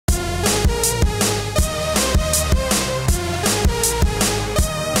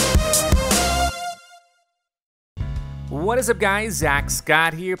What is up, guys? Zack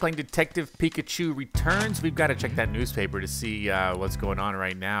Scott here, playing Detective Pikachu Returns. We've got to check that newspaper to see what's going on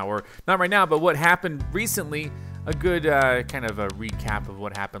right now. Or, not right now, but what happened recently. A good kind of a recap of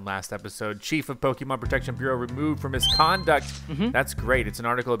what happened last episode. Chief of Pokemon Protection Bureau removed for misconduct. That's great. It's an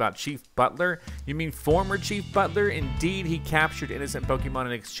article about Chief Butler. You mean former Chief Butler? Indeed, he captured innocent Pokemon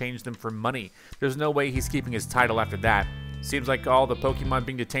and exchanged them for money. There's no way he's keeping his title after that. Seems like all the Pokemon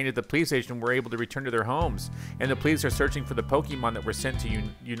being detained at the police station were able to return to their homes, and the police are searching for the Pokemon that were sent to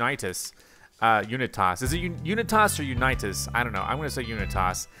Unitas. Unitas. Is it Unitas or Unitas? I don't know. I'm going to say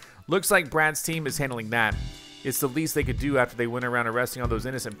Unitas. Looks like Brad's team is handling that. It's the least they could do after they went around arresting all those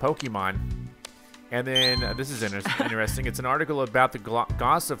innocent Pokemon. And then, this is interesting. It's an article about the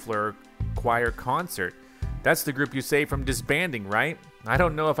Gossifleur Choir concert. That's the group you say from disbanding, right? I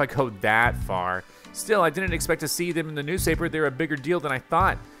don't know if I go that far. Still, I didn't expect to see them in the newspaper. They're a bigger deal than I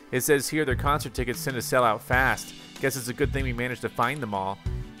thought. It says here their concert tickets tend to sell out fast. Guess it's a good thing we managed to find them all.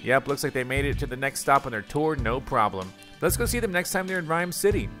 Yep, looks like they made it to the next stop on their tour, no problem. Let's go see them next time they're in Ryme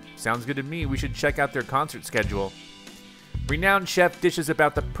City. Sounds good to me. We should check out their concert schedule. Renowned chef dishes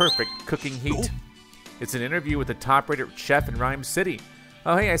about the perfect cooking heat. It's an interview with the top-rated chef in Ryme City.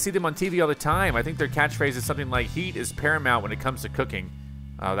 Oh, hey, I see them on TV all the time. I think their catchphrase is something like, heat is paramount when it comes to cooking.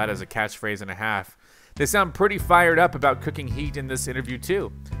 Oh, that is a catchphrase and a half. They sound pretty fired up about cooking heat in this interview,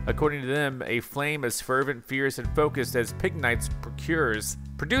 too. According to them, a flame as fervent, fierce, and focused as Pignite's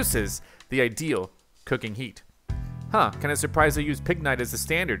produces the ideal cooking heat. Huh, kind of surprised they use Pignite as the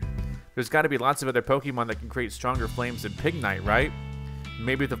standard. There's got to be lots of other Pokemon that can create stronger flames than Pignite, right?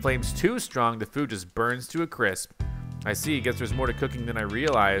 Maybe if the flame's too strong, the food just burns to a crisp. I see, guess there's more to cooking than I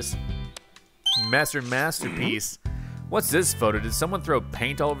realize. Masterpiece. What's this photo? Did someone throw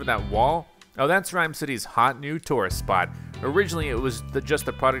paint all over that wall? Oh, that's Ryme City's hot new tourist spot. Originally, it was just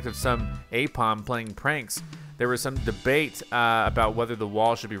the product of some APOM playing pranks. There was some debate about whether the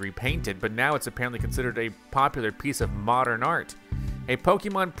wall should be repainted, but now it's apparently considered a popular piece of modern art. A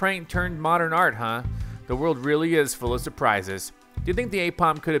Pokemon prank turned modern art, huh? The world really is full of surprises. Do you think the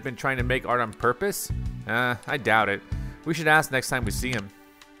APOM could have been trying to make art on purpose? I doubt it. We should ask next time we see him.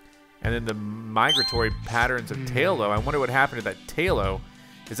 And then the migratory patterns of Tailo. I wonder what happened to that Tailo.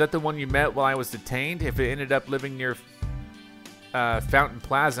 Is that the one you met while I was detained? If it ended up living near Fountain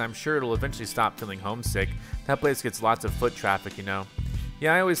Plaza, I'm sure it'll eventually stop feeling homesick. That place gets lots of foot traffic, you know.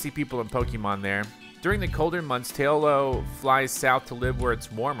 Yeah, I always see people in Pokemon there. During the colder months, Tailo flies south to live where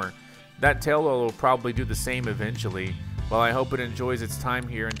it's warmer. That Tailo will probably do the same eventually. Well, I hope it enjoys its time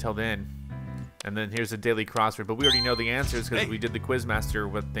here until then. And then here's a daily crossword, but we already know the answers because we did the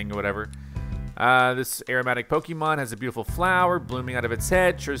Quizmaster thing or whatever. This aromatic Pokemon has a beautiful flower blooming out of its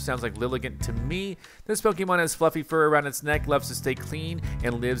head. Sure sounds like Lilligant to me. This Pokemon has fluffy fur around its neck, loves to stay clean,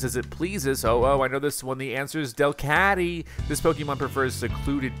 and lives as it pleases. Oh, I know this one. The answer is Delcatty. This Pokemon prefers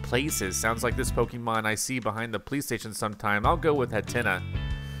secluded places. Sounds like this Pokemon I see behind the police station sometime. I'll go with Hatenna.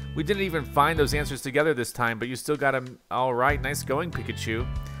 We didn't even find those answers together this time, but you still got them all right. Nice going, Pikachu.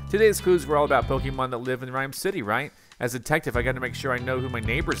 Today's clues were all about Pokemon that live in Ryme City, right? As a detective, I got to make sure I know who my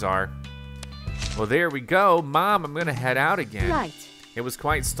neighbors are. Well, there we go. Mom, I'm going to head out again. Right. It was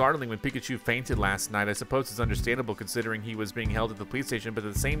quite startling when Pikachu fainted last night. I suppose it's understandable considering he was being held at the police station, but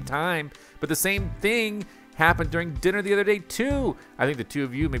at the same thing happened during dinner the other day, too. I think the two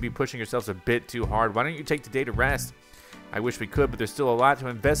of you may be pushing yourselves a bit too hard. Why don't you take today to rest? I wish we could, but there's still a lot to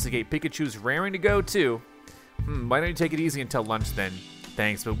investigate. Pikachu's raring to go, too. Why don't you take it easy until lunch, then?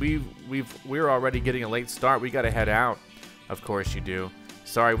 Thanks, but we're already getting a late start. We got to head out. Of course you do.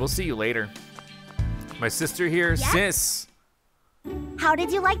 Sorry, we'll see you later. My sister here, yes? Sis. How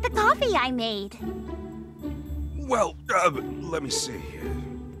did you like the coffee I made? Well, let me see.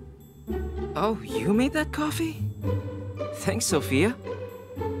 Oh, you made that coffee? Thanks, Sophia.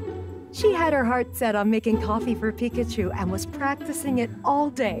 She had her heart set on making coffee for Pikachu and was practicing it all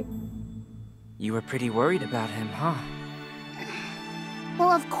day. You were pretty worried about him, huh? Well,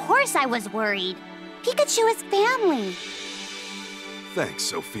 of course I was worried. Pikachu is family. Thanks,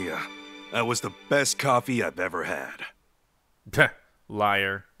 Sophia. That was the best coffee I've ever had.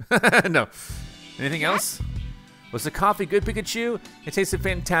 Liar. No. Anything else? Was the coffee good, Pikachu? It tasted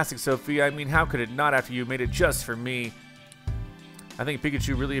fantastic, Sophia. I mean, how could it not after you made it just for me? I think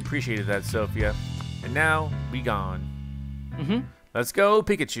Pikachu really appreciated that, Sophia. And now, be gone. Let's go,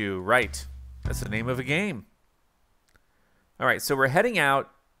 Pikachu. Right. That's the name of a game. All right, so we're heading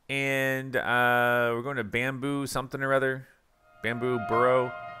out, and we're going to Bamboo something or other. Bamboo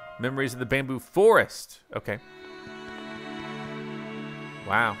Burrow. Memories of the Bamboo Forest. Okay.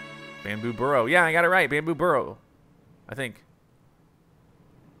 Wow. Bamboo Burrow. Yeah, I got it right. Bamboo Burrow. I think.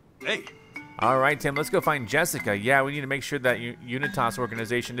 Hey. All right, Tim, let's go find Jessica. Yeah, we need to make sure that Unitas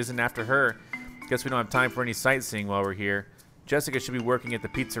organization isn't after her. Guess we don't have time for any sightseeing while we're here. Jessica should be working at the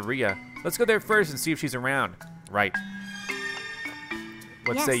pizzeria. Let's go there first and see if she's around. Right.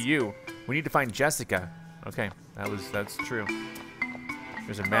 What say you? We need to find Jessica. Okay, that's true.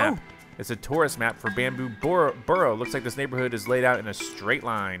 There's a map. Oh. It's a tourist map for Bamboo Burrow. Looks like this neighborhood is laid out in a straight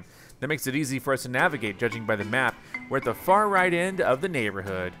line. That makes it easy for us to navigate, judging by the map. We're at the far right end of the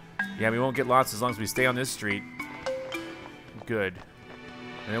neighborhood. Yeah, we won't get lost as long as we stay on this street. Good.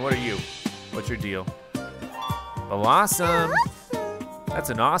 And then what are you? What's your deal? Blossom.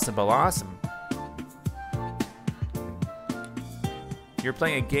 That's an awesome Blossom. You're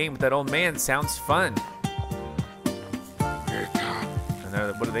playing a game with that old man. Sounds fun.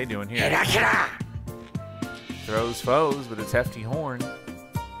 And what are they doing here? Throws foes with its hefty horn.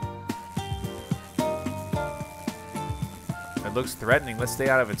 It looks threatening. Let's stay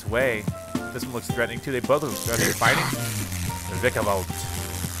out of its way. This one looks threatening too. They both look threatening. Are they fighting? Vikavolt.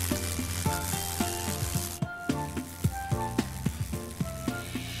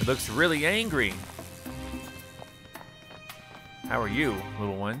 It looks really angry. How are you,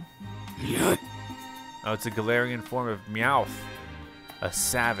 little one? Oh, it's a Galarian form of Meowth. A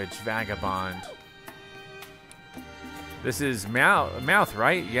savage vagabond. This is Meowth,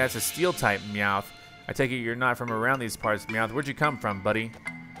 right? Yeah, it's a steel type Meowth. I take it you're not from around these parts, Meowth. Where'd you come from, buddy?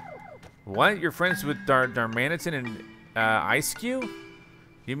 What? You're friends with Darmanitan and Ice-Cube?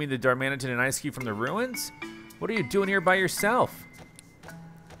 You mean the Darmanitan and Ice-Cube from the ruins? What are you doing here by yourself?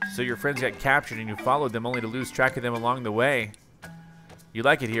 So your friends got captured and you followed them only to lose track of them along the way. You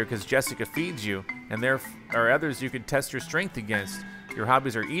like it here because Jessica feeds you, and there are others you can test your strength against. Your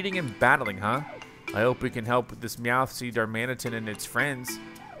hobbies are eating and battling, huh? I hope we can help with this Meowth see Darmanitan and its friends.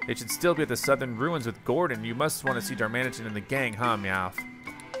 They should still be at the southern ruins with Gordon. You must want to see Darmanitan and the gang, huh, Meowth?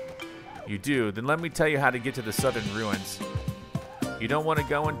 You do? Then let me tell you how to get to the southern ruins. You don't want to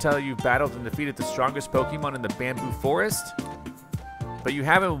go until you've battled and defeated the strongest Pokemon in the Bamboo Forest? But you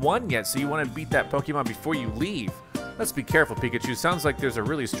haven't won yet, so you want to beat that Pokemon before you leave. Let's be careful, Pikachu. Sounds like there's a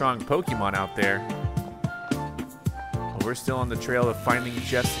really strong Pokemon out there. Well, we're still on the trail of finding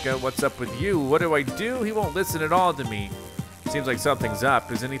Jessica. What's up with you? What do I do? He won't listen at all to me. Seems like something's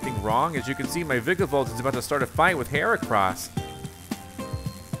up. Is anything wrong? As you can see, my Vikavolt is about to start a fight with Heracross.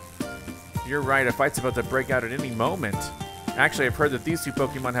 You're right, a fight's about to break out at any moment. Actually, I've heard that these two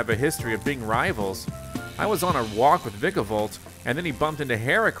Pokemon have a history of being rivals. I was on a walk with Vikavolt, and then he bumped into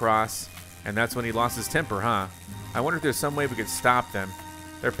Heracross, and that's when he lost his temper, huh? I wonder if there's some way we could stop them.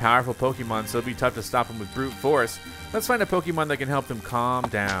 They're powerful Pokemon, so it'd be tough to stop them with brute force. Let's find a Pokemon that can help them calm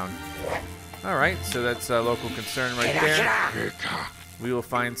down. Alright, so that's a local concern right there. We will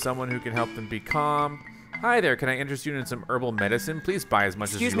find someone who can help them be calm. Hi there, can I interest you in some herbal medicine? Please buy as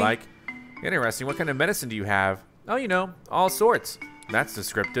much as you like. Interesting, what kind of medicine do you have? Oh, you know, all sorts. That's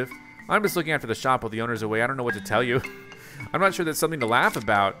descriptive. I'm just looking after the shop while the owner's away. I don't know what to tell you. I'm not sure that's something to laugh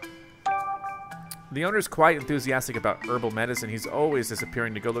about. The owner's quite enthusiastic about herbal medicine. He's always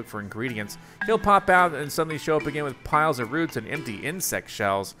disappearing to go look for ingredients. He'll pop out and suddenly show up again with piles of roots and empty insect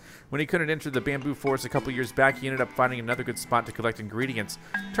shells. When he couldn't enter the bamboo forest a couple years back, he ended up finding another good spot to collect ingredients.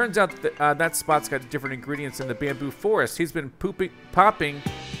 Turns out that spot's got different ingredients in the bamboo forest. He's been popping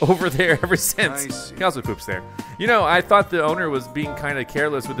over there ever since. He also poops there. You know, I thought the owner was being kind of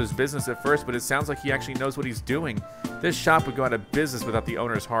careless with his business at first, but it sounds like he actually knows what he's doing. This shop would go out of business without the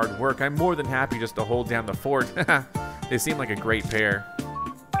owner's hard work. I'm more than happy just to hold down the fort. They seem like a great pair.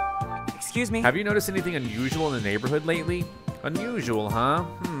 Excuse me? Have you noticed anything unusual in the neighborhood lately? Unusual, huh?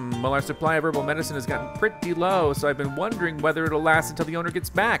 Well, our supply of herbal medicine has gotten pretty low, so I've been wondering whether it'll last until the owner gets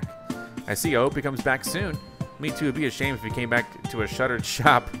back. I see. I hope he comes back soon. Me too. It'd be a shame if he came back to a shuttered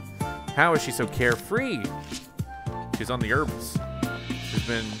shop. How is she so carefree? She's on the herbs. She's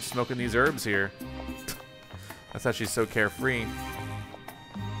been smoking these herbs here. That's how she's so carefree.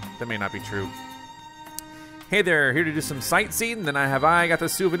 That may not be true. Hey there, here to do some sightseeing. Then I got the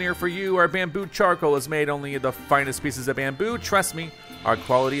souvenir for you. Our bamboo charcoal is made only of the finest pieces of bamboo. Trust me, our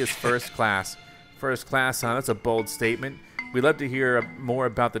quality is first class. First class, huh? That's a bold statement. We'd love to hear more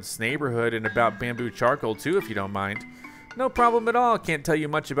about this neighborhood and about bamboo charcoal too, if you don't mind. No problem at all. Can't tell you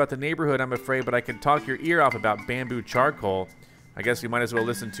much about the neighborhood, I'm afraid, but I can talk your ear off about bamboo charcoal. I guess we might as well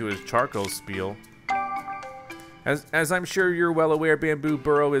listen to his charcoal spiel. As I'm sure you're well aware, Bamboo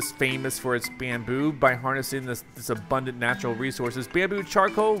Burrow is famous for its bamboo. By harnessing this abundant natural resources, bamboo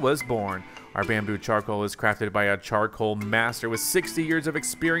charcoal was born. Our bamboo charcoal is crafted by a charcoal master with 60 years of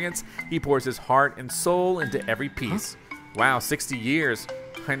experience. He pours his heart and soul into every piece. Wow, 60 years.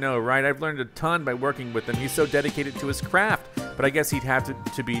 I know, right? I've learned a ton by working with him. He's so dedicated to his craft. but I guess he'd have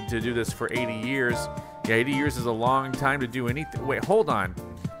to do this for 80 years. Yeah, 80 years is a long time to do anything. Wait, hold on.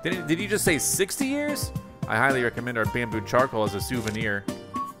 Did you just say 60 years? I highly recommend our bamboo charcoal as a souvenir.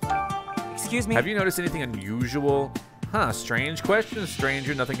 Excuse me? Have you noticed anything unusual? Huh, strange question,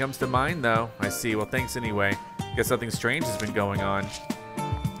 stranger. Nothing comes to mind, though. I see. Well, thanks anyway. Guess something strange has been going on.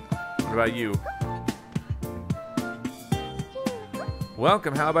 What about you?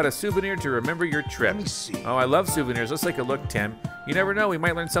 Welcome. How about a souvenir to remember your trip? Let me see. Oh, I love souvenirs. Let's take a look, Tim. You never know. We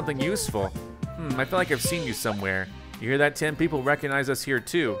might learn something useful. I feel like I've seen you somewhere. You hear that, Tim? People recognize us here,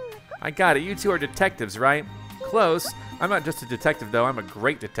 too. I got it. You two are detectives, right? Close. I'm not just a detective, though. I'm a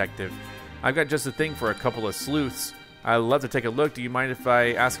great detective. I've got just a thing for a couple of sleuths. I'd love to take a look. Do you mind if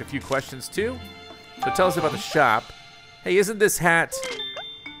I ask a few questions, too? So tell us about the shop. Hey, isn't this hat...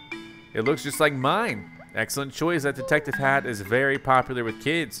 It looks just like mine. Excellent choice. That detective hat is very popular with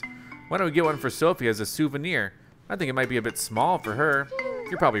kids. Why don't we get one for Sophie as a souvenir? I think it might be a bit small for her.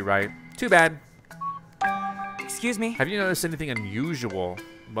 You're probably right. Too bad. Excuse me? Have you noticed anything unusual?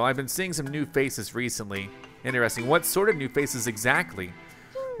 Well, I've been seeing some new faces recently. Interesting. What sort of new faces exactly?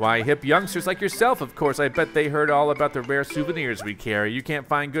 Why, hip youngsters like yourself, of course. I bet they heard all about the rare souvenirs we carry. You can't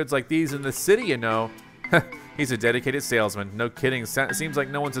find goods like these in the city, you know. He's a dedicated salesman. No kidding. Seems like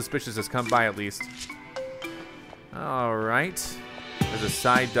no one suspicious has come by, at least. All right. There's a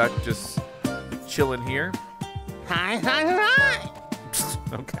side duck just chilling here. Hi, hi, hi.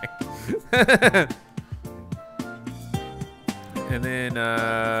 Okay. And then,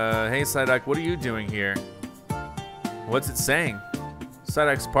 hey, Psyduck, what are you doing here? What's it saying?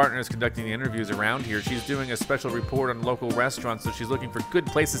 Psyduck's partner is conducting the interviews around here. She's doing a special report on local restaurants, so she's looking for good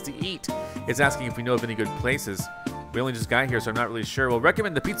places to eat. It's asking if we know of any good places. We only just got here, so I'm not really sure. We'll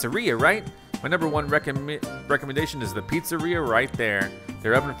recommend the pizzeria, right? My number one recommendation is the pizzeria right there.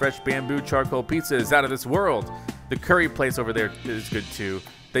 Their oven-fresh bamboo charcoal pizza is out of this world. The curry place over there is good, too.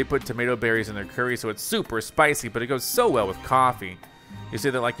 They put tomato berries in their curry, so it's super spicy, but it goes so well with coffee. You say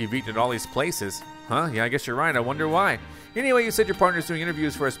that like you've eaten at all these places. Huh? Yeah, I guess you're right. I wonder why. Anyway, you said your partner's doing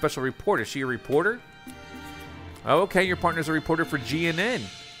interviews for a special report. Is she a reporter? Oh, okay, your partner's a reporter for GNN.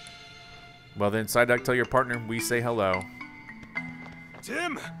 Well then, Psyduck, tell your partner we say hello.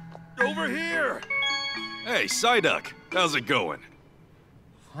 Tim, over here. Hey, Psyduck, how's it going?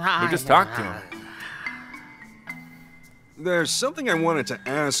 We just talked to him. There's something I wanted to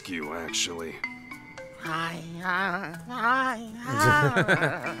ask you, actually.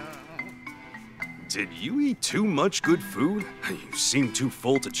 Did you eat too much good food? You seem too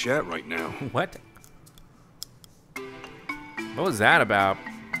full to chat right now. What? What was that about?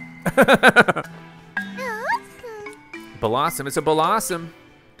 Blossom. It's a blossom.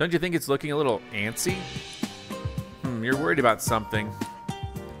 Don't you think it's looking a little antsy? You're worried about something.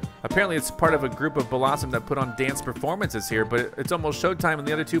 Apparently it's part of a group of Blossom that put on dance performances here, but it's almost showtime and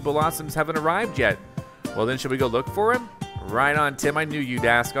the other two Blossoms haven't arrived yet. Well then, should we go look for him? Right on, Tim. I knew you'd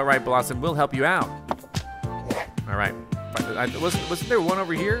ask. All right, Blossom, we'll help you out. All right. Wasn't there one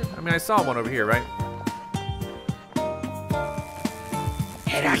over here? I mean, I saw one over here, right?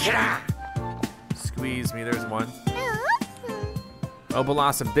 Squeeze me. There's one. Oh,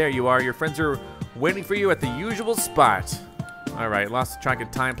 Blossom, there you are. Your friends are waiting for you at the usual spot. All right, lost track of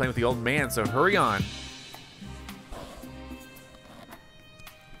time playing with the old man, so hurry on.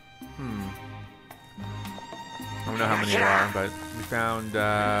 I don't know how many there are, but we found,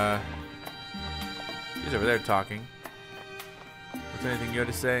 he's over there talking. What's anything you had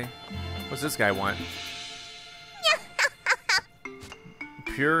to say? What's this guy want?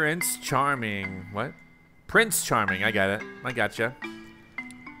 Prince Charming. What? Prince Charming. I got it. I gotcha.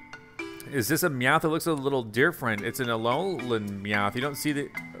 Is this a Meowth that looks a little different? It's an Alolan Meowth. You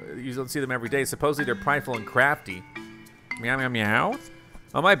don't see them every day. Supposedly they're prideful and crafty. Meow meow meow.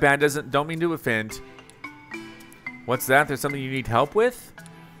 Oh, my bad. Don't mean to offend. What's that? There's something you need help with?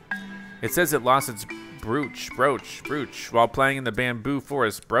 It says it lost its brooch while playing in the bamboo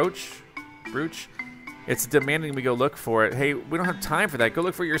forest. Brooch? It's demanding we go look for it. Hey, we don't have time for that. Go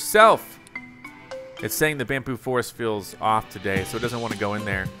look for it yourself. It's saying the bamboo forest feels off today, so it doesn't want to go in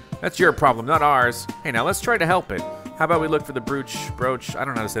there. That's your problem, not ours. Hey, now let's try to help it. How about we look for the brooch? I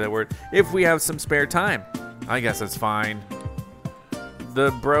don't know how to say that word. If we have some spare time. I guess that's fine.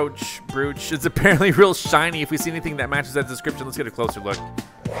 The brooch, it's apparently real shiny. If we see anything that matches that description, let's get a closer look.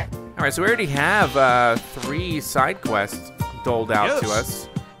 All right, so we already have 3 side quests doled out to us.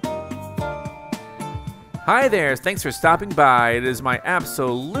 Hi there, thanks for stopping by. It is my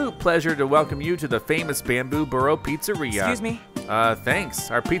absolute pleasure to welcome you to the famous Bamboo Burrow Pizzeria. Excuse me? Thanks.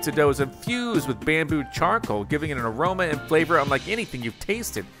 Our pizza dough is infused with bamboo charcoal, giving it an aroma and flavor unlike anything you've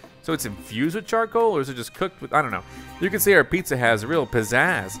tasted. So it's infused with charcoal, or is it just cooked with, I don't know. You can see our pizza has real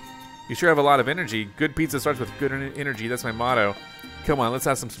pizzazz. You sure have a lot of energy. Good pizza starts with good energy. That's my motto. Come on, let's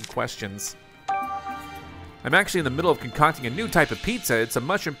ask them some questions. I'm actually in the middle of concocting a new type of pizza. It's a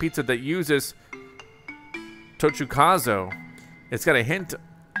mushroom pizza that uses tochukazo. It's got a hint.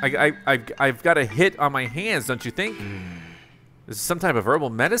 I've got a hit on my hands, don't you think? This is some type of herbal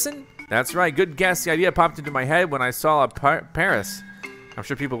medicine? That's right, good guess. The idea popped into my head when I saw Paris. I'm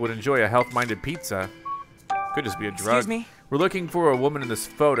sure people would enjoy a health-minded pizza. Could just be a drug. Excuse me? We're looking for a woman in this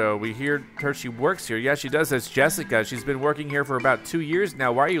photo. We hear her she works here. Yeah, she does. That's Jessica. She's been working here for about 2 years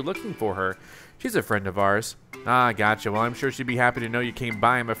now. Why are you looking for her? She's a friend of ours. Ah, gotcha. Well, I'm sure she'd be happy to know you came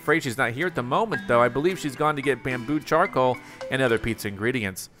by. I'm afraid she's not here at the moment, though. I believe she's gone to get bamboo charcoal and other pizza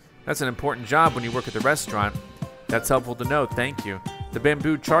ingredients. That's an important job when you work at the restaurant. That's helpful to know. Thank you. The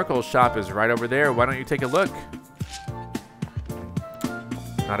bamboo charcoal shop is right over there. Why don't you take a look?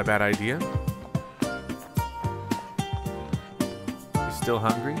 Not a bad idea. You still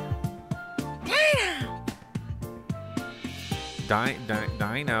hungry?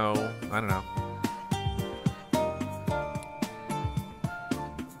 Dino. I don't know.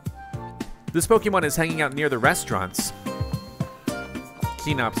 This Pokemon is hanging out near the restaurants.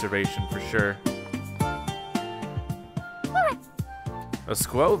 Keen observation for sure. A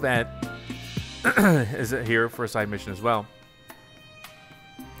Squovet is here for a side mission as well.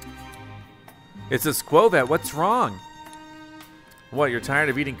 It's a Squovet. What's wrong? What, you're tired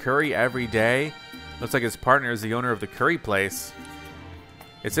of eating curry every day? Looks like his partner is the owner of the curry place.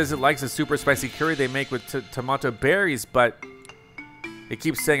 It says it likes the super spicy curry they make with tomato berries, but it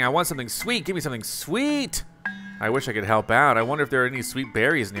keeps saying, I want something sweet. Give me something sweet. I wish I could help out. I wonder if there are any sweet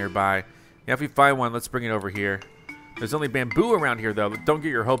berries nearby. Yeah, if we find one, let's bring it over here. There's only bamboo around here, though. Don't get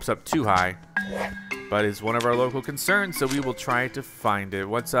your hopes up too high. But it's one of our local concerns, so we will try to find it.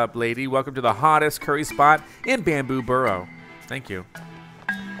 What's up, lady? Welcome to the hottest curry spot in Bamboo Burrow. Thank you.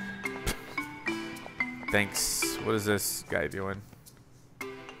 Thanks. What is this guy doing?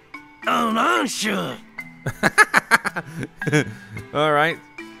 I'm not sure. All right.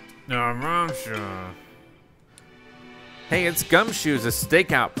 I'm not sure. Hey, it's Gumshoes, a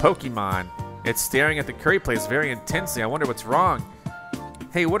stakeout Pokemon. It's staring at the curry place very intensely. I wonder what's wrong.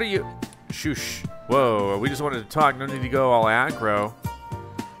 Hey, what are you... Shush. Whoa, we just wanted to talk. No need to go all aggro.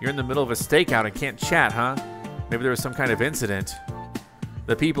 You're in the middle of a stakeout and can't chat, huh? Maybe there was some kind of incident.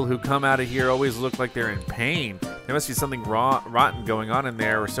 The people who come out of here always look like they're in pain. There must be something rotten going on in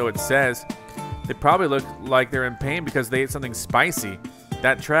there, or so it says. They probably look like they're in pain because they ate something spicy.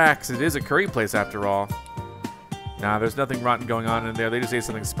 That tracks. It is a curry place after all. Nah, there's nothing rotten going on in there. They just ate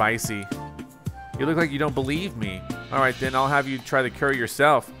something spicy. You look like you don't believe me. All right, then I'll have you try the curry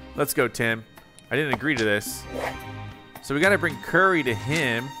yourself. Let's go, Tim. I didn't agree to this. So we got to bring curry to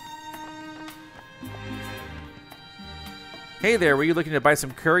him. Hey there, were you looking to buy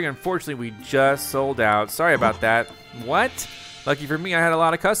some curry? Unfortunately, we just sold out. Sorry about that. What? Lucky for me, I had a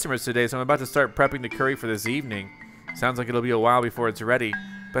lot of customers today, so I'm about to start prepping the curry for this evening. Sounds like it'll be a while before it's ready.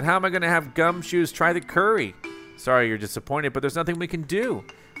 But how am I going to have Gumshoes try the curry? Sorry you're disappointed, but there's nothing we can do.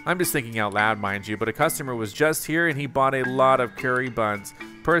 I'm just thinking out loud, mind you, but a customer was just here and he bought a lot of curry buns.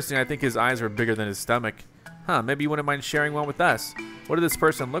 Personally, I think his eyes were bigger than his stomach. Huh, maybe you wouldn't mind sharing one with us. What did this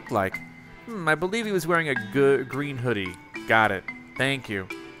person look like? I believe he was wearing a green hoodie. Got it. Thank you.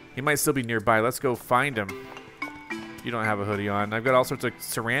 He might still be nearby. Let's go find him. You don't have a hoodie on. I've got all sorts of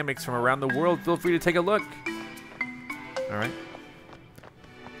ceramics from around the world. Feel free to take a look. All right.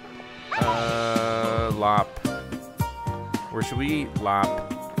 Lop. Where should we eat?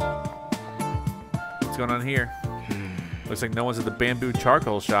 Lop. What's going on here? Looks like no one's at the bamboo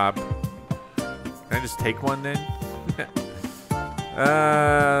charcoal shop. Can I just take one then?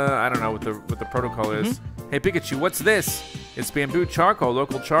 I don't know what the protocol is. Hey Pikachu, what's this? It's bamboo charcoal.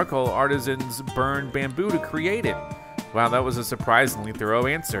 Local charcoal artisans burn bamboo to create it. Wow, that was a surprisingly thorough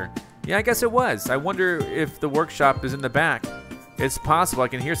answer. Yeah, I guess it was. I wonder if the workshop is in the back. It's possible. I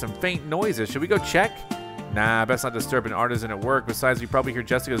can hear some faint noises. Should we go check? Nah, best not disturb an artisan at work. Besides, we probably hear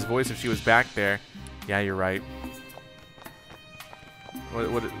Jessica's voice if she was back there. Yeah, you're right.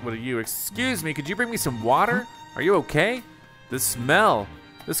 What are you? Excuse me, could you bring me some water? Are you okay? The smell.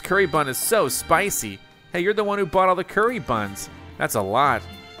 This curry bun is so spicy. Hey, you're the one who bought all the curry buns. That's a lot.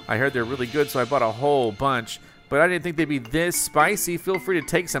 I heard they're really good, so I bought a whole bunch. But I didn't think they'd be this spicy. Feel free to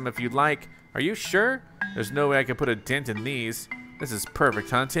take some if you'd like. Are you sure? There's no way I can put a dent in these. This is perfect,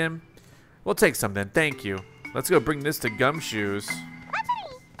 huh, Tim? We'll take some then, thank you. Let's go bring this to Gumshoes.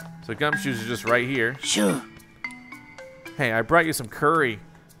 So Gumshoes are just right here. Sure. Hey, I brought you some curry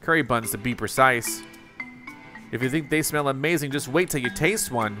buns to be precise. If you think they smell amazing, just wait till you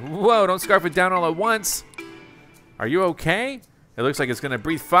taste one. Whoa, don't scarf it down all at once. Are you okay? It looks like it's gonna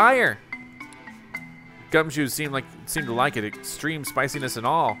breathe fire. Gumshoes seem to like it, extreme spiciness and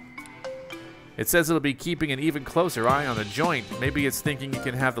all. It says it'll be keeping an even closer eye on the joint. Maybe it's thinking it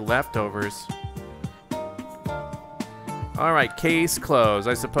can have the leftovers. All right, case closed,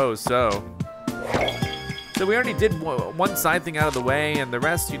 I suppose so. So we already did one side thing out of the way, and the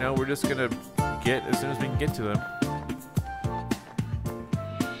rest, you know, we're just gonna get as soon as we can get to them.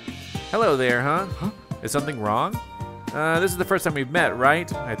 Hello there, huh? Is something wrong? This is the first time we've met,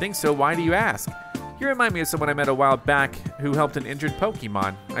 right? I think so. Why do you ask? You remind me of someone I met a while back who helped an injured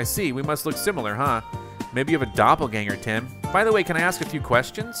Pokemon. I see. We must look similar, huh? Maybe you have a doppelganger, Tim. By the way, can I ask a few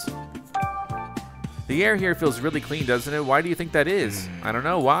questions? The air here feels really clean, doesn't it? Why do you think that is? I don't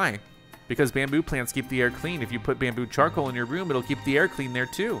know. Why? Because bamboo plants keep the air clean. If you put bamboo charcoal in your room, it'll keep the air clean there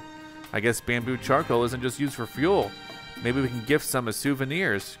too. I guess bamboo charcoal isn't just used for fuel. Maybe we can gift some as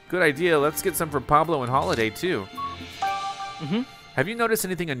souvenirs. Good idea. Let's get some for Pablo and Holiday too. Have you noticed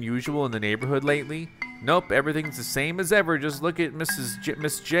anything unusual in the neighborhood lately? Nope, everything's the same as ever. Just look at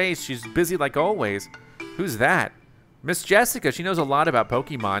Miss J. She's busy like always. Who's that? Miss Jessica. She knows a lot about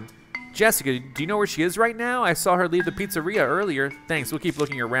Pokemon. Jessica, do you know where she is right now? I saw her leave the pizzeria earlier. Thanks, we'll keep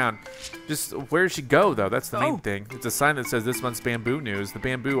looking around. Just, where did she go, though? That's the main thing. It's a sign that says this month's Bamboo News. The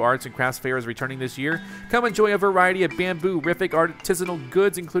Bamboo Arts and Crafts Fair is returning this year. Come enjoy a variety of bamboo-rific artisanal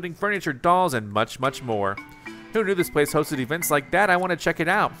goods, including furniture, dolls, and much, much more. Who knew this place hosted events like that? I want to check it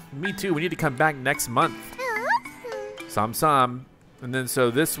out. Me too. We need to come back next month. Som. And then so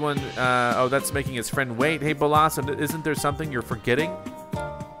this one, oh, that's making his friend wait. Hey, Blossom, isn't there something you're forgetting?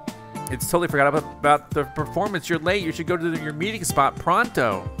 It's totally forgot about the performance. You're late. You should go to your meeting spot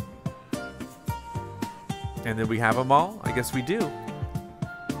pronto. And then we have them all? I guess we do.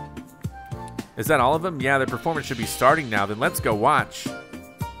 Is that all of them? Yeah, the performance should be starting now. Then let's go watch.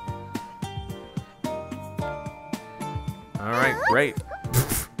 All right, great.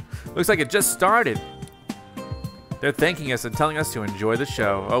 Looks like it just started. They're thanking us and telling us to enjoy the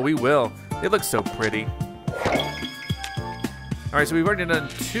show. Oh, we will. They look so pretty. All right, so we've already done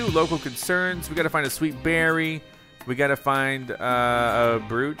 2 local concerns. We got to find a sweet berry. We got to find a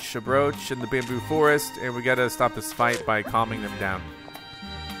brooch in the bamboo forest, and we got to stop this fight by calming them down.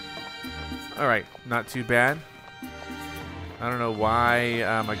 All right, not too bad. I don't know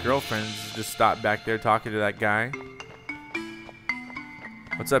why my girlfriend's just stopped back there talking to that guy.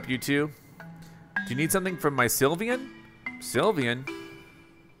 What's up, you two? Do you need something from my Sylveon? Sylveon?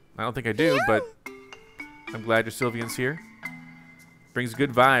 I don't think I do, but I'm glad your Sylveon's here. Brings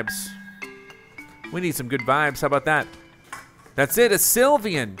good vibes. We need some good vibes. How about that? That's it, a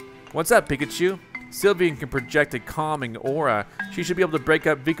Sylveon. What's up, Pikachu? Sylveon can project a calming aura. She should be able to break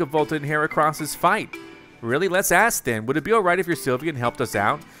up Vikavolt and Heracross's fight. Really? Let's ask then. Would it be alright if your Sylveon helped us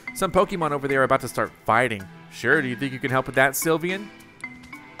out? Some Pokemon over there are about to start fighting. Sure, do you think you can help with that, Sylveon?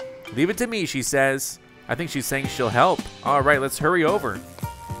 Leave it to me, she says. I think she's saying she'll help. Alright, let's hurry over.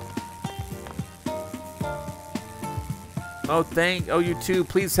 Oh, you two,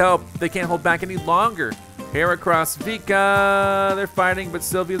 please help. They can't hold back any longer. Heracross, Vika, they're fighting, but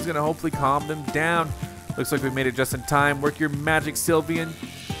Sylveon's gonna hopefully calm them down. Looks like we made it just in time. Work your magic, Sylveon.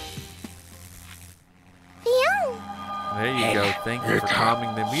 There you go. Thank you for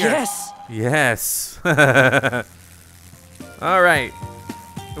calming them. Yes. Yes. All right.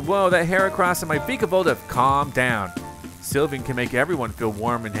 Whoa, that Heracross and my Vikavolt have calmed down. Sylveon can make everyone feel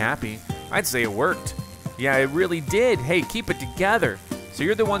warm and happy. I'd say it worked. Yeah, it really did. Hey, keep it together. So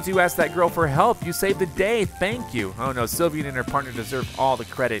you're the ones who asked that girl for help. You saved the day. Thank you. Oh no, Sylveon and her partner deserve all the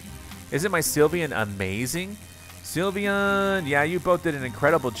credit. Isn't my Sylveon amazing? Sylveon, yeah, you both did an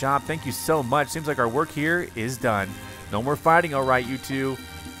incredible job. Thank you so much. Seems like our work here is done. No more fighting, all right, you two.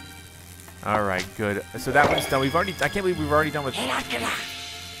 All right, good. So that one's done. I can't believe we've already done with 3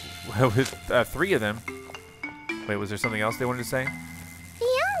 of them. Wait, was there something else they wanted to say?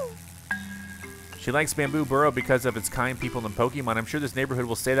 She likes Bamboo Burrow because of its kind people and Pokemon. I'm sure this neighborhood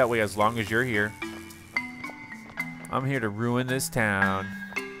will stay that way as long as you're here. I'm here to ruin this town.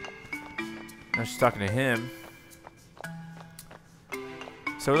 Now she's talking to him.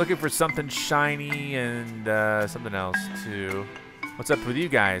 So we're looking for something shiny and something else too. What's up with you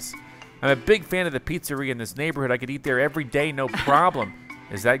guys? I'm a big fan of the pizzeria in this neighborhood. I could eat there every day, no problem.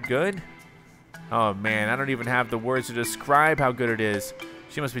 Is that good? Oh man, I don't even have the words to describe how good it is.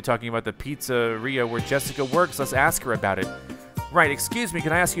 She must be talking about the pizzeria where Jessica works. Let's ask her about it. Right, excuse me,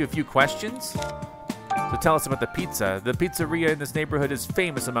 can I ask you a few questions? So tell us about the pizza. The pizzeria in this neighborhood is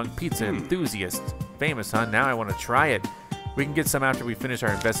famous among pizza enthusiasts. Famous, huh? Now I want to try it. We can get some after we finish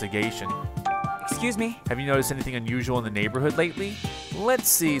our investigation. Excuse me. Have you noticed anything unusual in the neighborhood lately? Let's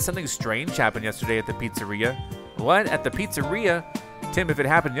see, something strange happened yesterday at the pizzeria. What? At the pizzeria? Tim, if it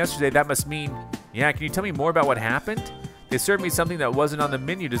happened yesterday, that must mean... Yeah, can you tell me more about what happened? They served me something that wasn't on the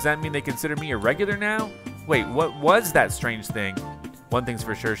menu. Does that mean they consider me a regular now? Wait, what was that strange thing? One thing's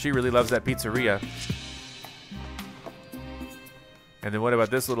for sure, she really loves that pizzeria. And then what about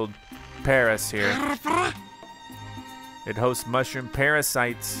this little Paris here? It hosts mushroom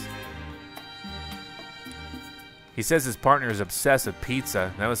parasites. He says his partner is obsessed with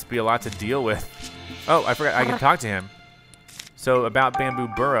pizza. That must be a lot to deal with. Oh, I forgot, I can talk to him. So about Bamboo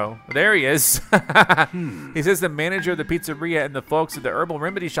Burrow. There he is. He says the manager of the pizzeria and the folks at the herbal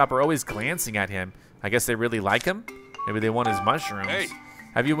remedy shop are always glancing at him. I guess they really like him? Maybe they want his mushrooms. Hey.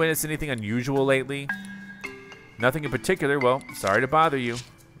 Have you witnessed anything unusual lately? Nothing in particular. Well, sorry to bother you.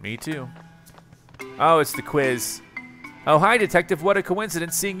 Me too. Oh, it's the quiz. Oh, hi, Detective. What a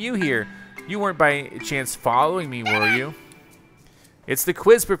coincidence seeing you here. You weren't by chance following me, were you? It's the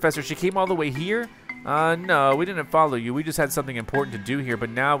quiz, Professor. She came all the way here? No, we didn't follow you. We just had something important to do here, but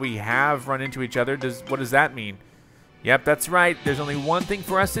now we have run into each other. What does that mean? Yep, that's right. There's only one thing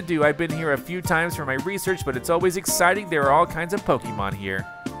for us to do. I've been here a few times for my research, but it's always exciting. There are all kinds of Pokemon here.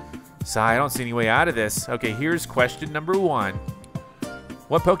 Sigh, I don't see any way out of this. Okay, here's question number 1.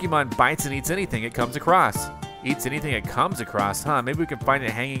 What Pokemon bites and eats anything it comes across? Eats anything it comes across, huh? Maybe we can find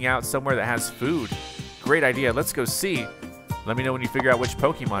it hanging out somewhere that has food. Great idea. Let's go see. Let me know when you figure out which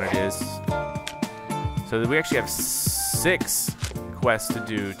Pokemon it is. So we actually have 6 quests to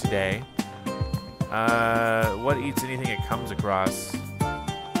do today. What eats anything it comes across?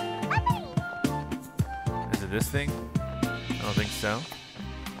 Is it this thing? I don't think so.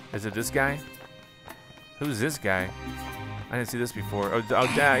 Is it this guy? Who's this guy? I didn't see this before. Oh,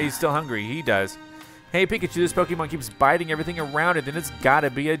 he's still hungry. He does. Hey, Pikachu, this Pokemon keeps biting everything around it, then it's gotta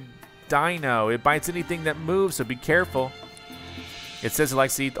be a dino. It bites anything that moves, so be careful. It says it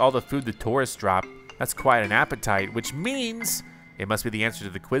likes to eat all the food the tourists drop. That's quite an appetite, which means it must be the answer to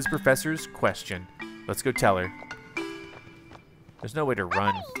the quiz professor's question. Let's go tell her. There's no way to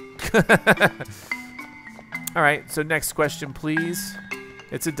run. All right, so next question, please.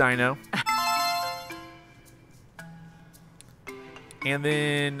 It's a dino. And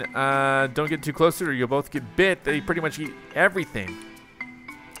then don't get too close to it or you'll both get bit. They pretty much eat everything.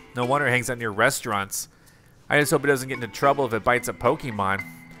 No wonder it hangs out near restaurants. I just hope it doesn't get into trouble if it bites a Pokemon.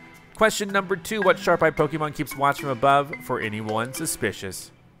 Question number 2. What sharp-eyed Pokemon keeps watch from above for anyone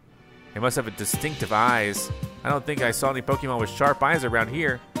suspicious? It must have distinctive eyes. I don't think I saw any Pokemon with sharp eyes around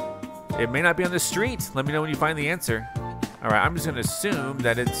here. It may not be on the street. Let me know when you find the answer. All right, I'm just going to assume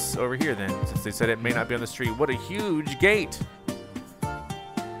that it's over here then, since they said it may not be on the street. What a huge gate.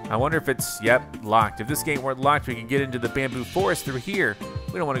 I wonder if it's, yep, locked. If this gate weren't locked, we could get into the bamboo forest through here.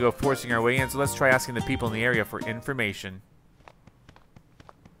 We don't want to go forcing our way in, so let's try asking the people in the area for information.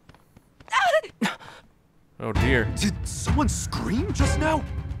 Oh dear. Did someone scream just now?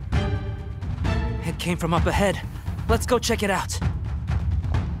 It came from up ahead. Let's go check it out.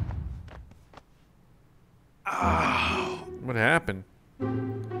 Ow. What happened?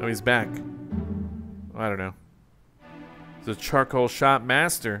 Oh, he's back. I don't know. The charcoal shop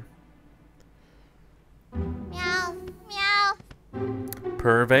master. Meow, meow.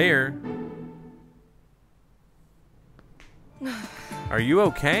 Purveyor. Are you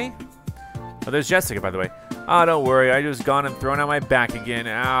okay? Oh, there's Jessica, by the way. Oh, don't worry. I just gone and thrown out my back again.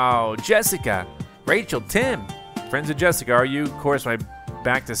 Ow. Jessica. Rachel. Tim. Friends of Jessica, are you? Of course, my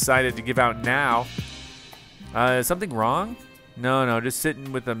back decided to give out now. Is something wrong? No, just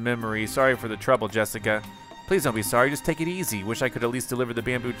sitting with a memory. Sorry for the trouble, Jessica. Please don't be sorry. Just take it easy. Wish I could at least deliver the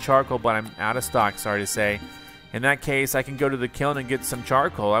bamboo charcoal, but I'm out of stock, sorry to say. In that case, I can go to the kiln and get some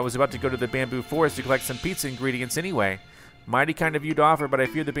charcoal. I was about to go to the bamboo forest to collect some pizza ingredients anyway. Mighty kind of you to offer, but I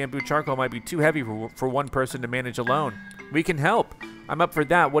fear the bamboo charcoal might be too heavy for one person to manage alone. We can help. I'm up for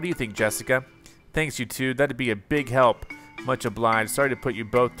that. What do you think, Jessica? Thanks, you two. That'd be a big help. Much obliged. Sorry to put you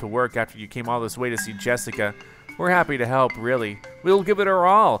both to work after you came all this way to see Jessica. We're happy to help, really. We'll give it our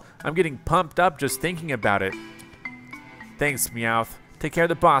all. I'm getting pumped up just thinking about it. Thanks, Meowth. Take care of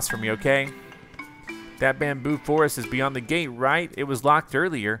the boss for me, okay? That bamboo forest is beyond the gate, right? It was locked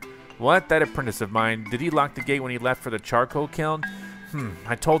earlier. What? That apprentice of mine, did he lock the gate when he left for the charcoal kiln?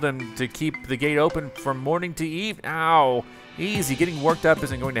 I told him to keep the gate open from morning to eve. Ow. Easy. Getting worked up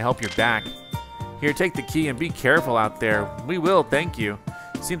isn't going to help your back. Here, take the key and be careful out there. We will, thank you.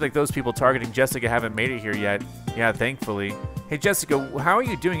 Seems like those people targeting Jessica haven't made it here yet. Yeah, thankfully. Hey, Jessica, how are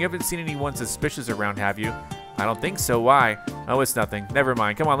you doing? You haven't seen anyone suspicious around, have you? I don't think so. Why? Oh, it's nothing. Never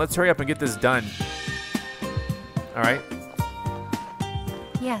mind. Come on, let's hurry up and get this done. All right.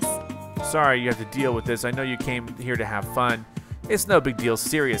 Yes. Sorry you have to deal with this. I know you came here to have fun. It's no big deal,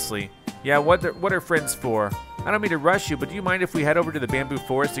 seriously. Yeah, what are friends for? I don't mean to rush you, but do you mind if we head over to the bamboo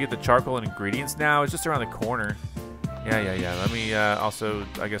forest to get the charcoal and ingredients now? It's just around the corner. Yeah. Let me also,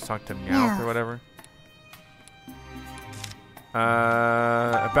 I guess, talk to Meowth or whatever.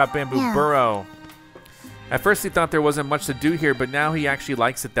 About Bamboo Burrow. At first he thought there wasn't much to do here, but now he actually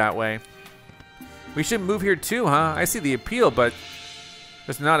likes it that way. We should move here too, huh? I see the appeal, but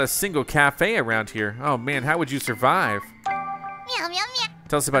there's not a single cafe around here. Oh man, how would you survive? Meow, meow, meow.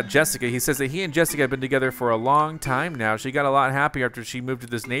 Tell us about Jessica. He says that he and Jessica have been together for a long time now. She got a lot happier after she moved to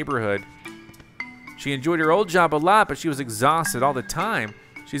this neighborhood. She enjoyed her old job a lot, but she was exhausted all the time.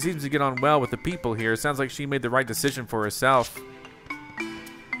 She seems to get on well with the people here. Sounds like she made the right decision for herself.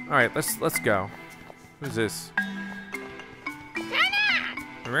 All right, let's go. Who's this?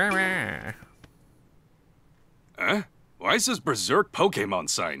 Huh? Why is this berserk Pokemon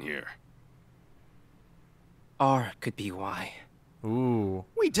sign here? R could be why. Ooh.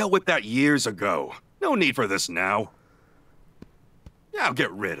 We dealt with that years ago. No need for this now. Yeah, I'll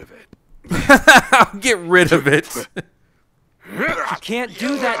get rid of it. I'll get rid of it. You can't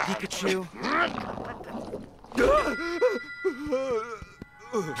do that, Pikachu.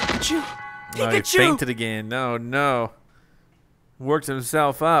 Pikachu! Oh, he fainted again. No. Worked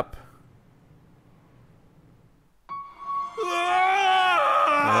himself up.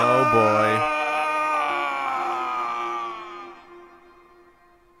 Oh boy.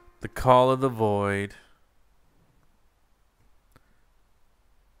 The call of the void.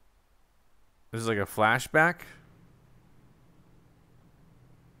 This is like a flashback?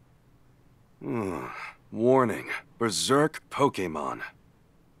 Warning. Berserk Pokemon.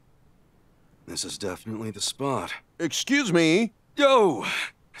 This is definitely the spot. Excuse me? Yo!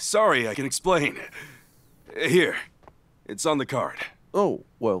 Sorry, I can explain. Here. It's on the card. Oh,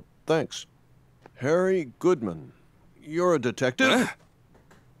 well, thanks. Harry Goodman. You're a detective? Huh?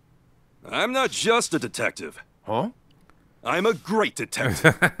 I'm not just a detective. Huh? I'm a great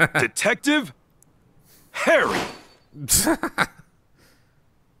detective. Detective Harry.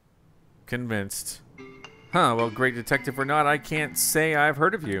 Convinced. Huh, well, great detective or not, I can't say I've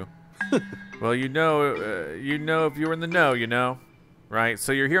heard of you. Well, you know if you were in the know, you know. Right,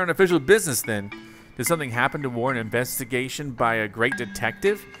 so you're here on official business then. Did something happen to warrant an investigation by a great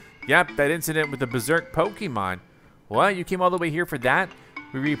detective? Yep, that incident with the berserk Pokemon. What, you came all the way here for that?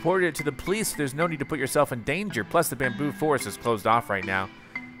 We reported it to the police, so there's no need to put yourself in danger. Plus, the bamboo forest is closed off right now.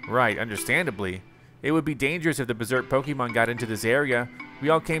 Right, understandably. It would be dangerous if the berserk Pokemon got into this area. We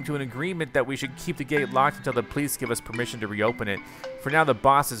all came to an agreement that we should keep the gate locked until the police give us permission to reopen it. For now, the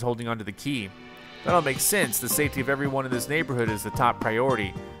boss is holding onto the key. That all makes sense. The safety of everyone in this neighborhood is the top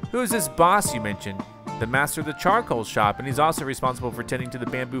priority. Who is this boss you mentioned? The master of the charcoal shop, and he's also responsible for tending to the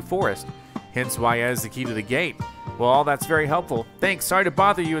bamboo forest. Hence why he has the key to the gate. Well, all that's very helpful. Thanks. Sorry to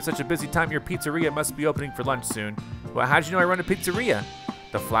bother you at such a busy time. Your pizzeria must be opening for lunch soon. Well, how'd you know I run a pizzeria?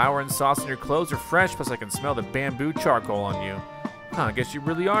 The flour and sauce in your clothes are fresh, plus I can smell the bamboo charcoal on you. Huh, I guess you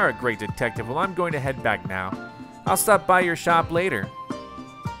really are a great detective. Well, I'm going to head back now. I'll stop by your shop later.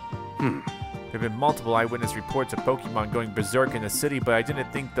 There have been multiple eyewitness reports of Pokemon going berserk in the city, but I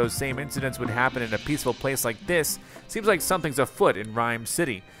didn't think those same incidents would happen in a peaceful place like this. Seems like something's afoot in Ryme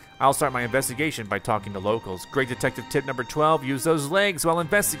City. I'll start my investigation by talking to locals. Great detective tip number 12, use those legs while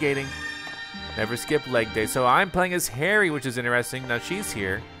investigating. Never skip leg day. So I'm playing as Harry, which is interesting. Now she's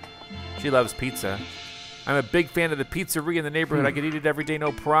here. She loves pizza. I'm a big fan of the pizzeria in the neighborhood. I could eat it every day,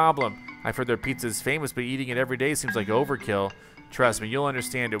 no problem. I've heard their pizza is famous, but eating it every day seems like overkill. Trust me, you'll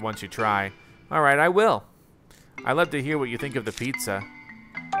understand it once you try. All right, I will. I'd love to hear what you think of the pizza.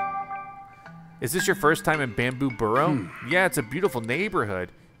 Is this your first time in Bamboo Burrow? Yeah, it's a beautiful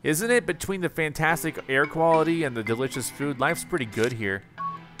neighborhood. Isn't it? Between the fantastic air quality and the delicious food, life's pretty good here.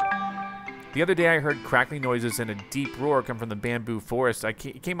 The other day I heard crackling noises and a deep roar come from the bamboo forest.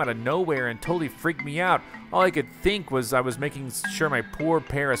 It came out of nowhere and totally freaked me out. All I could think was I was making sure my poor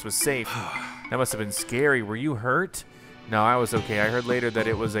Paris was safe. That must have been scary. Were you hurt? No, I was okay. I heard later that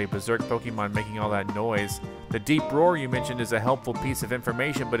it was a berserk Pokemon making all that noise. The deep roar you mentioned is a helpful piece of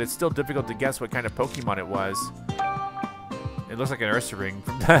information, but it's still difficult to guess what kind of Pokemon it was. It looks like an Ursaring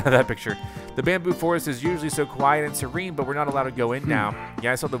from that picture. The bamboo forest is usually so quiet and serene, but we're not allowed to go in now.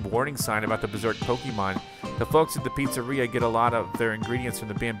 Yeah, I saw the warning sign about the berserk Pokemon. The folks at the pizzeria get a lot of their ingredients from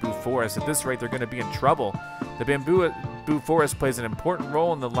the bamboo forest. At this rate, they're going to be in trouble. The bamboo forest plays an important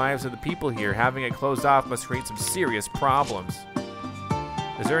role in the lives of the people here. Having it closed off must create some serious problems.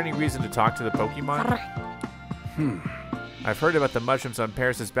 Is there any reason to talk to the Pokemon? I've heard about the mushrooms on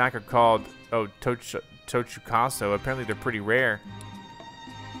Paris's back are called, Tochukaso. Apparently they're pretty rare.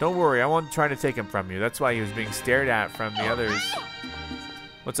 Don't worry, I won't try to take him from you. That's why he was being stared at from the others.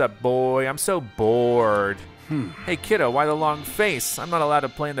 What's up, boy? I'm so bored. Hey, kiddo, why the long face? I'm not allowed to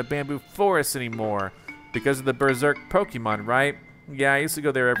play in the bamboo forest anymore. Because of the berserk Pokemon, right? Yeah, I used to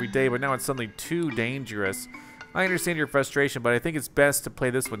go there every day, but now it's suddenly too dangerous. I understand your frustration, but I think it's best to play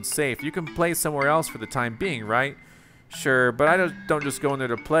this one safe. You can play somewhere else for the time being, right? Sure, but I don't just go in there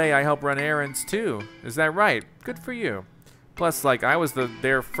to play. I help run errands, too. Is that right? Good for you. Plus, like, I was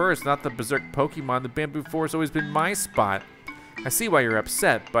there first, not the berserk Pokemon. The bamboo forest always been my spot. I see why you're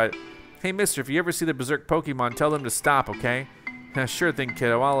upset, but... Hey, mister, if you ever see the berserk Pokemon, tell them to stop, okay? Sure thing,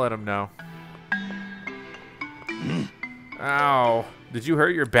 kiddo. I'll let them know. Ow. Did you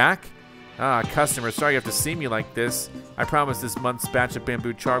hurt your back? Ah, customer, sorry you have to see me like this. I promise this month's batch of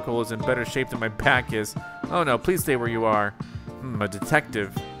bamboo charcoal is in better shape than my back is. Oh no, please stay where you are. A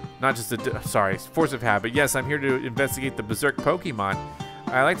detective. Not just a, force of habit. Yes, I'm here to investigate the berserk Pokemon.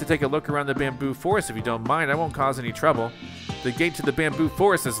 I'd like to take a look around the bamboo forest if you don't mind. I won't cause any trouble. The gate to the bamboo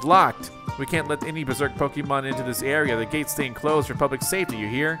forest is locked. We can't let any berserk Pokemon into this area. The gate's staying closed for public safety, you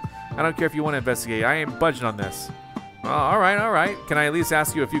hear? I don't care if you want to investigate. I ain't budging on this. All right. Can I at least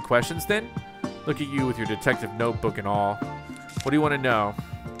ask you a few questions then? Look at you with your detective notebook and all. What do you want to know?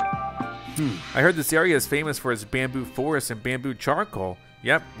 I heard this area is famous for its bamboo forest and bamboo charcoal.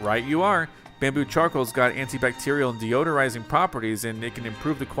 Yep, right you are. Bamboo charcoal's got antibacterial and deodorizing properties, and it can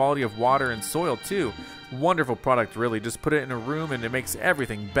improve the quality of water and soil too. Wonderful product, really. Just put it in a room and it makes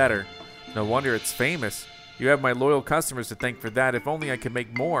everything better. No wonder it's famous. You have my loyal customers to thank for that. If only I could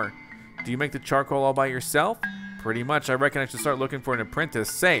make more. Do you make the charcoal all by yourself? Pretty much. I reckon I should start looking for an apprentice.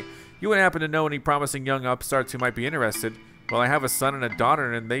 Say, you wouldn't happen to know any promising young upstarts who might be interested? Well, I have a son and a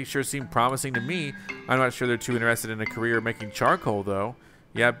daughter, and they sure seem promising to me. I'm not sure they're too interested in a career making charcoal, though.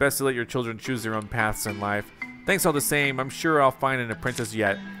 Yeah, best to let your children choose their own paths in life. Thanks all the same. I'm sure I'll find an apprentice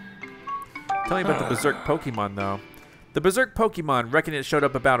yet. Tell me about the berserk Pokemon, though. The berserk Pokemon, reckon it showed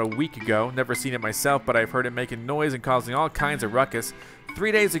up about a week ago. Never seen it myself, but I've heard it making noise and causing all kinds of ruckus.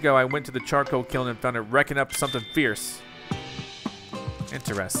 3 days ago, I went to the charcoal kiln and found it wrecking up something fierce.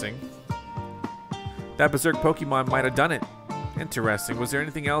 Interesting. That berserk Pokemon might have done it. Interesting. Was there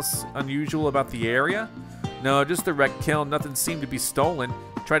anything else unusual about the area? No, just the wrecked kiln. Nothing seemed to be stolen.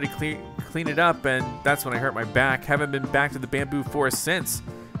 Tried to clean it up, and that's when I hurt my back. Haven't been back to the bamboo forest since.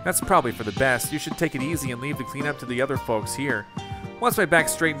 That's probably for the best. You should take it easy and leave the cleanup to the other folks here. Once my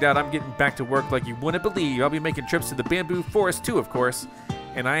back's straightened out, I'm getting back to work like you wouldn't believe. I'll be making trips to the bamboo forest too, of course.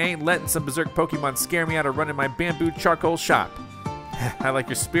 And I ain't letting some berserk Pokemon scare me out of running my bamboo charcoal shop. I like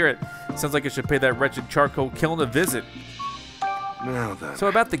your spirit. Sounds like I should pay that wretched charcoal kiln a visit. Now then. So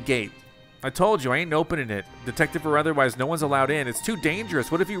about the gate. I told you, I ain't opening it. Detective or otherwise, no one's allowed in. It's too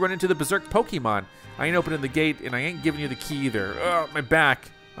dangerous. What if you run into the berserk Pokemon? I ain't opening the gate, and I ain't giving you the key either. Ugh, my back.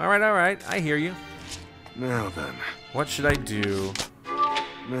 All right. I hear you. Now then. What should I do?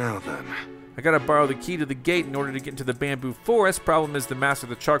 Now then. I gotta borrow the key to the gate in order to get into the bamboo forest. Problem is the master of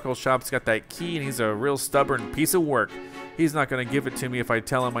the charcoal shop's got that key, and he's a real stubborn piece of work. He's not gonna give it to me if I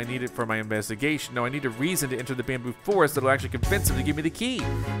tell him I need it for my investigation. No, I need a reason to enter the bamboo forest that'll actually convince him to give me the key.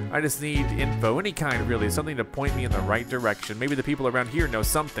 I just need info, any kind really, something to point me in the right direction. Maybe the people around here know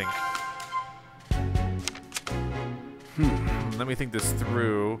something. Let me think this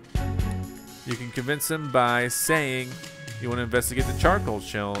through. You can convince him by saying you want to investigate the charcoal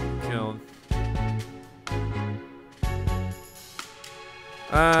kiln.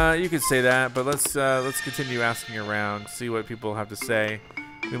 You could say that, but let's continue asking around, see what people have to say.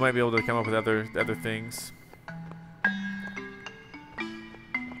 We might be able to come up with other things.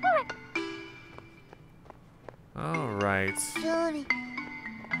 All right.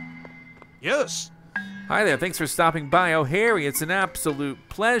 Yes. Hi there, thanks for stopping by. Oh, Harry, it's an absolute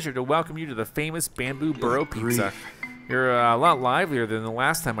pleasure to welcome you to the famous Bamboo Burrow Pizza. You're a lot livelier than the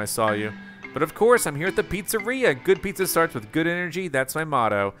last time I saw you. But of course, I'm here at the pizzeria. Good pizza starts with good energy. That's my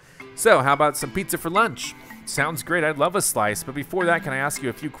motto. So, how about some pizza for lunch? Sounds great. I'd love a slice. But before that, can I ask you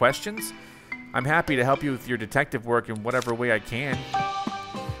a few questions? I'm happy to help you with your detective work in whatever way I can.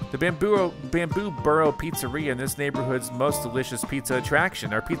 The Bamboo Burrow Pizzeria in this neighborhood's most delicious pizza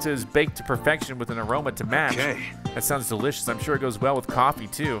attraction. Our pizza is baked to perfection with an aroma to match. Okay. That sounds delicious. I'm sure it goes well with coffee,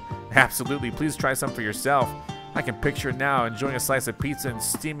 too. Absolutely. Please try some for yourself. I can picture it now, enjoying a slice of pizza and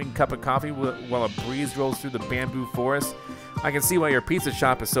steaming cup of coffee while a breeze rolls through the bamboo forest. I can see why your pizza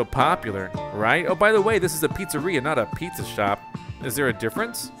shop is so popular, right? Oh, by the way, this is a pizzeria, not a pizza shop. Is there a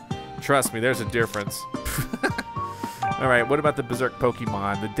difference? Trust me, there's a difference. All right, what about the berserk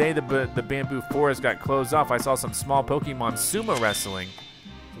Pokemon? The day the bamboo forest got closed off, I saw some small Pokemon sumo wrestling.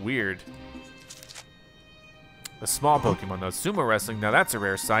 Weird. A small Pokemon, though. Sumo wrestling, now that's a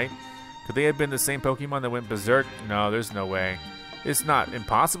rare sight. Could they have been the same Pokemon that went berserk? No, there's no way. It's not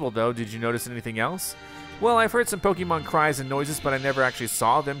impossible, though. Did you notice anything else? Well, I've heard some Pokemon cries and noises, but I never actually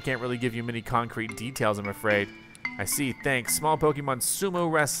saw them. Can't really give you many concrete details, I'm afraid. I see, thanks. Small Pokemon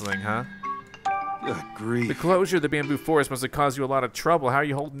sumo wrestling, huh? Good grief. The closure of the bamboo forest must have caused you a lot of trouble. How are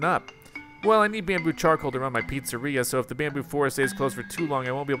you holding up? Well, I need bamboo charcoal to run my pizzeria, so if the bamboo forest stays closed for too long,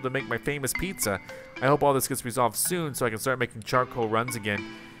 I won't be able to make my famous pizza. I hope all this gets resolved soon so I can start making charcoal runs again.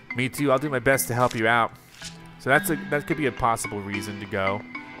 Me too. I'll do my best to help you out. So that could be a possible reason to go.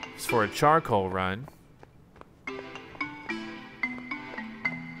 It's for a charcoal run.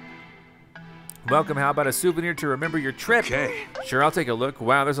 Welcome. How about a souvenir to remember your trip? Okay. Sure, I'll take a look.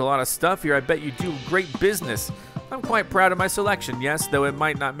 Wow, there's a lot of stuff here. I bet you do great business. I'm quite proud of my selection, yes, though it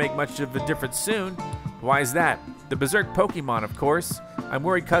might not make much of a difference soon. Why is that? The berserk Pokemon, of course. I'm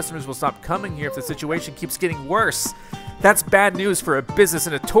worried customers will stop coming here if the situation keeps getting worse. That's bad news for a business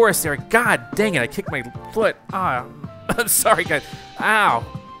in a tourist area. God dang it, I kicked my foot. I'm sorry, guys. Ow.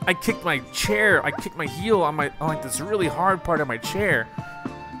 I kicked my chair. I kicked my heel on like this really hard part of my chair.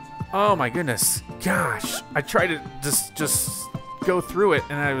 Oh my goodness. Gosh. I tried to just go through it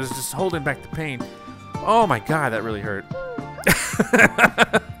and I was just holding back the pain. Oh my God, that really hurt.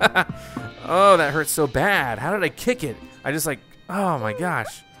 Oh, that hurt so bad. How did I kick it? I just like, oh my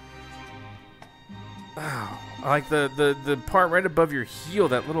gosh. Ow. I like the part right above your heel,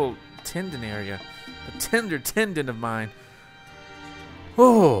 that little tendon area. The tender tendon of mine.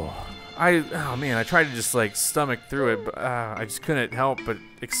 Oh man, I tried to just like stomach through it, but I just couldn't help but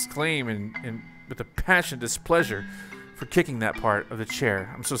exclaim and with a passionate displeasure for kicking that part of the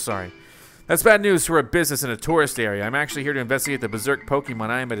chair. I'm so sorry. That's bad news for a business in a tourist area. I'm actually here to investigate the berserk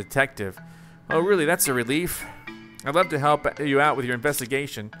Pokemon. I am a detective. Oh really, that's a relief. I'd love to help you out with your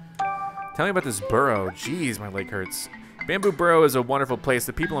investigation. Tell me about this burrow. Jeez, my leg hurts. Bamboo Burrow is a wonderful place.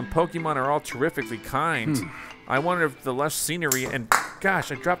 The people in Pokemon are all terrifically kind. I wonder if the lush scenery and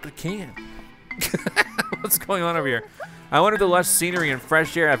gosh, I dropped a can. What's going on over here? I wonder if the lush scenery and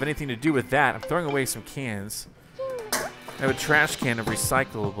fresh air have anything to do with that. I'm throwing away some cans. I have a trash can of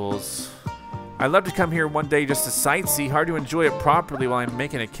recyclables. I'd love to come here one day just to sightsee. Hard to enjoy it properly while I'm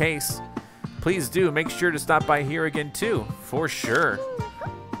making a case. Please do. Make sure to stop by here again too. For sure.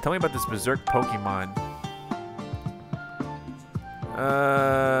 Tell me about this berserk Pokemon.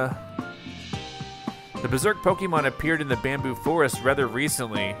 The berserk Pokemon appeared in the bamboo forest rather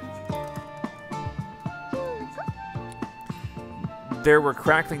recently. There were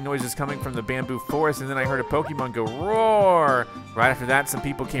crackling noises coming from the bamboo forest, and then I heard a Pokemon go roar. Right after that, some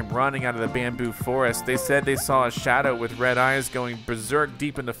people came running out of the bamboo forest. They said they saw a shadow with red eyes going berserk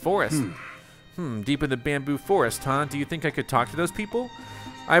deep in the forest. Deep in the bamboo forest, huh? Do you think I could talk to those people?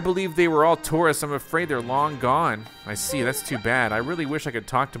 I believe they were all tourists. I'm afraid they're long gone. I see, that's too bad. I really wish I could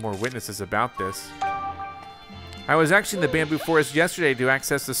talk to more witnesses about this. I was actually in the bamboo forest yesterday to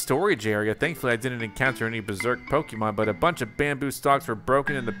access the storage area. Thankfully, I didn't encounter any berserk Pokemon, but a bunch of bamboo stalks were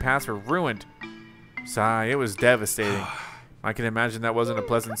broken and the paths were ruined. Sigh, it was devastating. I can imagine that wasn't a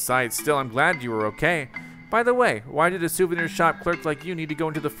pleasant sight. Still, I'm glad you were okay. By the way, why did a souvenir shop clerk like you need to go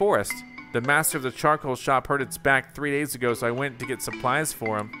into the forest? The master of the charcoal shop hurt its back 3 days ago, so I went to get supplies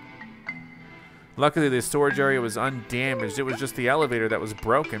for him. Luckily, the storage area was undamaged. It was just the elevator that was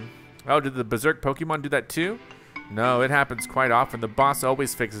broken. Oh, did the berserk Pokemon do that too? No, it happens quite often. The boss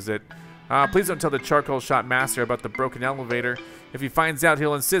always fixes it. Please don't tell the charcoal shop master about the broken elevator. If he finds out,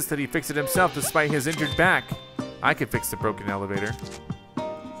 he'll insist that he fix it himself despite his injured back. I could fix the broken elevator.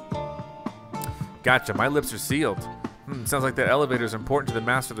 Gotcha, my lips are sealed. Sounds like that elevator is important to the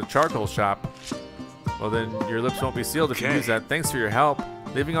master of the charcoal shop. Well then, your lips won't be sealed if you use that. Thanks for your help.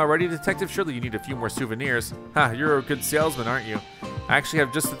 Leaving already, Detective? Surely you need a few more souvenirs. Ha, you're a good salesman, aren't you? I actually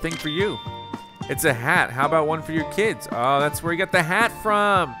have just the thing for you. It's a hat. How about one for your kids? Oh, that's where you got the hat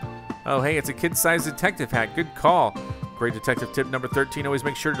from. Oh, hey, it's a kid-sized detective hat. Good call. Great detective tip number 13. Always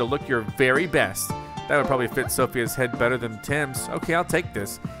make sure to look your very best. That would probably fit Sophia's head better than Tim's. Okay, I'll take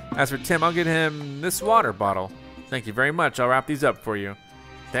this. As for Tim, I'll get him this water bottle. Thank you very much. I'll wrap these up for you.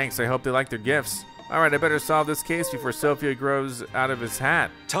 Thanks. I hope they like their gifts. All right, I better solve this case before Sophia grows out of his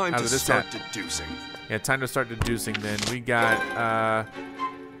hat. Time to start deducing. Yeah, time to start deducing then. We got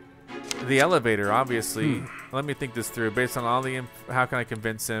the elevator, obviously. Let me think this through. Based on all the how can I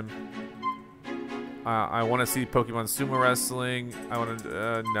convince him? I want to see Pokemon sumo wrestling. I want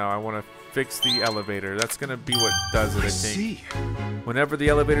to no, I want to fix the elevator. That's gonna be what does it, I think. Whenever the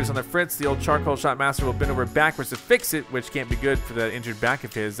elevator's on the fritz, the old charcoal shop master will bend over backwards to fix it, which can't be good for that injured back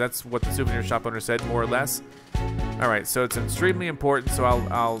of his. That's what the souvenir shop owner said, more or less. All right, so it's extremely important. So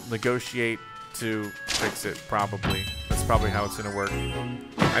I'll negotiate to fix it, probably. That's probably how it's gonna work.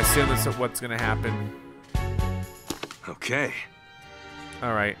 I assume that's what's gonna happen. Okay.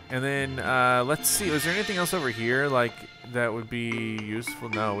 All right, and then let's see. Was there anything else over here like that would be useful?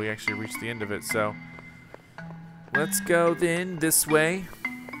 No, we actually reached the end of it. So let's go then this way.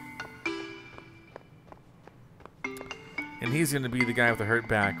 And he's gonna be the guy with the hurt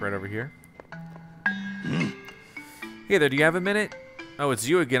back right over here. Hey there, do you have a minute? Oh, it's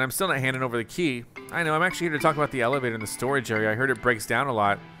you again. I'm still not handing over the key. I know, I'm actually here to talk about the elevator in the storage area. I heard it breaks down a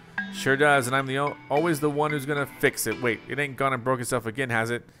lot. Sure does, and I'm always the one who's gonna fix it. Wait, it ain't gone and broke itself again, has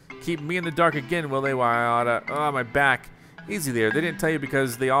it? Keep me in the dark again, will they? Oh, my back. Easy there. They didn't tell you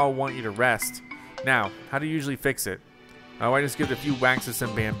because they all want you to rest. Now, how do you usually fix it? Oh, I just give it a few whacks of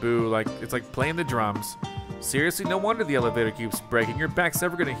some bamboo. It's like playing the drums. Seriously, no wonder the elevator keeps breaking. Your back's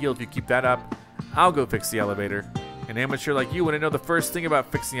never gonna heal if you keep that up. I'll go fix the elevator. An amateur like you wouldn't know the first thing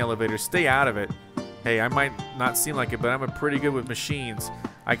about fixing the elevator. Stay out of it. Hey, I might not seem like it, but I'm pretty good with machines.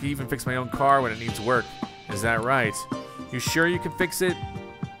 I can even fix my own car when it needs work. Is that right? You sure you can fix it?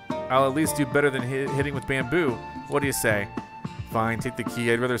 I'll at least do better than hitting with bamboo. What do you say? Fine, take the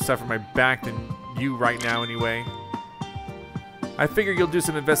key. I'd rather suffer my back than you right now anyway. I figure you'll do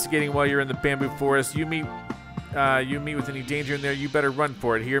some investigating while you're in the bamboo forest. You meet with any danger in there, you better run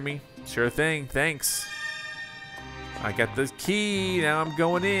for it. Hear me? Sure thing. Thanks. I got the key. Now I'm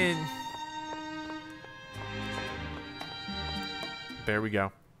going in. There we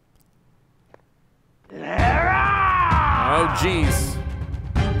go. Oh, jeez.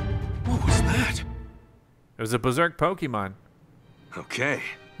 What was that? It was a berserk Pokemon. Okay.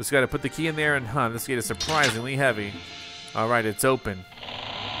 Just got to put the key in there and this gate is surprisingly heavy. All right, it's open.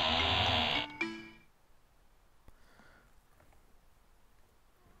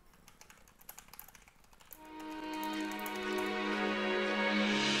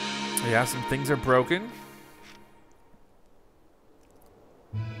 Yeah, some things are broken.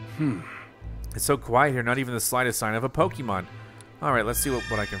 It's so quiet here, not even the slightest sign of a Pokemon. All right, let's see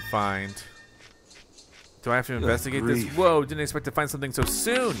what I can find. Do I have to investigate this? Whoa, didn't expect to find something so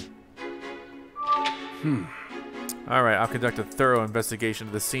soon. All right, I'll conduct a thorough investigation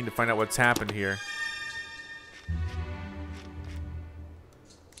of the scene to find out what's happened here.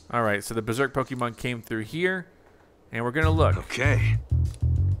 All right, so the berserk Pokemon came through here, and we're gonna look. Okay.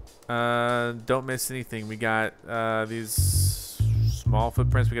 Don't miss anything. We got these small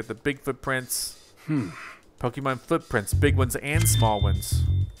footprints. We got the big footprints. Pokemon footprints, big ones and small ones.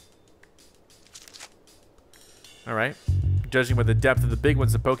 All right. Judging by the depth of the big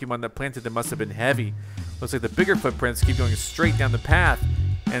ones, the Pokemon that planted them must have been heavy. Looks like the bigger footprints keep going straight down the path.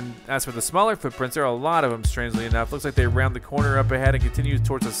 And as for the smaller footprints, there are a lot of them, strangely enough. Looks like they round the corner up ahead and continue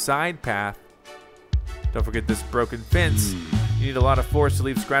towards a side path. Don't forget this broken fence. You need a lot of force to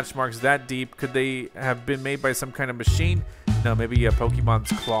leave scratch marks that deep. Could they have been made by some kind of machine? No, maybe a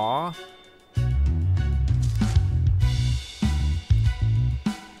Pokemon's claw?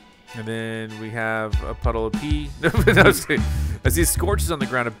 And then we have a puddle of pee. I see scorches on the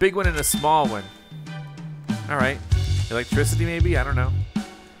ground, a big one and a small one. All right. Electricity, maybe? I don't know.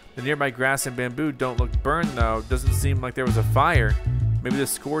 The nearby grass and bamboo don't look burned, though. Doesn't seem like there was a fire. Maybe the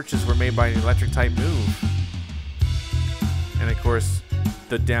scorches were made by an electric type move. And of course,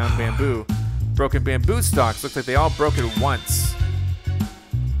 the down bamboo. Broken bamboo stalks. Looks like they all broke at once.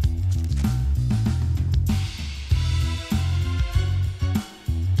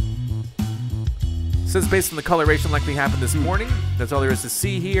 Says based on the coloration likely happened this morning. That's all there is to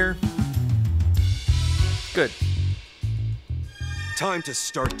see here. Good. Time to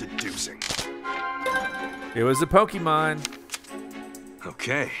start deducing. It was a Pokemon.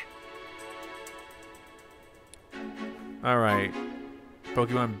 Okay. All right.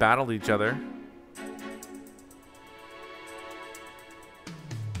 Pokemon battled each other.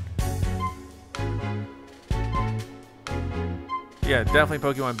 Yeah, definitely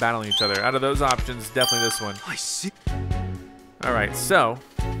Pokemon battling each other. Out of those options, definitely this one. I see. All right, so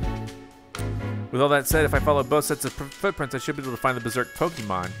with all that said, if I follow both sets of footprints, I should be able to find the Berserk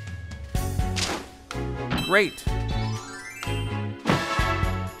Pokemon. Great.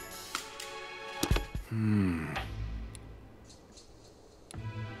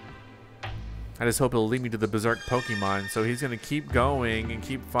 I just hope it'll lead me to the Berserk Pokemon. So he's going to keep going and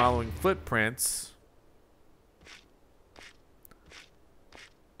keep following footprints.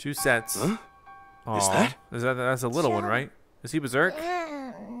 2 sets. Huh? Aww. That's a little one, right? Is he Berserk?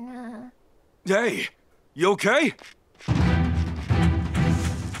 Hey, you okay?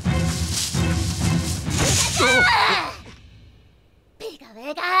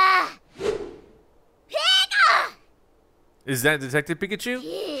 Is that Detective Pikachu?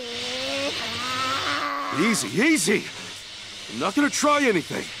 Easy, easy! I'm not gonna try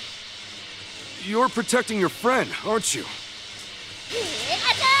anything. You're protecting your friend, aren't you?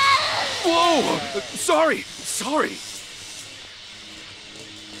 Whoa! Sorry! Sorry!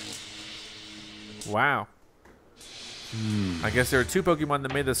 Wow. I guess there are two Pokemon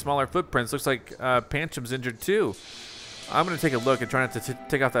that made the smaller footprints. Looks like Panchum's injured too. I'm gonna take a look and try not to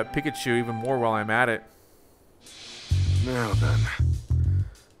take off that Pikachu even more while I'm at it. Now then.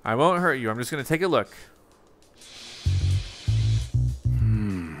 I won't hurt you. I'm just gonna take a look.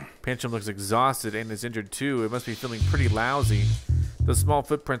 Panchum looks exhausted and is injured too. It must be feeling pretty lousy. The small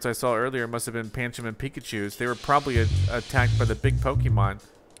footprints I saw earlier must have been Panchum and Pikachu's. They were probably attacked by the big Pokemon.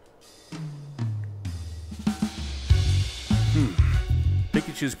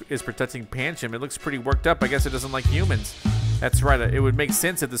 Pikachu is protecting Panchum. It looks pretty worked up. I guess it doesn't like humans. That's right. It would make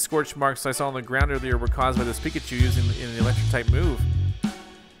sense if the scorch marks I saw on the ground earlier were caused by this Pikachu using an electric type move.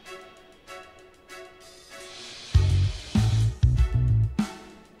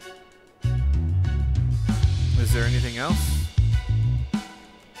 Is there anything else?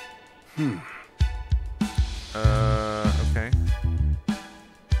 Okay.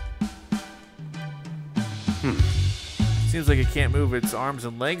 Seems like it can't move its arms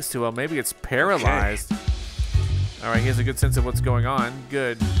and legs too well. Maybe it's paralyzed. Okay. All right, he has a good sense of what's going on.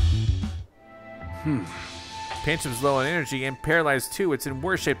 Good. Panchum's low on energy and paralyzed too. It's in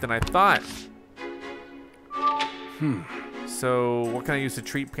worse shape than I thought. So what can I use to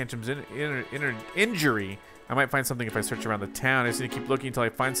treat Panchum's injury? I might find something if I search around the town. I just need to keep looking until I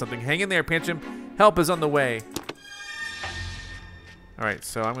find something. Hang in there, Panchum. Help is on the way. All right,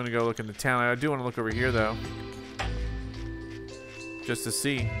 so I'm gonna go look in the town. I do want to look over here though, just to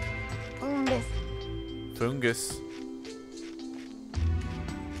see. Fungus.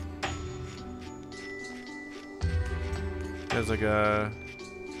 There's like a...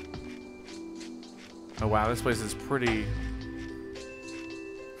 Oh wow, this place is pretty...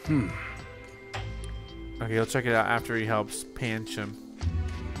 Okay, I'll check it out after he helps Panchum.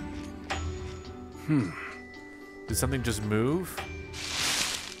 Did something just move?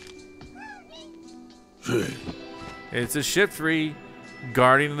 It's a Shiftry,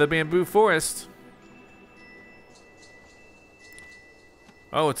 guardian of the bamboo forest.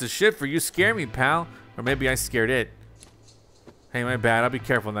 Oh, it's a Shiftry. You scare me, pal. Or maybe I scared it. Hey, my bad. I'll be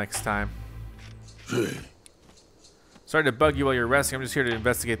careful next time. Sorry to bug you while you're resting. I'm just here to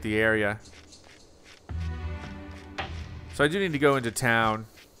investigate the area. So I do need to go into town.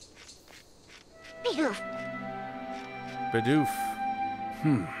 Bidoof.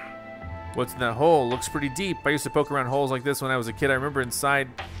 What's in that hole? Looks pretty deep. I used to poke around holes like this when I was a kid. I remember inside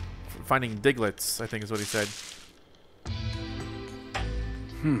finding Diglets, I think is what he said.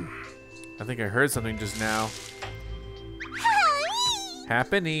 I think I heard something just now.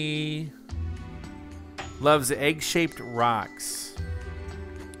 Happiny. Loves egg-shaped rocks.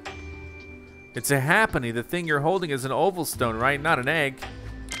 It's a Happiny. The thing you're holding is an oval stone, right? Not an egg.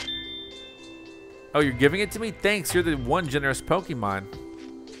 Oh, you're giving it to me? Thanks. You're the one generous Pokemon.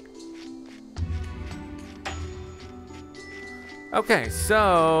 Okay,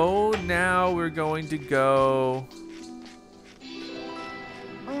 so now we're going to go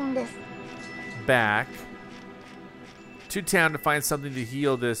back to town to find something to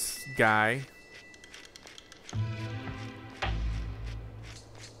heal this guy.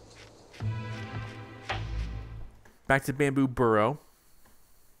 Back to Bamboo Burrow.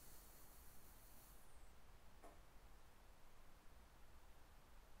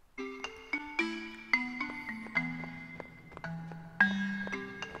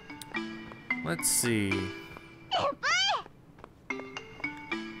 Let's see.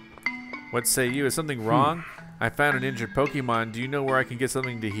 What say you? Is something wrong? I found an injured Pokemon. Do you know where I can get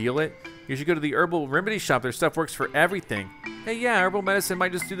something to heal it? You should go to the herbal remedy shop. Their stuff works for everything. Hey, yeah, herbal medicine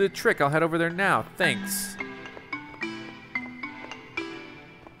might just do the trick. I'll head over there now. Thanks.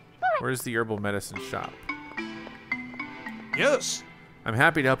 Where's the herbal medicine shop? Yes. I'm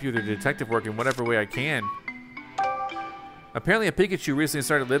happy to help you with your detective work in whatever way I can. Apparently a Pikachu recently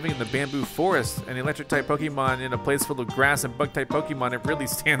started living in the bamboo forest. An electric-type Pokemon in a place full of grass and bug-type Pokemon. It really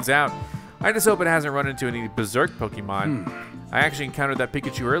stands out. I just hope it hasn't run into any berserk Pokemon. I actually encountered that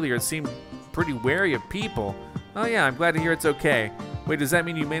Pikachu earlier. It seemed pretty wary of people. Oh yeah, I'm glad to hear it's okay. Wait, does that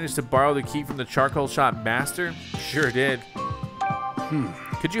mean you managed to borrow the key from the charcoal shop master? Sure did.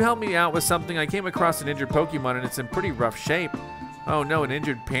 Could you help me out with something? I came across an injured Pokemon and it's in pretty rough shape. Oh no, an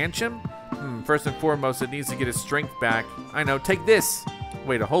injured Panchum? First and foremost, it needs to get its strength back. I know, take this.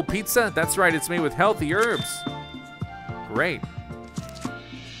 Wait, a whole pizza? That's right, it's made with healthy herbs. Great.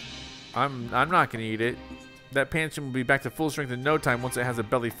 I'm not gonna eat it. That Panchum will be back to full strength in no time once it has a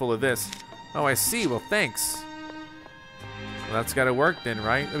belly full of this. Oh, I see. Well, thanks. Well, that's got to work then,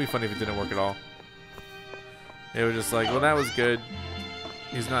 right? It'd be funny if it didn't work at all. It was just like, well, that was good.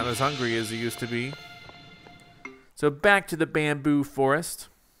 He's not as hungry as he used to be. So back to the bamboo forest.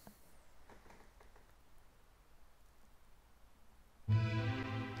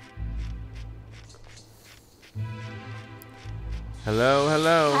 Hello,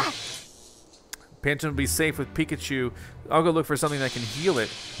 hello. Panton will be safe with Pikachu. I'll go look for something that can heal it.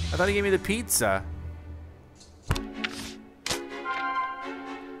 I thought he gave me the pizza.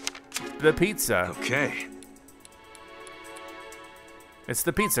 The pizza. Okay. It's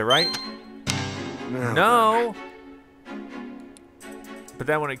the pizza, right? Now No. But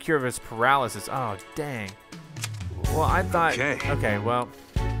that wouldn't cure his paralysis. Oh, dang. Well, I thought... Okay. Okay, well...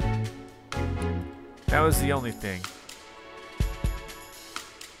 That was the only thing.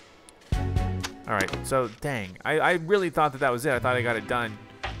 Alright, so, dang. I really thought that was it. I thought I got it done.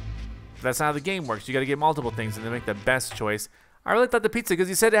 But that's not how the game works. You gotta get multiple things and then make the best choice. I really thought the pizza, because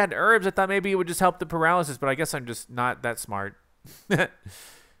you said it had herbs, I thought maybe it would just help the paralysis, but I guess I'm just not that smart.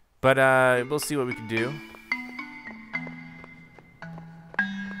 But, we'll see what we can do.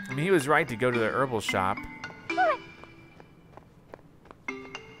 I mean, he was right to go to the herbal shop.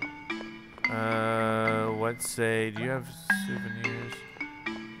 Let's say, do you have souvenirs?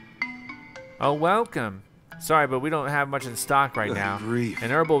 Oh, welcome. Sorry, but we don't have much in stock right now. Grief.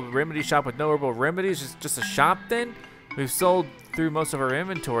 An herbal remedy shop with no herbal remedies? Just a shop then? We've sold through most of our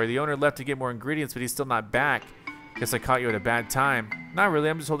inventory. The owner left to get more ingredients, but he's still not back. Guess I caught you at a bad time. Not really,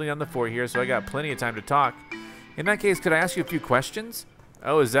 I'm just holding down the fort here, so I got plenty of time to talk. In that case, could I ask you a few questions?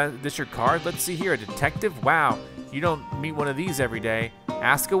 Oh, is this your card? Let's see here, a detective? Wow, you don't meet one of these every day.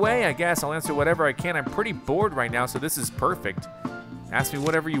 Ask away, I guess. I'll answer whatever I can. I'm pretty bored right now, so this is perfect. Ask me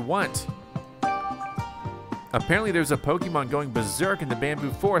whatever you want. Apparently there's a Pokemon going berserk in the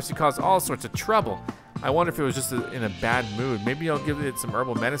bamboo forest to cause all sorts of trouble. I wonder if it was just in a bad mood. Maybe I'll give it some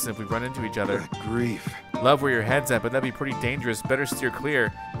herbal medicine if we run into each other. Good grief. Love where your head's at, but that'd be pretty dangerous. Better steer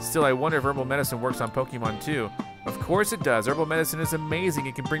clear. Still, I wonder if herbal medicine works on Pokemon too. Of course it does. Herbal medicine is amazing.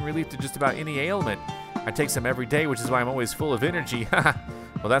 It can bring relief to just about any ailment. I take some every day, which is why I'm always full of energy.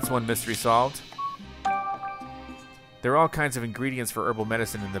 Well, that's one mystery solved. There are all kinds of ingredients for herbal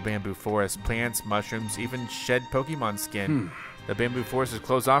medicine in the bamboo forest. Plants, mushrooms, even shed Pokemon skin. The bamboo forest is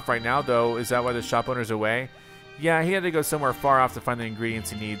closed off right now, though. Is that why the shop owner's away? Yeah, he had to go somewhere far off to find the ingredients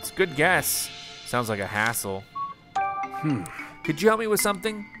he needs. Good guess. Sounds like a hassle. Could you help me with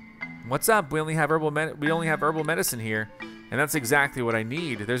something? What's up? We only have herbal medicine here, and that's exactly what I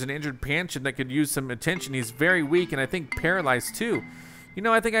need. There's an injured Panchon that could use some attention. He's very weak, and I think paralyzed too. You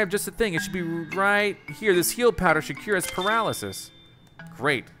know, I think I have just a thing. It should be right here. This heal powder should cure his paralysis.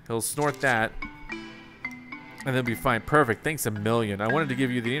 Great. He'll snort that. And then be fine. Perfect. Thanks a million. I wanted to give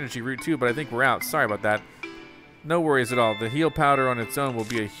you the energy root too, but I think we're out. Sorry about that. No worries at all. The heal powder on its own will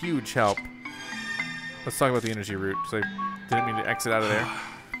be a huge help. Let's talk about the energy root. So I didn't mean to exit out of there.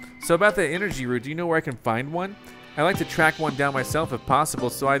 So about the energy root, do you know where I can find one? I like to track one down myself if possible,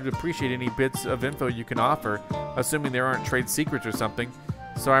 so I'd appreciate any bits of info you can offer, assuming there aren't trade secrets or something.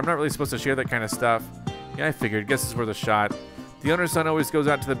 Sorry, I'm not really supposed to share that kind of stuff. Yeah, I figured. Guess it's worth a shot. The owner's son always goes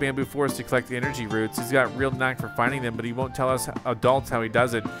out to the bamboo forest to collect the energy roots. He's got real knack for finding them, but he won't tell us adults how he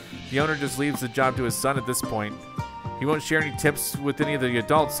does it. The owner just leaves the job to his son at this point. He won't share any tips with any of the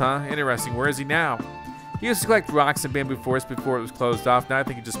adults, huh? Interesting. Where is he now? He used to collect rocks in bamboo forest before it was closed off. Now I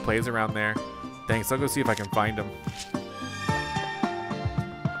think he just plays around there. Thanks. I'll go see if I can find him.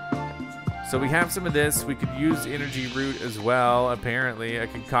 So we have some of this. We could use energy root as well, apparently. A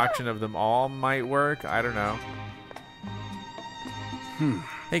concoction of them all might work. I don't know.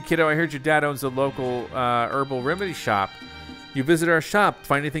 Hey, kiddo, I heard your dad owns a local herbal remedy shop. You visit our shop.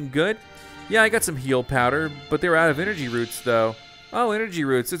 Find anything good? Yeah, I got some heal powder, but they were out of energy roots, though. Oh, energy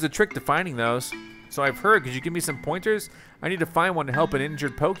roots. There's a trick to finding those. So I've heard. Could you give me some pointers? I need to find one to help an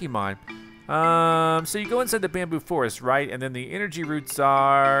injured Pokemon. So you go inside the bamboo forest, right? And then the energy roots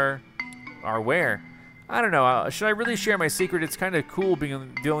are where? I don't know. Should I really share my secret? It's kind of cool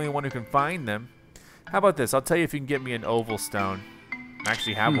being the only one who can find them. How about this? I'll tell you if you can get me an oval stone. I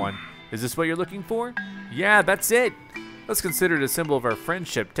actually have one. Is this what you're looking for? Yeah, that's it. Let's consider it a symbol of our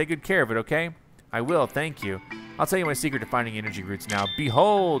friendship. Take good care of it, okay? I will, thank you. I'll tell you my secret to finding energy roots now.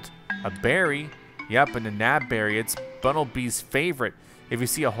 Behold, a berry. Yep, and a nabberry. It's Bunnelbee's favorite. If you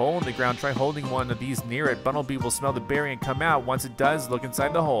see a hole in the ground, try holding one of these near it. Bunnelbee will smell the berry and come out. Once it does, look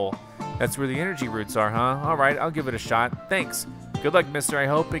inside the hole. That's where the energy roots are, huh? All right, I'll give it a shot. Thanks. Good luck, mister. I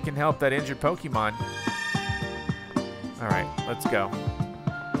hope it can help that injured Pokemon. All right, let's go.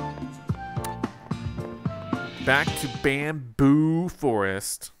 Back to Bamboo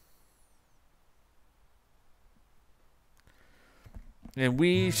Forest. And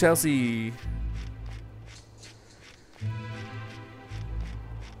we shall see.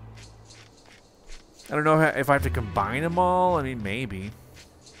 I don't know if I have to combine them all. I mean, maybe.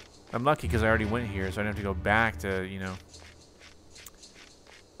 I'm lucky because I already went here, so I don't have to go back to, you know.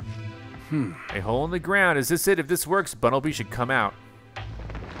 A hole in the ground. Is this it? If this works, Bunnelby should come out.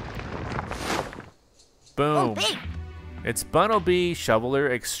 Boom. It's Bunnelby, shoveler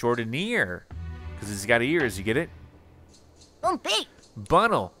extraordinaire. Because he's got ears, you get it?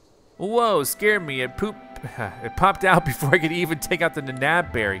 Bunnel. Whoa, scared me. It popped out before I could even take out the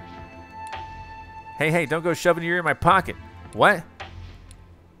nanab berry. Hey, don't go shoving your ear in my pocket. What?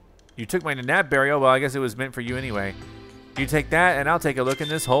 You took my nanab berry. Oh, well, I guess it was meant for you anyway. You take that, and I'll take a look in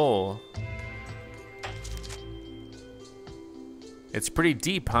this hole. It's pretty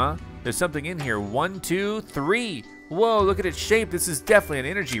deep, huh? There's something in here. 1, 2, 3. Whoa, look at its shape. This is definitely an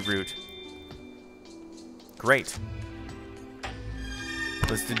energy root. Great.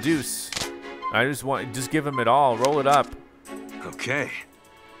 Let's deduce. I just give him it all. Roll it up. Okay.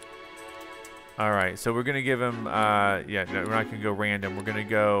 All right, so we're gonna give him. Yeah, no, we're not gonna go random. We're gonna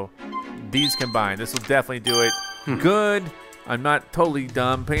go these combined. This will definitely do it. Good. I'm not totally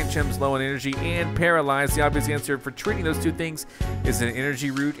dumb. Panchem's low on energy and paralyzed. The obvious answer for treating those two things is an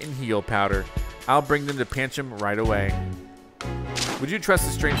energy root and heal powder. I'll bring them to Panchem right away. Would you trust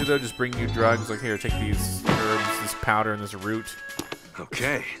a stranger though? Just bring you drugs? Like, here, take these herbs, this powder, and this root.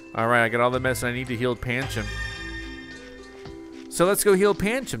 Okay. All right, I got all the medicine I need to heal Panchem. So let's go heal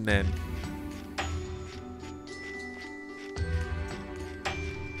Panchem then.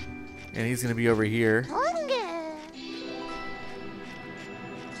 And he's gonna be over here.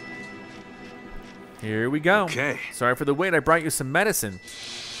 Here we go. Okay. Sorry for the wait. I brought you some medicine.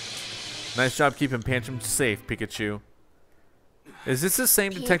 Nice job keeping Panchem safe, Pikachu. Is this the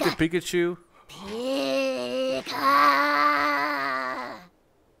same Detective Pikachu?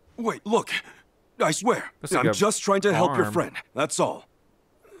 Wait, look. I swear. Looks like I'm a just trying to help your arm. friend. That's all.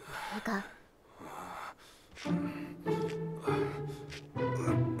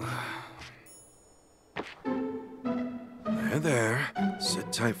 There.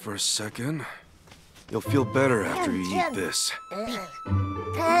 Sit tight for a second. You'll feel better after you eat this.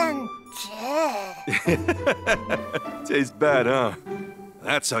 Tastes bad, huh?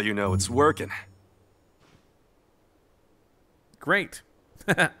 That's how you know it's working. Great.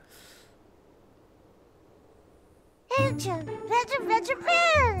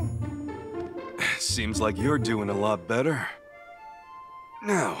 Seems like you're doing a lot better.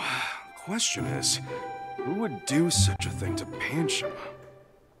 Now, the question is, who would do such a thing to Panchem?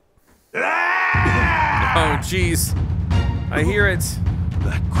 Oh, jeez. I hear it.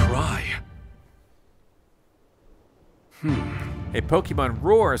 That cry. A Pokemon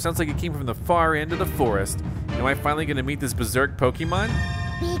roar. Sounds like it came from the far end of the forest. Am I finally gonna meet this berserk Pokemon?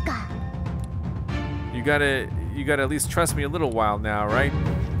 You gotta at least trust me a little while now, right?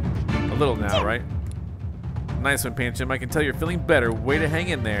 A little now, right? Nice one, Panchem. I can tell you're feeling better. Way to hang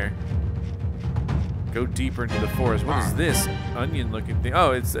in there. Go deeper into the forest. What is this onion-looking thing?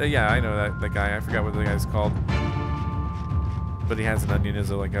 Oh, it's yeah, I know that guy. I forgot what the guy's called. But he has an onion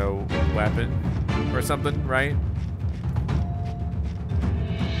as like a weapon or something, right?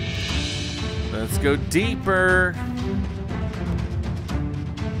 Let's go deeper.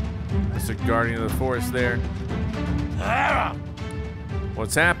 Mr. Guardian of the Forest there.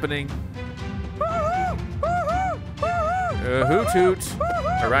 What's happening? Hoot Hoot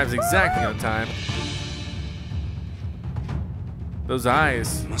arrives exactly on time. Those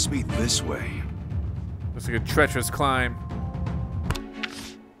eyes. Must be this way. Looks like a treacherous climb.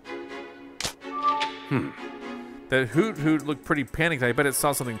 That Hoot Hoot looked pretty panicked. I bet it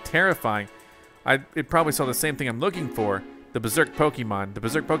saw something terrifying. It probably saw the same thing I'm looking for. The berserk Pokemon. The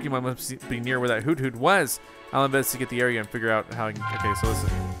berserk Pokemon must be near where that Hoot Hoot was. I'll investigate the area and figure out how I can... Okay, so let's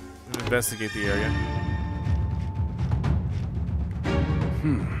investigate the area.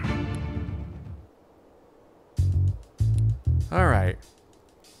 All right.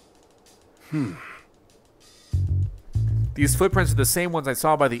 These footprints are the same ones I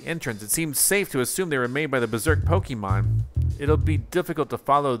saw by the entrance. It seems safe to assume they were made by the berserk Pokemon. It'll be difficult to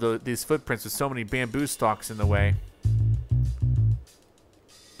follow these footprints with so many bamboo stalks in the way.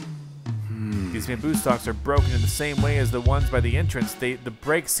 These bamboo stalks are broken in the same way as the ones by the entrance. The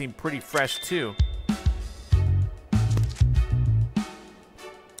breaks seem pretty fresh too.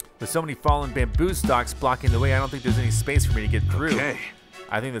 With so many fallen bamboo stalks blocking the way, I don't think there's any space for me to get through. Okay.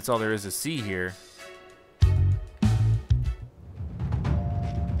 I think that's all there is to see here.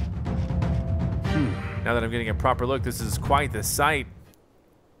 Now that I'm getting a proper look, this is quite the sight.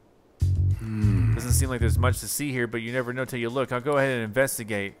 Doesn't seem like there's much to see here, but you never know till you look. I'll go ahead and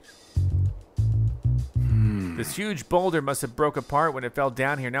investigate. This huge boulder must have broke apart when it fell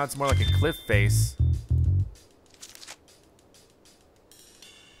down here. Now it's more like a cliff face.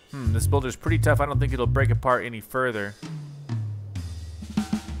 This boulder's pretty tough. I don't think it'll break apart any further.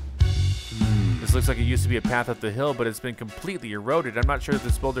 This looks like it used to be a path up the hill, but it's been completely eroded. I'm not sure if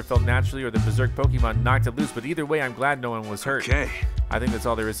this boulder fell naturally or the berserk Pokemon knocked it loose, but either way, I'm glad no one was hurt. Okay. I think that's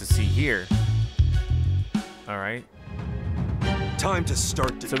all there is to see here. All right. Time to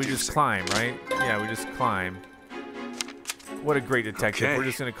start deducing. So we just climb, right? Yeah, we just climb. What a great detective. Okay. We're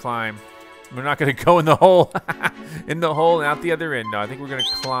just gonna climb. We're not gonna go in the hole. In the hole and out the other end. No, I think we're gonna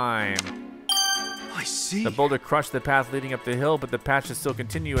climb. I see. The boulder crushed the path leading up the hill, but the path should still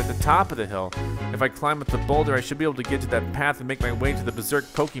continue at the top of the hill. If I climb up the boulder, I should be able to get to that path and make my way to the berserk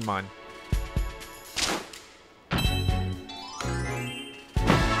Pokemon.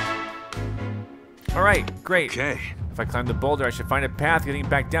 Alright, great. Okay. If I climb the boulder, I should find a path. Getting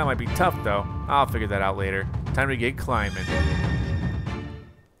back down might be tough, though. I'll figure that out later. Time to get climbing.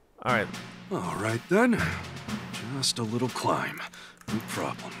 Alright. All right then. Just a little climb. No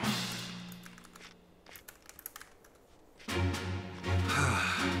problem.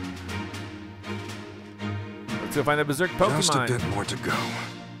 Let's go find the berserk Pokemon. Just a bit more to go.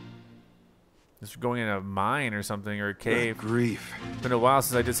 This is going in a mine or something, or a cave. Grief. It's been a while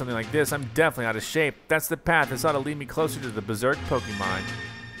since I did something like this. I'm definitely out of shape. That's the path. This ought to lead me closer to the berserk Pokemon.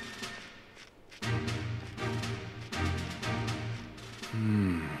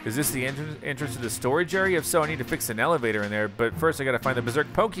 Is this the entrance to the storage area? If so, I need to fix an elevator in there. But first, I gotta find the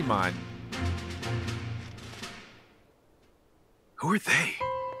berserk Pokemon. Who are they?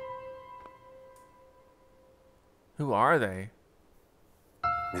 Who are they?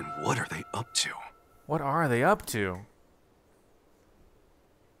 And what are they up to? What are they up to?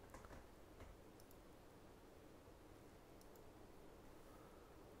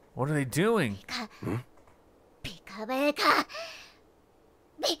 What are they doing? Pika Pika.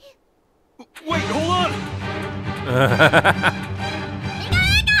 Wait, hold on!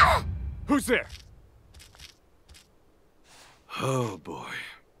 Who's there? Oh boy.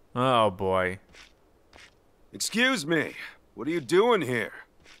 Oh boy. Excuse me. What are you doing here?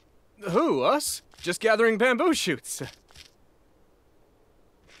 Who, us? Just gathering bamboo shoots.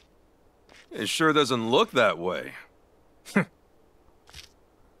 It sure doesn't look that way.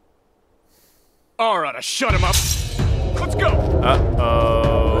 Alright, shut him up. Let's go!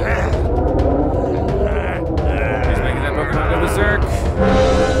 Uh-oh. He's making that Pokemon go berserk.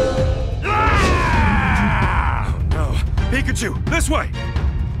 Oh no. Pikachu, this way!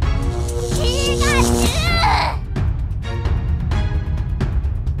 Pikachu!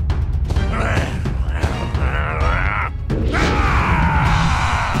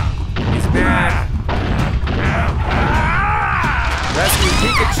 He's mad. Rescue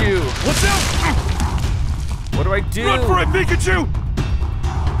Pikachu. What's out? What do I do? Run for it, Pikachu!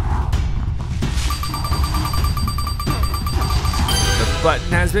 The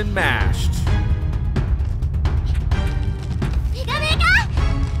button has been mashed. Pika Pika!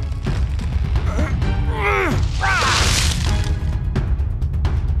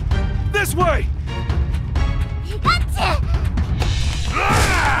 This way! Pikachu!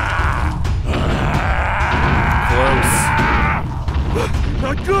 Close.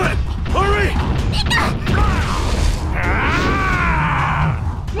 Not good! Hurry!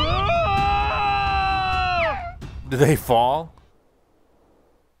 Do they fall?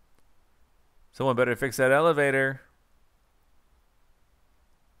 Someone better fix that elevator.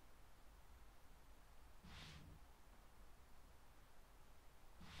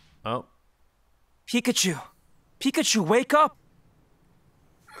 Oh. Pikachu! Pikachu, wake up!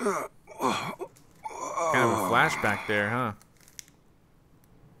 Kind of a flashback there, huh?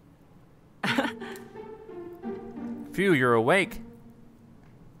 Phew, you're awake.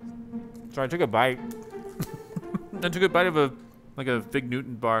 Sorry, I took a bite. I took a bite of a Fig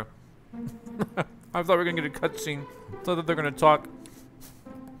Newton bar. I thought we were gonna get a cutscene. Thought that they're gonna talk.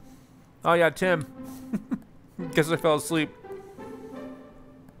 Oh yeah, Tim. Guess I fell asleep.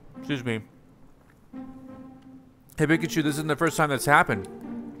 Excuse me. Hey Pikachu, this isn't the first time that's happened.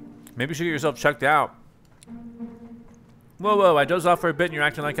 Maybe you should get yourself checked out. Whoa, whoa, I dozed off for a bit and you're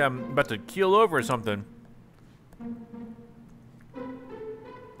acting like I'm about to keel over or something.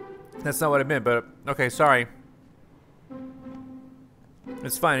 That's not what I meant, but okay, sorry.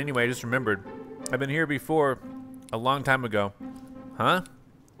 It's fine anyway, I just remembered. I've been here before, a long time ago. Huh?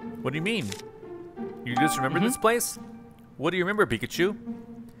 What do you mean? You just remember this place? What do you remember, Pikachu?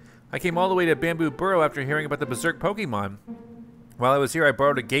 I came all the way to Bamboo Burrow after hearing about the berserk Pokemon. While I was here, I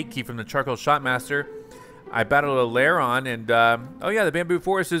borrowed a gate key from the charcoal shop master. I battled a Lairon, and oh yeah, the bamboo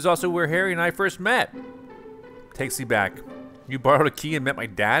forest is also where Harry and I first met. Takes me back. You borrowed a key and met my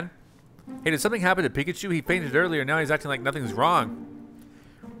dad? Hey, did something happen to Pikachu? He fainted earlier, now he's acting like nothing's wrong.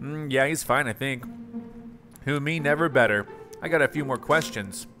 Yeah, he's fine, I think. Who, me? Never better. I got a few more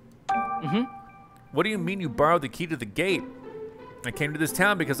questions. What do you mean you borrowed the key to the gate? I came to this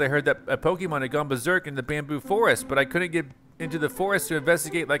town because I heard that a Pokemon had gone berserk in the bamboo forest, but I couldn't get into the forest to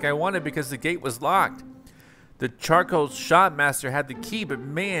investigate like I wanted because the gate was locked. The charcoal shop master had the key, but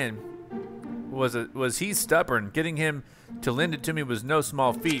man, was he stubborn. Getting him to lend it to me was no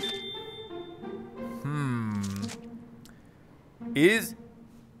small feat. I'm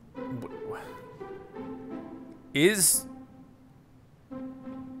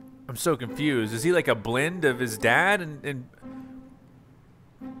so confused. Is he like a blend of his dad and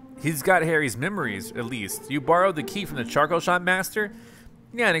he's got Harry's memories, at least. You borrowed the key from the charcoal shop master?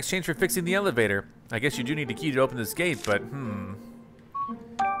 Yeah, in exchange for fixing the elevator. I guess you do need a key to open this gate, but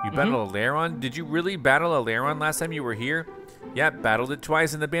You battled a Lairon? Did you really battle a Lairon last time you were here? Yep, battled it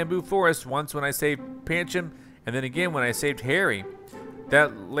twice in the bamboo forest. Once when I saved Pancham, and then again when I saved Harry.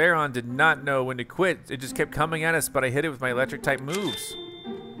 That Lairon did not know when to quit. It just kept coming at us, but I hit it with my electric type moves.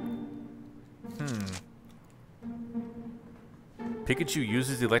 Pikachu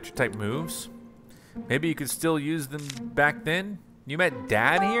uses the electric type moves? Maybe you could still use them back then? You met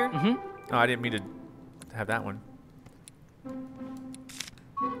Dad here? Oh, I didn't mean to have that one.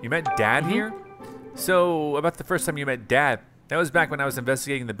 You met Dad here? So, about the first time you met Dad, that was back when I was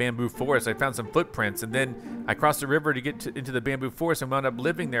investigating the bamboo forest. I found some footprints, and then I crossed the river to get into the bamboo forest and wound up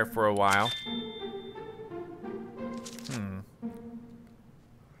living there for a while.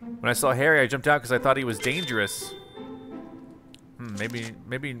 When I saw Harry, I jumped out because I thought he was dangerous. Maybe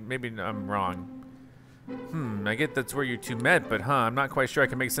I'm wrong. I get that's where you two met, but I'm not quite sure I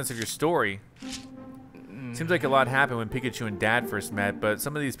can make sense of your story. Seems like a lot happened when Pikachu and Dad first met, but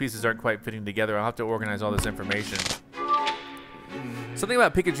some of these pieces aren't quite fitting together. I'll have to organize all this information. Something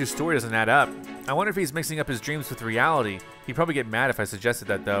about Pikachu's story doesn't add up. I wonder if he's mixing up his dreams with reality. He'd probably get mad if I suggested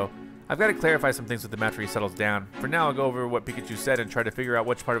that, though. I've got to clarify some things with him after he settles down. For now, I'll go over what Pikachu said and try to figure out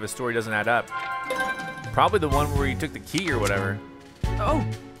which part of his story doesn't add up. Probably the one where he took the key or whatever. Oh!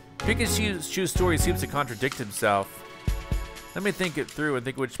 Pikachu's story seems to contradict himself. Let me think it through and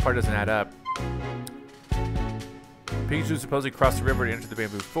think which part doesn't add up. Pikachu supposedly crossed the river to enter the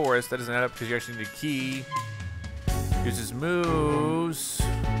bamboo forest. That doesn't add up because you actually need a key. Uses moves.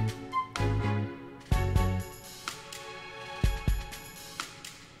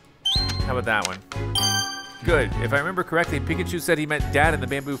 How about that one? Good. If I remember correctly, Pikachu said he met Dad in the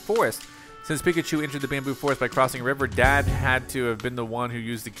bamboo forest. Since Pikachu entered the bamboo forest by crossing a river, Dad had to have been the one who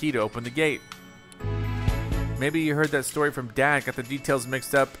used the key to open the gate. Maybe you heard that story from Dad, got the details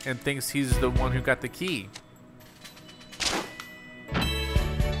mixed up, and thinks he's the one who got the key.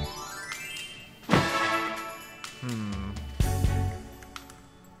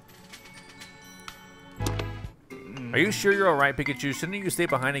 Are you sure you're alright, Pikachu? Shouldn't you stay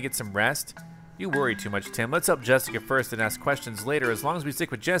behind and get some rest? You worry too much, Tim. Let's help Jessica first and ask questions later. As long as we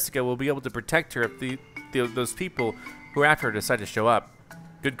stick with Jessica, we'll be able to protect her if those people who are after her decide to show up.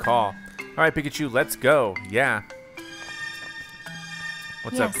 Good call. Alright, Pikachu, let's go. Yeah.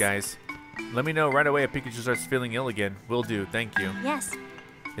 What's up, guys? Let me know right away if Pikachu starts feeling ill again. Will do. Thank you. Yes.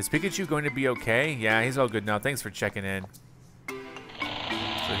 Is Pikachu going to be okay? Yeah, he's all good now. Thanks for checking in.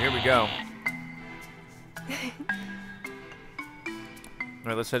 So here we go.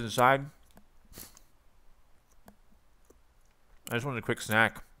 Alright, let's head inside. I just wanted a quick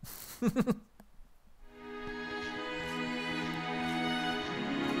snack.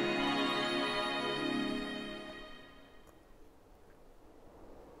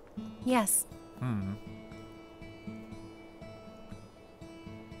 Yes. I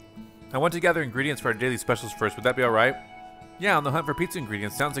want to gather ingredients for our daily specials first. Would that be alright? Yeah, on the hunt for pizza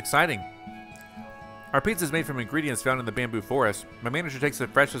ingredients. Sounds exciting. Our pizza is made from ingredients found in the bamboo forest. My manager takes the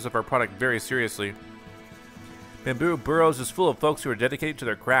freshness of our product very seriously. Bamboo Burrows is full of folks who are dedicated to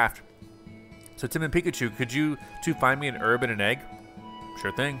their craft. So Tim and Pikachu, could you two find me an herb and an egg?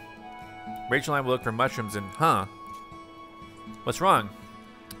 Sure thing. Rachel and I will look for mushrooms and, What's wrong?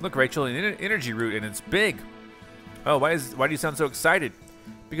 Look, Rachel, an energy root and it's big. Oh, why do you sound so excited?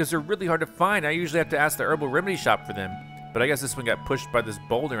 Because they're really hard to find. I usually have to ask the herbal remedy shop for them. But I guess this one got pushed by this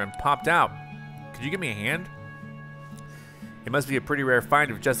boulder and popped out. Could you give me a hand? It must be a pretty rare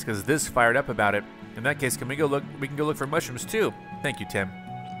find if Jessica's this fired up about it. In that case, we can go look for mushrooms too. Thank you, Tim.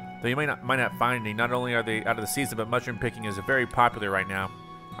 Though you might not find any. Not only are they out of the season, but mushroom picking is very popular right now.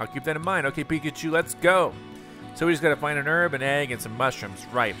 I'll keep that in mind. Okay, Pikachu, let's go. So we just gotta find an herb, an egg, and some mushrooms.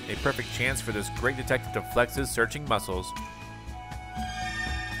 Right, a perfect chance for this great detective to flex his searching muscles.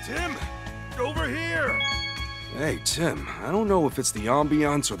 Tim, over here! Hey, Tim, I don't know if it's the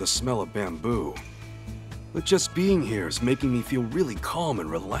ambiance or the smell of bamboo, but just being here is making me feel really calm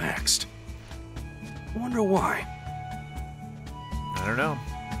and relaxed. I wonder why. I don't know.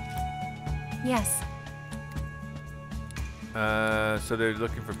 Yes. So they're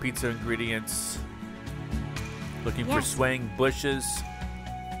looking for pizza ingredients. Looking for Yes. swaying bushes.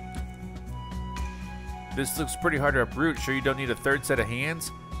 This looks pretty hard to uproot. Sure you don't need a third set of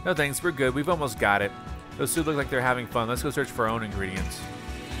hands? No thanks, we're good. We've almost got it. Those two look like they're having fun. Let's go search for our own ingredients.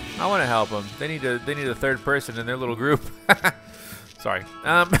 I want to help them. They need a third person in their little group. Sorry.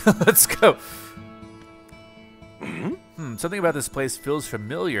 Let's go. Something about this place feels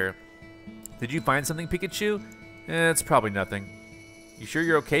familiar. Did you find something, Pikachu? It's probably nothing. You sure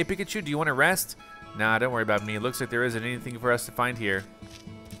you're okay, Pikachu? Do you want to rest? Nah, don't worry about me. It looks like there isn't anything for us to find here.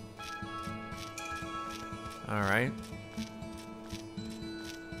 Alright.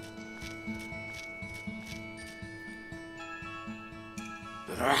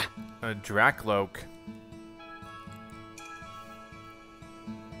 A Dracloak.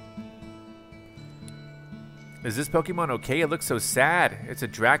 Is this Pokemon okay? It looks so sad. It's a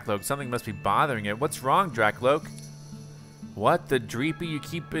Dracloak. Something must be bothering it. What's wrong, Dracloak? What? The Dreepy you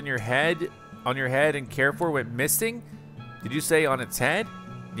keep in your head, on your head and care for went missing? Did you say on its head?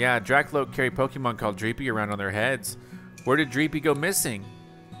 Yeah, Dracloak carry Pokemon called Dreepy around on their heads. Where did Dreepy go missing?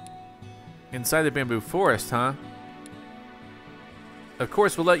 Inside the bamboo forest, huh? Of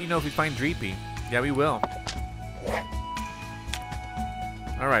course, we'll let you know if we find Dreepy. Yeah, we will.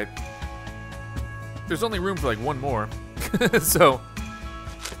 Alright. There's only room for like one more. So,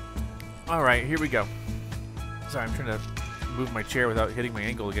 alright, here we go. Sorry, I'm trying to move my chair without hitting my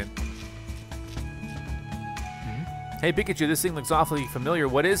ankle again. Hey Pikachu, this thing looks awfully familiar.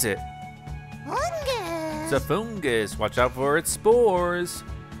 What is it? Fungus. It's a fungus. Watch out for its spores.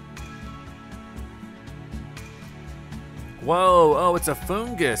 Whoa, oh, it's a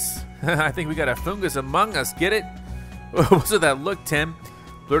fungus. I think we got a fungus among us. Get it? What's with that look, Tim?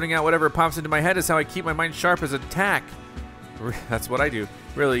 Blurting out whatever pops into my head is how I keep my mind sharp as attack. That's what I do.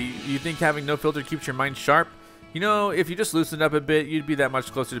 Really, you think having no filter keeps your mind sharp? You know, if you just loosened up a bit, you'd be that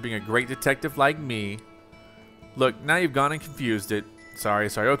much closer to being a great detective like me. Look, now you've gone and confused it. Sorry.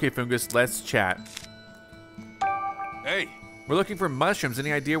 Okay, Fungus, let's chat. Hey! We're looking for mushrooms.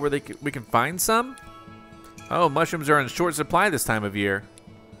 Any idea where we can find some? Oh, mushrooms are in short supply this time of year.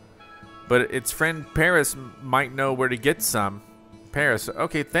 But its friend Paris might know where to get some. Paris,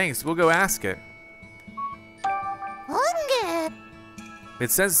 okay, thanks. We'll go ask it. Fungus.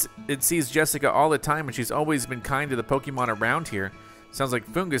 It says it sees Jessica all the time and she's always been kind to the Pokemon around here. Sounds like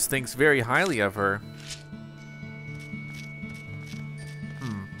Fungus thinks very highly of her.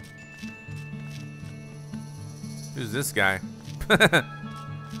 Who's this guy? Let's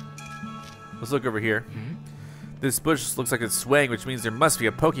look over here. This bush looks like it's swaying, which means there must be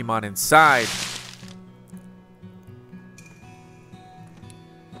a Pokemon inside.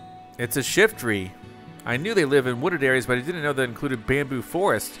 It's a Shiftry. I knew they live in wooded areas, but I didn't know that included bamboo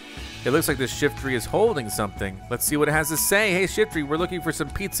forest. It looks like this Shiftry is holding something. Let's see what it has to say. Hey Shiftry, we're looking for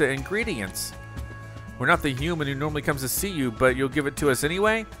some pizza ingredients. We're not the human who normally comes to see you, but you'll give it to us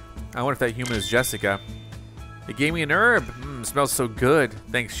anyway? I wonder if that human is Jessica. It gave me an herb. Smells so good.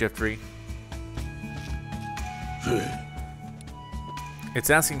 Thanks, Shiftry. It's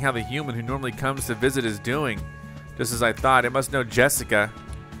asking how the human who normally comes to visit is doing. Just as I thought, it must know Jessica.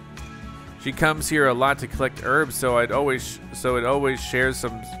 She comes here a lot to collect herbs, so it always shares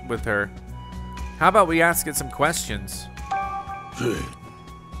some with her. How about we ask it some questions?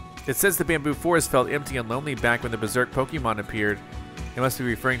 It says the bamboo forest felt empty and lonely back when the berserk Pokemon appeared. It must be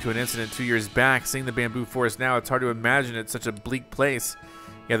referring to an incident 2 years back. Seeing the bamboo forest now, it's hard to imagine it's such a bleak place.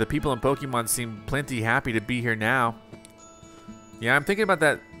 Yeah, the people in Pokemon seem plenty happy to be here now. Yeah, I'm thinking about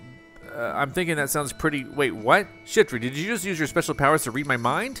that. I'm thinking that sounds pretty... Wait, what? Shiftry, did you just use your special powers to read my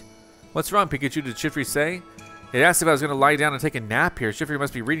mind? What's wrong, Pikachu? Did Shiftry say? It asked if I was going to lie down and take a nap here. Shiftry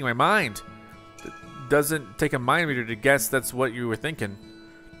must be reading my mind. Doesn't take a mind reader to guess that's what you were thinking.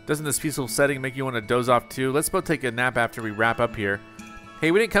 Doesn't this peaceful setting make you want to doze off too? Let's both take a nap after we wrap up here.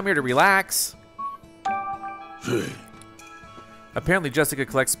 Hey, we didn't come here to relax. Apparently Jessica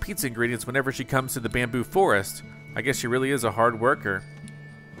collects pizza ingredients whenever she comes to the bamboo forest. I guess she really is a hard worker.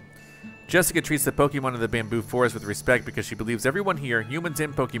 Jessica treats the Pokemon of the bamboo forest with respect because she believes everyone here, humans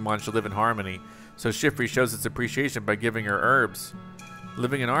and Pokemon, should live in harmony. So Shiftry shows its appreciation by giving her herbs.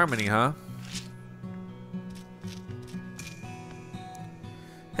 Living in harmony, huh?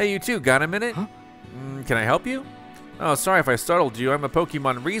 Hey, you two, got a minute? Huh? Can I help you? Oh, sorry if I startled you. I'm a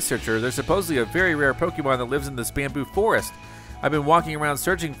Pokemon researcher. There's supposedly a very rare Pokemon that lives in this bamboo forest. I've been walking around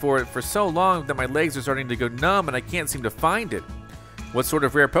searching for it for so long that my legs are starting to go numb and I can't seem to find it. What sort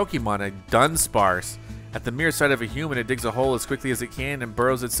of rare Pokemon? A Dunsparce. At the mere sight of a human, it digs a hole as quickly as it can and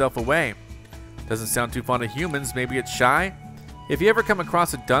burrows itself away. Doesn't sound too fond of humans. Maybe it's shy? If you ever come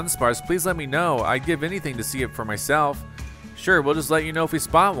across a Dunsparce, please let me know. I'd give anything to see it for myself. Sure, we'll just let you know if we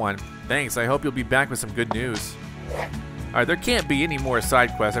spot one. Thanks, I hope you'll be back with some good news. Alright, there can't be any more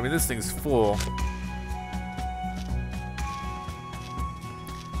side quests. I mean, this thing's full.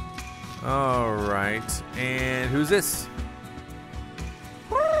 Alright, and who's this?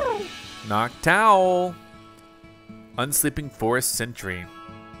 Noctowl. Unsleeping Forest Sentry.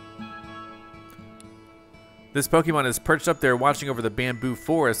 This Pokemon is perched up there watching over the bamboo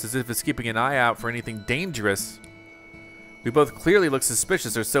forest as if it's keeping an eye out for anything dangerous. We both clearly look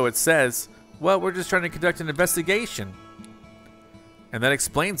suspicious, or so it says. Well, we're just trying to conduct an investigation. And that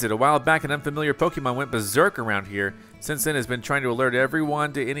explains it. A while back, an unfamiliar Pokemon went berserk around here. Since then, has been trying to alert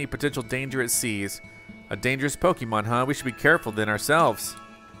everyone to any potential danger it sees. A dangerous Pokemon, huh? We should be careful then ourselves.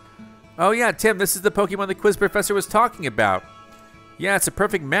 Oh yeah, Tim, this is the Pokemon the quiz professor was talking about. Yeah, it's a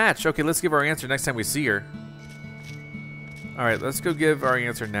perfect match. Okay, let's give our answer next time we see her. Alright, let's go give our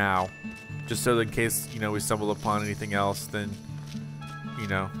answer now. Just so that in case, you know, we stumble upon anything else, then, you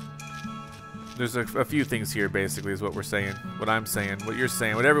know. There's a few things here, basically, is what we're saying. What I'm saying, what you're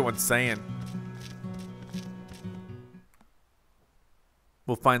saying, what everyone's saying.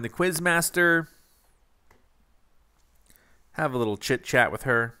 We'll find the quiz master. Have a little chit-chat with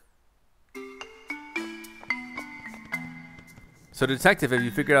her. So, Detective, have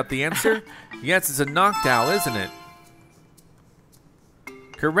you figured out the answer? Yes, it's a Noctowl, isn't it?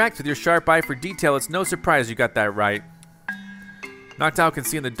 Correct. With your sharp eye for detail, it's no surprise you got that right. Noctowl can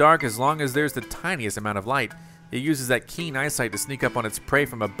see in the dark as long as there's the tiniest amount of light. It uses that keen eyesight to sneak up on its prey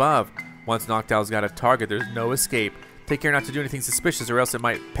from above. Once Noctowl's got a target, there's no escape. Take care not to do anything suspicious or else it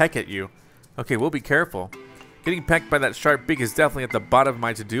might peck at you. Okay, we'll be careful. Getting pecked by that sharp beak is definitely at the bottom of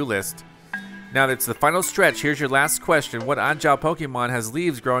my to-do list. Now that it's the final stretch, here's your last question. What agile Pokemon has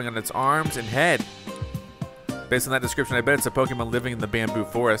leaves growing on its arms and head? Based on that description, I bet it's a Pokemon living in the bamboo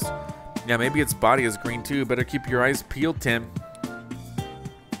forest. Yeah, maybe its body is green too. Better keep your eyes peeled, Tim.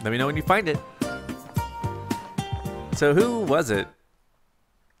 Let me know when you find it. So who was it?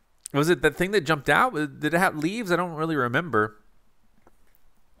 Was it that thing that jumped out? Did it have leaves? I don't really remember.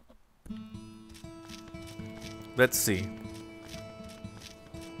 Let's see.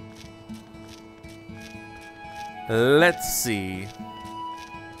 Let's see.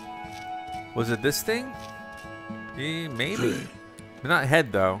 Was it this thing? Maybe. Not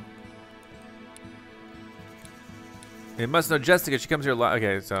head, though. It must know Jessica. She comes here a lot.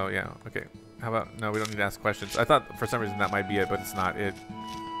 Okay, so, yeah. Okay. How about... No, we don't need to ask questions. I thought for some reason that might be it, but it's not it.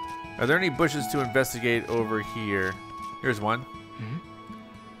 Are there any bushes to investigate over here? Here's one.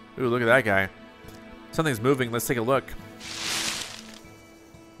 Ooh, look at that guy. Something's moving. Let's take a look.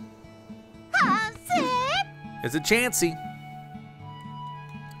 It's a Chansey.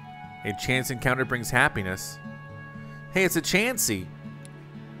 A chance encounter brings happiness. Hey, it's a Chansey.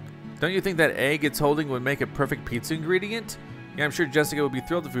 Don't you think that egg it's holding would make a perfect pizza ingredient? Yeah, I'm sure Jessica would be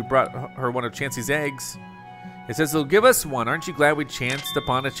thrilled if we brought her one of Chansey's eggs. It says they'll give us one. Aren't you glad we chanced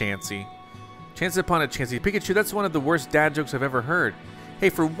upon a Chansey? Chanced upon a Chansey. Pikachu, that's one of the worst dad jokes I've ever heard. Hey,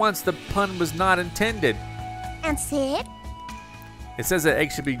 for once, the pun was not intended. And Sid? It says that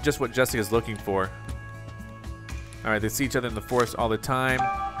egg should be just what Jessica's looking for. Alright, they see each other in the forest all the time.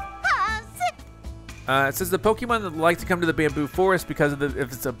 It says the Pokemon that like to come to the bamboo forest because of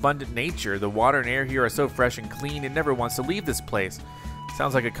its abundant nature. The water and air here are so fresh and clean, it never wants to leave this place.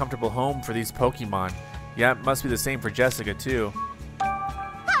 Sounds like a comfortable home for these Pokemon. Yeah, it must be the same for Jessica, too.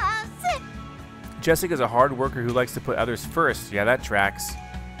 Jessica's a hard worker who likes to put others first. Yeah, that tracks.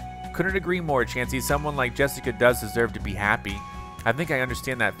 Couldn't agree more, Chansey. Someone like Jessica does deserve to be happy. I think I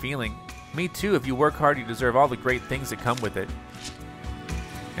understand that feeling. Me too. If you work hard, you deserve all the great things that come with it.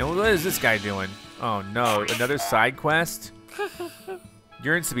 And what is this guy doing? Oh no, another side quest?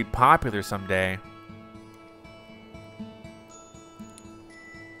 Yearns to be popular someday.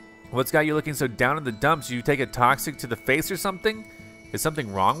 What's got you looking so down in the dumps? You take a toxic to the face or something? Is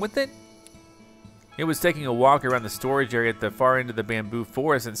something wrong with it? It was taking a walk around the storage area at the far end of the bamboo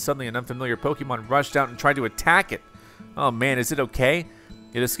forest and suddenly an unfamiliar Pokemon rushed out and tried to attack it. Oh man, is it okay?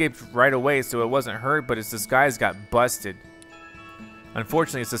 It escaped right away so it wasn't hurt, but its disguise got busted.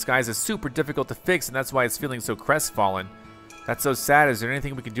 Unfortunately, its disguise is super difficult to fix and that's why it's feeling so crestfallen. That's so sad. Is there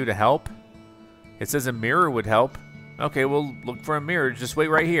anything we can do to help? It says a mirror would help. Okay, we'll look for a mirror. Just wait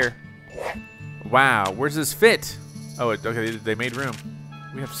right here. Wow, where's this fit? Oh, okay, they made room.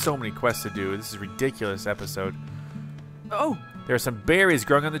 We have so many quests to do. This is a ridiculous episode. Oh, there are some berries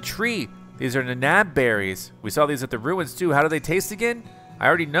growing on the tree. These are nanab berries. We saw these at the ruins too. How do they taste again? I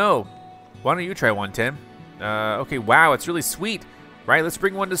already know. Why don't you try one, Tim? Okay, wow, it's really sweet. Right, let's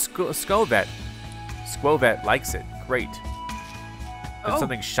bring one to Scovet. Scovet likes it. Great. There's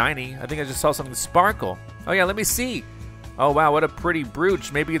something shiny. I think I just saw something sparkle. Oh yeah, let me see. Oh wow, what a pretty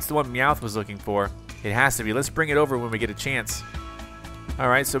brooch. Maybe it's the one Meowth was looking for. It has to be. Let's bring it over when we get a chance. All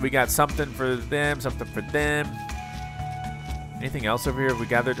right, so we got something for them, something for them. Anything else over here? We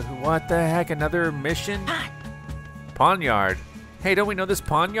gathered. What the heck? Another mission? Pawnyard. Hey, don't we know this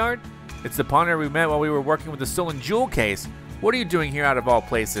Pawnyard? It's the Pawnyard we met while we were working with the stolen jewel case. What are you doing here out of all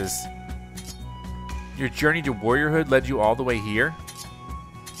places? Your journey to warriorhood led you all the way here?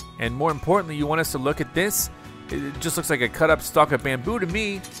 And more importantly, you want us to look at this? It just looks like a cut up stalk of bamboo to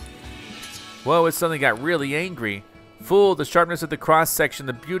me. Whoa, it suddenly got really angry. Fool, the sharpness of the cross section,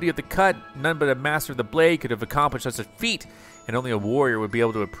 the beauty of the cut. None but a master of the blade could have accomplished such a feat, and only a warrior would be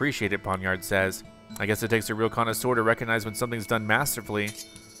able to appreciate it, Pawnyard says. I guess it takes a real connoisseur to recognize when something's done masterfully.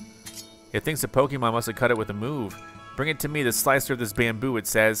 It thinks a Pokemon must have cut it with a move. Bring it to me, the slicer of this bamboo, it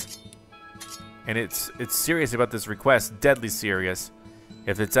says. And it's serious about this request, deadly serious.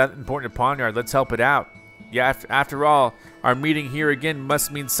 If it's that important to Pawnyard, let's help it out. Yeah, after all, our meeting here again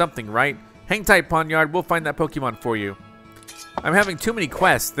must mean something, right? Hang tight, Pawnyard. We'll find that Pokemon for you. I'm having too many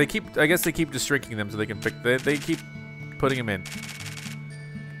quests. I guess they keep just shrinking them so they can pick. They keep putting them in.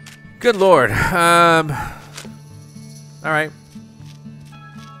 Good lord. All right.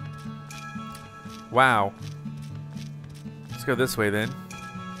 Wow. Let's go this way then.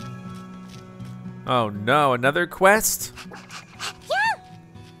 Oh no, another quest? Yeah.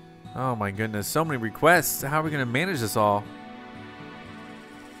 Oh my goodness, so many requests. How are we gonna manage this all?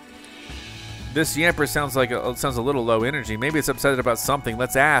 This Yamper sounds a little low energy. Maybe it's upset about something.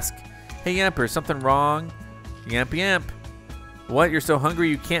 Let's ask. Hey Yamper, something wrong? Yamp Yamp. What, you're so hungry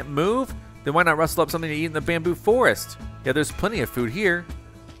you can't move? Then why not rustle up something to eat in the bamboo forest? Yeah, there's plenty of food here.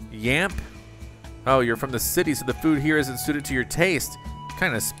 Yamp? Oh, you're from the city, so the food here isn't suited to your taste.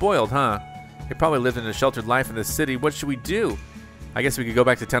 Kinda spoiled, huh? You probably lived in a sheltered life in the city. What should we do? I guess we could go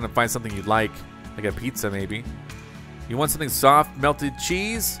back to town and find something you'd like a pizza maybe. You want something soft, melted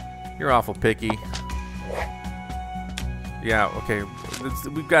cheese? You're awful picky. Yeah, okay.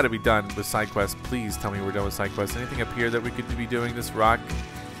 We've got to be done with side quests. Please tell me we're done with side quests. Anything up here that we could be doing? This rock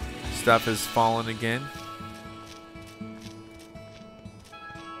stuff has fallen again.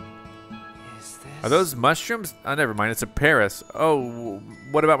 Are those mushrooms? Oh, never mind. It's a Paris. Oh,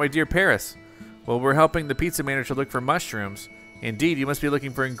 what about my dear Paris? Well, we're helping the pizza manager look for mushrooms. Indeed, you must be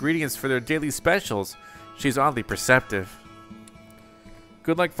looking for ingredients for their daily specials. She's oddly perceptive.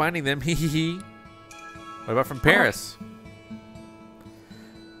 Good luck finding them, hee hee hee. What about from Paris?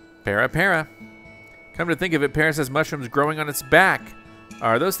 Para. Come to think of it, Paris has mushrooms growing on its back.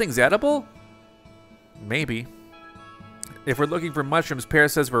 Are those things edible? Maybe. If we're looking for mushrooms,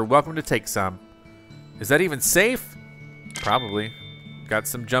 Paris says we're welcome to take some. Is that even safe? Probably. Got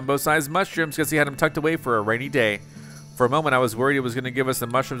some jumbo-sized mushrooms because he had them tucked away for a rainy day. For a moment, I was worried it was going to give us the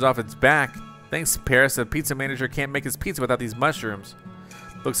mushrooms off its back. Thanks, Paris. The pizza manager can't make his pizza without these mushrooms.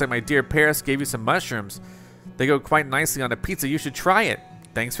 Looks like my dear Paris gave you some mushrooms. They go quite nicely on a pizza. You should try it.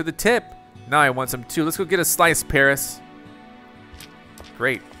 Thanks for the tip. Now I want some too. Let's go get a slice, Paris.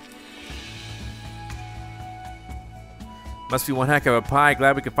 Great. Must be one heck of a pie.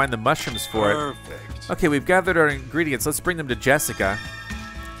 Glad we could find the mushrooms for it. Perfect. Okay, we've gathered our ingredients. Let's bring them to Jessica.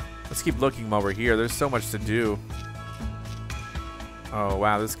 Let's keep looking while we're here. There's so much to do. Oh,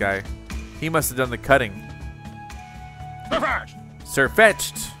 wow, this guy. He must have done the cutting. Sir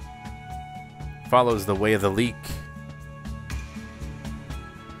Fetched follows the way of the leak.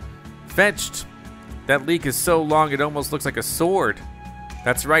 Fetched. That leak is so long it almost looks like a sword.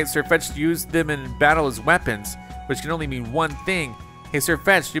 That's right, Sir Fetched used them in battle as weapons, which can only mean one thing. Hey, Sir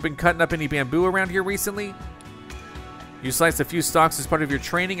Fetched, you been cutting up any bamboo around here recently? You sliced a few stalks as part of your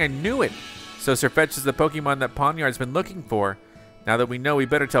training? I knew it. So Sir Fetched is the Pokemon that Pawnyard's been looking for. Now that we know, we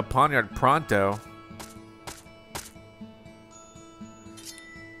better tell Pawnyard pronto.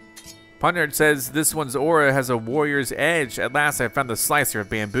 Pawnyard says this one's aura has a warrior's edge. At last I found the slicer of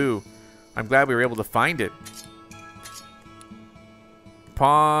bamboo. I'm glad we were able to find it.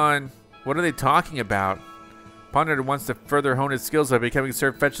 Pawn, what are they talking about? Pawnyard wants to further hone his skills by becoming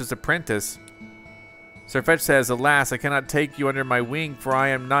Sir Fetch's apprentice. Sir Fetch says, alas, I cannot take you under my wing, for I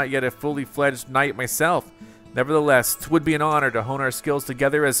am not yet a fully fledged knight myself. Nevertheless, 'twould be an honor to hone our skills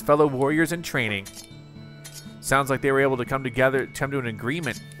together as fellow warriors in training. Sounds like they were able to come to an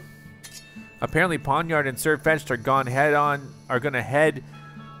agreement. Apparently, Pawnyard and Sir Fetched are gonna head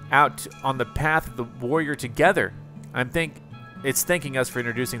out on the path of the warrior together. It's thanking us for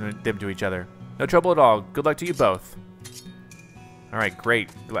introducing them to each other. No trouble at all. Good luck to you both. All right, great.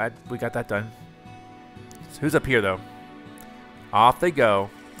 Glad we got that done. So who's up here, though? Off they go.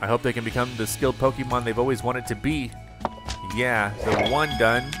 I hope they can become the skilled Pokemon they've always wanted to be. Yeah, so one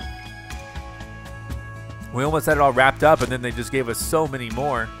done. We almost had it all wrapped up, and then they just gave us so many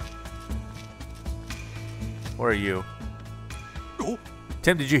more. Where are you? Oh.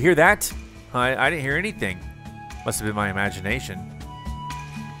 Tim, did you hear that? I didn't hear anything. Must have been my imagination.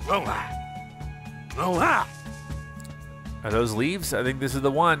 Are those leaves? I think this is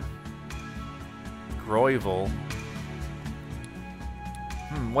the one. Growlithe.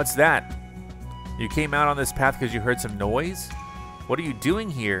 What's that? You came out on this path because you heard some noise? What are you doing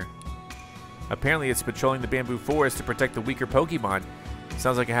here? Apparently it's patrolling the bamboo forest to protect the weaker Pokemon.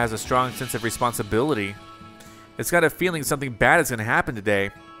 Sounds like it has a strong sense of responsibility. It's got a feeling something bad is going to happen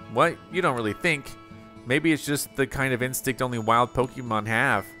today. What? You don't really think. Maybe it's just the kind of instinct only wild Pokemon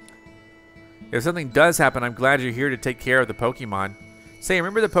have. If something does happen, I'm glad you're here to take care of the Pokemon. Say,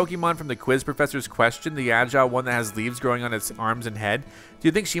 remember the Pokemon from the quiz professor's question? The agile one that has leaves growing on its arms and head? Do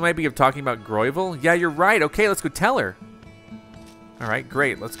you think she might be talking about Growlithe? Yeah, you're right. Okay, let's go tell her. Alright,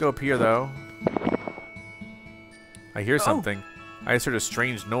 great. Let's go up here, though. I hear something. I just heard a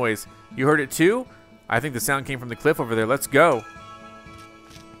strange noise. You heard it too? I think the sound came from the cliff over there. Let's go.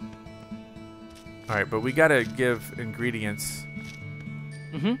 Alright, but we gotta give ingredients.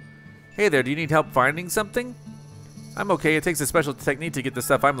 Hey there, do you need help finding something? I'm okay. It takes a special technique to get the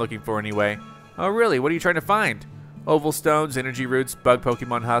stuff I'm looking for anyway. Oh, really? What are you trying to find? Oval stones, energy roots, bug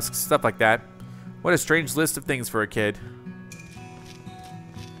Pokemon husks, stuff like that. What a strange list of things for a kid.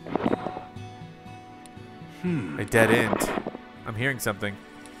 A dead end. I'm hearing something.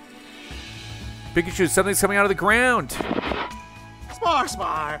 Pikachu, something's coming out of the ground.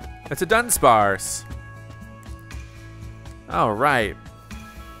 Spar. That's a Dunsparce. All right.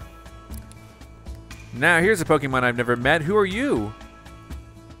 Now here's a Pokemon I've never met. Who are you?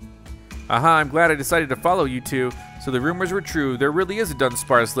 Aha, I'm glad I decided to follow you two. So the rumors were true. There really is a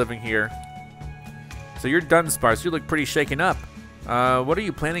Dunsparce living here. So you're Dunsparce. You look pretty shaken up. What are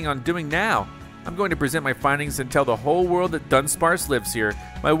you planning on doing now? I'm going to present my findings and tell the whole world that Dunsparce lives here.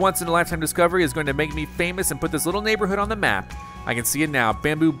 My once-in-a-lifetime discovery is going to make me famous and put this little neighborhood on the map. I can see it now.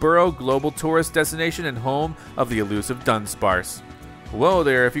 Bamboo Burrow, global tourist destination and home of the elusive Dunsparce. Whoa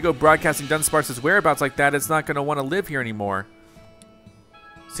there, if you go broadcasting Dunsparce's whereabouts like that, it's not going to want to live here anymore.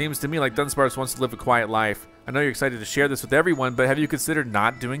 Seems to me like Dunsparce wants to live a quiet life. I know you're excited to share this with everyone, but have you considered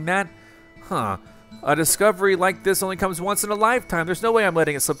not doing that? Huh. A discovery like this only comes once in a lifetime. There's no way I'm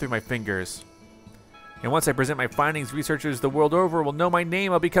letting it slip through my fingers. And once I present my findings, researchers the world over will know my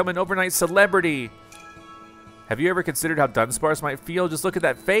name. I'll become an overnight celebrity. Have you ever considered how Dunsparce might feel? Just look at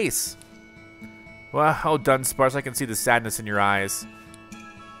that face. Wow, oh, Dunsparce, I can see the sadness in your eyes.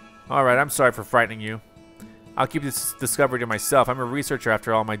 Alright, I'm sorry for frightening you. I'll keep this discovery to myself. I'm a researcher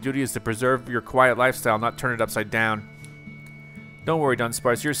after all. My duty is to preserve your quiet lifestyle, not turn it upside down. Don't worry,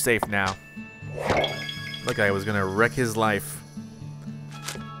 Dunsparce, you're safe now. Look, I was gonna wreck his life.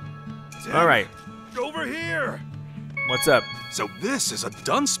 Alright. Over here! What's up? So this is a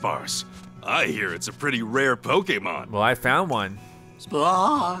Dunsparce. I hear it's a pretty rare Pokemon. Well, I found one.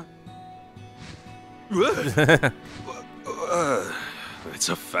 Spar. It's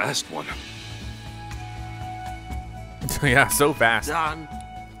a fast one. Yeah, so fast. Done.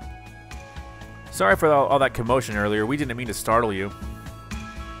 Sorry for all that commotion earlier. We didn't mean to startle you.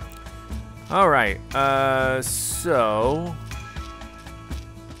 Alright, so...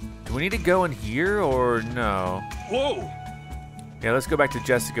 do we need to go in here or no? Whoa! Yeah, let's go back to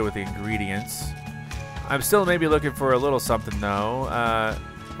Jessica with the ingredients. I'm still maybe looking for a little something though.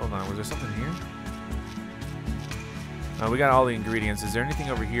 Hold on, was there something here? We got all the ingredients. Is there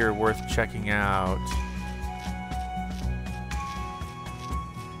anything over here worth checking out?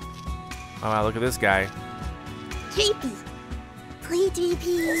 Oh wow, look at this guy. Dreepy. Play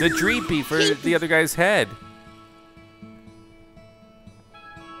Dreepy. It's a Dreepy for the other guy's head.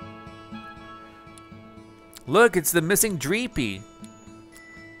 Look, it's the missing Dreepy.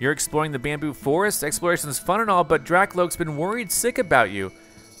 You're exploring the bamboo forest? Exploration is fun and all, but Dracloak's been worried sick about you.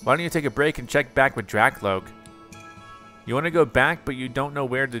 Why don't you take a break and check back with Dracloak? You want to go back, but you don't know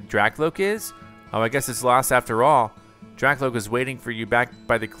where the Dracloak is? Oh, I guess it's lost after all. Dracloak is waiting for you back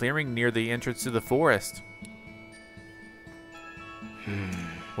by the clearing near the entrance to the forest.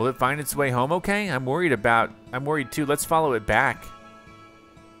 Will it find its way home okay? I'm worried too. Let's follow it back.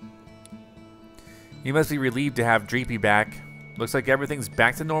 You must be relieved to have Dreepy back. Looks like everything's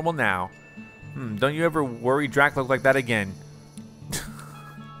back to normal now. Don't you ever worry Drac look like that again?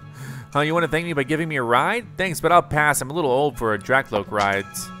 Huh, you want to thank me by giving me a ride? Thanks, but I'll pass. I'm a little old for a Dracloak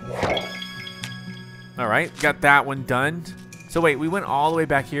rides. Alright, got that one done. So wait, we went all the way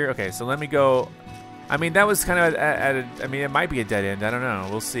back here? Okay, so let me go. I mean, that was kind of I mean, it might be a dead end. I don't know.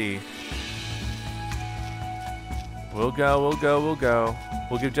 We'll see. We'll go.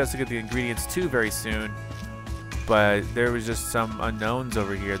 We'll give Jessica the ingredients too very soon. But there was just some unknowns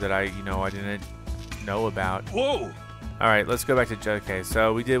over here that I didn't know about. Whoa! All right, let's go back to okay.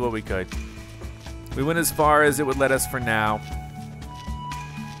 So we did what we could. We went as far as it would let us for now.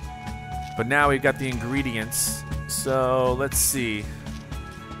 But now we've got the ingredients. So let's see.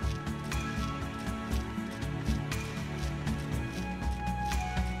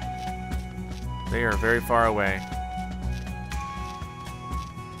 They are very far away.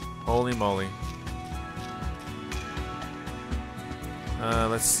 Holy moly.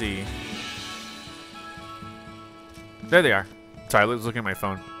 Let's see. There they are. Sorry, I was looking at my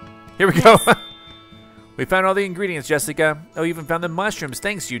phone. Here we go. We found all the ingredients, Jessica. Oh, you even found the mushrooms.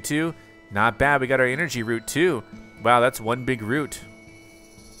 Thanks, you two. Not bad. We got our energy root, too. Wow, that's one big root.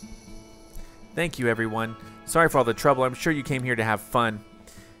 Thank you, everyone. Sorry for all the trouble. I'm sure you came here to have fun.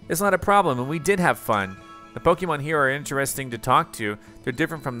 It's not a problem, and we did have fun. The Pokemon here are interesting to talk to. They're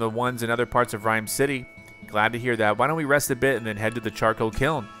different from the ones in other parts of Ryme City. Glad to hear that. Why don't we rest a bit and then head to the charcoal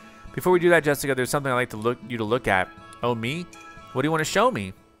kiln? Before we do that, Jessica, there's something I'd like you to look at. Oh, me? What do you want to show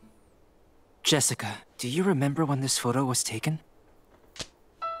me? Jessica, do you remember when this photo was taken?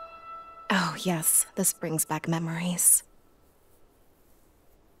 Oh, yes. This brings back memories.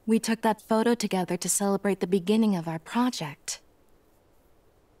 We took that photo together to celebrate the beginning of our project.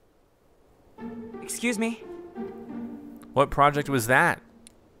 Excuse me? What project was that?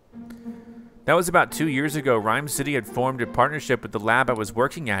 That was about 2 years ago. Ryme City had formed a partnership with the lab I was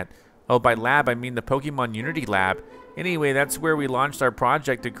working at. Oh, by lab, I mean the Pokemon Unity Lab. Anyway, that's where we launched our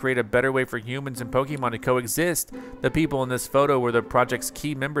project to create a better way for humans and Pokemon to coexist. The people in this photo were the project's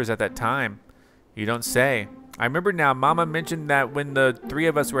key members at that time. You don't say. I remember now, Mama mentioned that when the three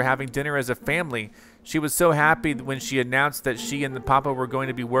of us were having dinner as a family, she was so happy when she announced that she and the Papa were going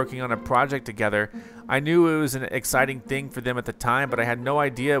to be working on a project together. I knew it was an exciting thing for them at the time, but I had no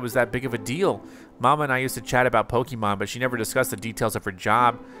idea it was that big of a deal. Mama and I used to chat about Pokemon, but she never discussed the details of her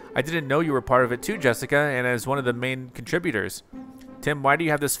job. I didn't know you were part of it too, Jessica, and as one of the main contributors. Tim, why do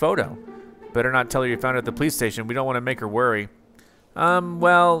you have this photo? Better not tell her you found it at the police station. We don't want to make her worry.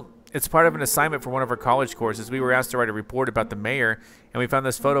 Well, it's part of an assignment for one of our college courses. We were asked to write a report about the mayor, and we found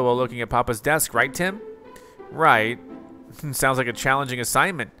this photo while looking at Papa's desk, right, Tim? Right. Sounds like a challenging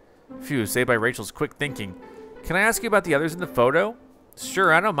assignment. Phew, saved by Rachel's quick thinking. Can I ask you about the others in the photo?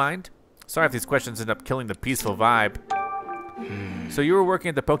 Sure, I don't mind. Sorry if these questions end up killing the peaceful vibe. So you were working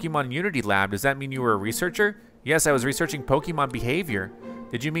at the Pokemon Unity Lab. Does that mean you were a researcher? Yes, I was researching Pokemon behavior.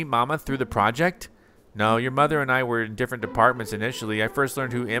 Did you meet Mama through the project? No, your mother and I were in different departments initially. I first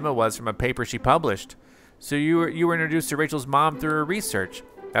learned who Emma was from a paper she published. So you were introduced to Rachel's mom through her research.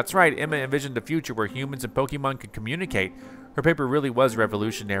 That's right, Emma envisioned a future where humans and Pokemon could communicate. Her paper really was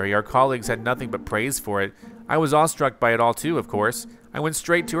revolutionary. Our colleagues had nothing but praise for it. I was awestruck by it all too, of course. I went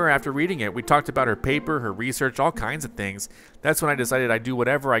straight to her after reading it. We talked about her paper, her research, all kinds of things. That's when I decided I'd do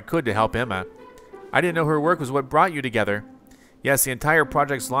whatever I could to help Emma. I didn't know her work was what brought you together. Yes, the entire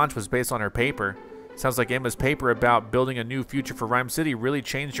project's launch was based on her paper. Sounds like Emma's paper about building a new future for Ryme City really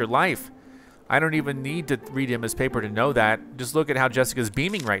changed your life. I don't even need to read Emma's paper to know that. Just look at how Jessica's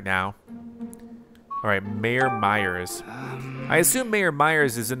beaming right now. Alright, Mayor Myers. I assume Mayor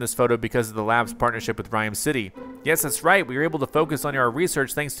Myers is in this photo because of the lab's partnership with Ryme City. Yes, that's right. We were able to focus on our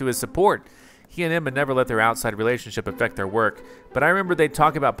research thanks to his support. He and Emma never let their outside relationship affect their work. But I remember they'd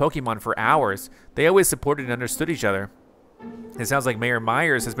talk about Pokemon for hours. They always supported and understood each other. It sounds like Mayor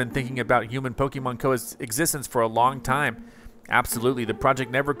Myers has been thinking about human-Pokemon coexistence for a long time. Absolutely, the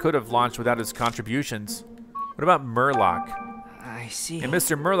project never could have launched without his contributions. What about Murloc? I see. And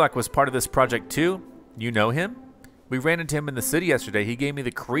Mr. Murloc was part of this project too? You know him? We ran into him in the city yesterday. He gave me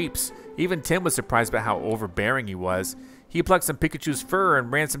the creeps. Even Tim was surprised about how overbearing he was. He plucked some Pikachu's fur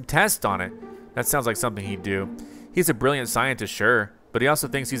and ran some tests on it. That sounds like something he'd do. He's a brilliant scientist, sure. But he also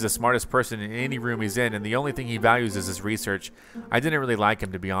thinks he's the smartest person in any room he's in, and the only thing he values is his research. I didn't really like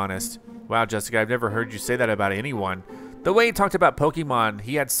him, to be honest. Wow, Jessica, I've never heard you say that about anyone. The way he talked about Pokemon,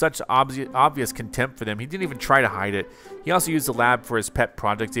 he had such obvious contempt for them. He didn't even try to hide it. He also used the lab for his pet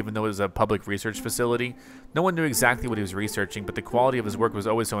projects, even though it was a public research facility. No one knew exactly what he was researching, but the quality of his work was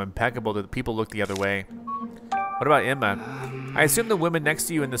always so impeccable that people looked the other way. What about Emma? I assume the woman next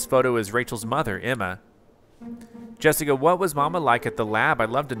to you in this photo is Rachel's mother, Emma. Jessica, what was Mama like at the lab?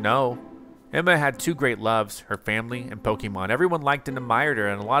 I'd love to know. Emma had two great loves, her family and Pokemon. Everyone liked and admired her,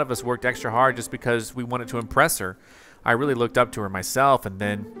 and a lot of us worked extra hard just because we wanted to impress her. I really looked up to her myself, and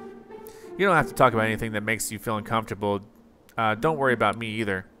then... You don't have to talk about anything that makes you feel uncomfortable. Don't worry about me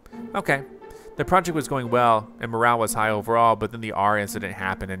either. Okay. The project was going well, and morale was high overall, but then the R incident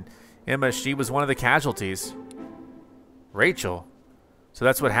happened, and Emma, she was one of the casualties. Rachel. So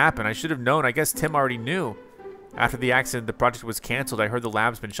that's what happened. I should have known. I guess Tim already knew. After the accident, the project was canceled. I heard the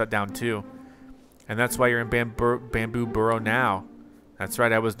lab's been shut down too. And that's why you're in Bamboo Burrow now. That's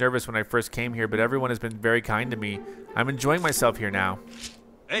right. I was nervous when I first came here, but everyone has been very kind to me. I'm enjoying myself here now.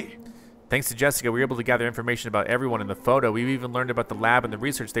 Hey. Thanks to Jessica, we were able to gather information about everyone in the photo. We've even learned about the lab and the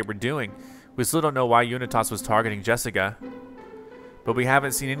research they were doing. We still don't know why Unitas was targeting Jessica. But we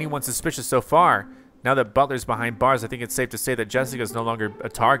haven't seen anyone suspicious so far. Now that Butler's behind bars, I think it's safe to say that Jessica's no longer a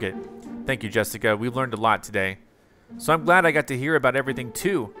target. Thank you, Jessica. We've learned a lot today. So I'm glad I got to hear about everything,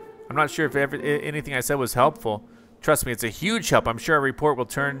 too. I'm not sure if anything I said was helpful. Trust me, it's a huge help. I'm sure our report will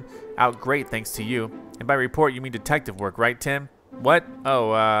turn out great thanks to you. And by report, you mean detective work, right, Tim? What?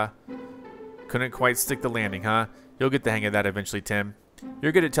 Oh, couldn't quite stick the landing, huh? You'll get the hang of that eventually, Tim.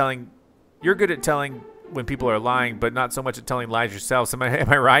 You're good at telling when people are lying, but not so much at telling lies yourselves. Am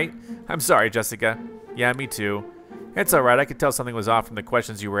I right? I'm sorry, Jessica. Yeah, me too. It's alright, I could tell something was off from the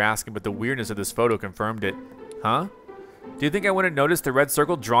questions you were asking, but the weirdness of this photo confirmed it. Huh? Do you think I wouldn't notice the red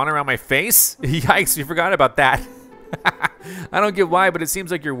circle drawn around my face? Yikes, we forgot about that. I don't get why, but it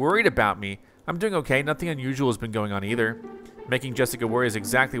seems like you're worried about me. I'm doing okay, nothing unusual has been going on either. Making Jessica worry is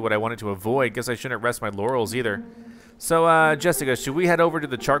exactly what I wanted to avoid. Guess I shouldn't rest my laurels either. So, Jessica, should we head over to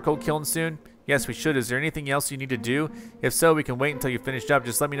the charcoal kiln soon? Yes, we should. Is there anything else you need to do? If so, we can wait until you finished up.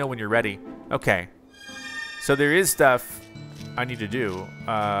 Just let me know when you're ready. Okay. So there is stuff I need to do.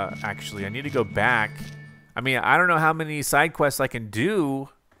 Actually, I need to go back. I mean, I don't know how many side quests I can do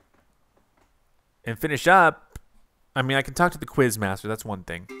and finish up. I mean, I can talk to the quiz master. That's one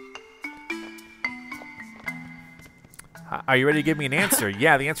thing. Are you ready to give me an answer?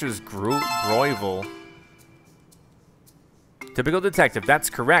 Yeah, the answer is Growlithe. Typical detective, that's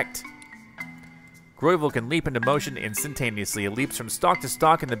correct. Growlithe can leap into motion instantaneously. It leaps from stalk to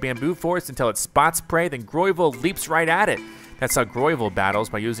stalk in the bamboo forest until it spots prey, then Growlithe leaps right at it. That's how Growlithe battles,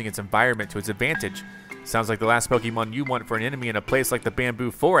 by using its environment to its advantage. Sounds like the last Pokemon you want for an enemy in a place like the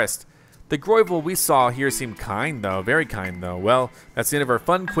bamboo forest. The Growlithe we saw here seemed kind, though. Very kind, though. Well, that's the end of our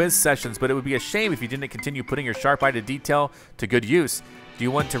fun quiz sessions, but it would be a shame if you didn't continue putting your sharp eye to detail to good use. Do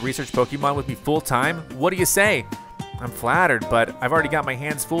you want to research Pokemon with me full-time? What do you say? I'm flattered, but I've already got my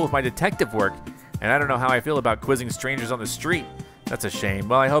hands full with my detective work, and I don't know how I feel about quizzing strangers on the street. That's a shame.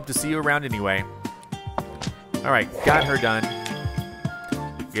 Well, I hope to see you around anyway. All right, got her done.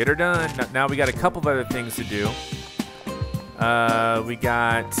 Get her done. Now we got a couple of other things to do. We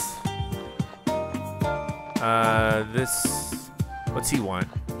got... this... What's he want?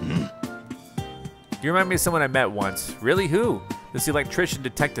 You remind me of someone I met once. Really? Who? This electrician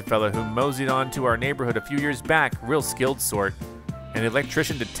detective fella who moseyed on to our neighborhood a few years back. Real skilled sort. An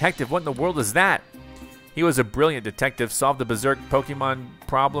electrician detective? What in the world is that? He was a brilliant detective. Solved the berserk Pokemon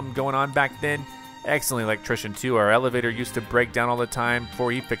problem going on back then. Excellent electrician, too. Our elevator used to break down all the time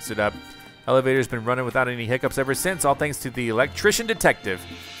before he fixed it up. Elevator's been running without any hiccups ever since, all thanks to the electrician detective.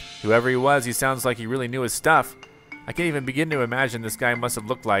 Whoever he was, he sounds like he really knew his stuff. I can't even begin to imagine this guy must have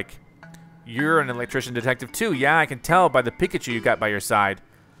looked like. You're an electrician detective too. Yeah, I can tell by the Pikachu you got by your side.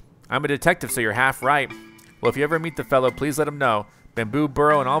 I'm a detective, so you're half right. Well, if you ever meet the fellow, please let him know. Bamboo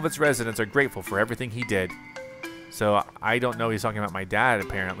Burrow and all of its residents are grateful for everything he did. So, I don't know he's talking about my dad,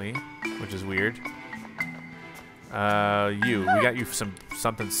 apparently, which is weird. We got you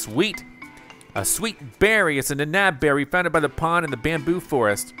something sweet. A sweet berry. It's a nanab berry found by the pond in the bamboo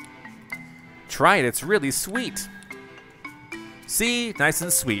forest. Try it. It's really sweet. See? Nice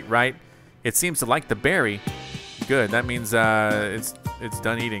and sweet, right? It seems to like the berry. Good. That means it's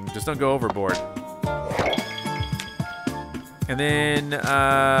done eating. Just don't go overboard. And then,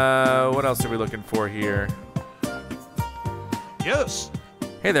 what else are we looking for here? Yes.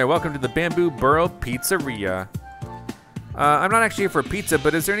 Hey there. Welcome to the Bamboo Burrow Pizzeria. I'm not actually here for pizza,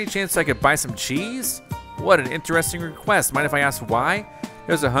 but is there any chance I could buy some cheese? What an interesting request. Mind if I ask why?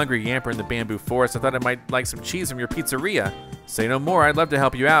 There's a hungry yamper in the bamboo forest. I thought I might like some cheese from your pizzeria. Say no more. I'd love to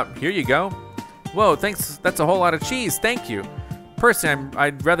help you out. Here you go. Whoa, thanks. That's a whole lot of cheese. Thank you. Personally,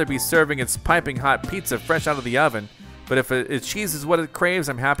 I'd rather be serving its piping hot pizza fresh out of the oven. But if cheese is what it craves,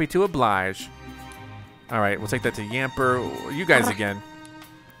 I'm happy to oblige. All right, we'll take that to Yamper. You guys again.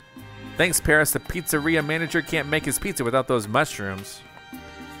 Thanks, Paris. The pizzeria manager can't make his pizza without those mushrooms.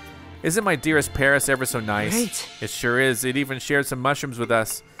 Isn't my dearest Paris ever so nice? Great. It sure is. It even shared some mushrooms with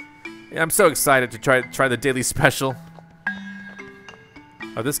us. I'm so excited to try the daily special.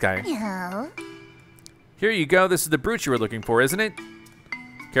 Oh, this guy. No. Here you go. This is the brooch you were looking for, isn't it?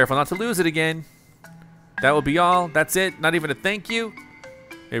 Careful not to lose it again. That will be all. That's it. Not even a thank you.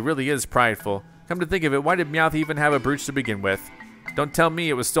 It really is prideful. Come to think of it, why did Meowth even have a brooch to begin with? Don't tell me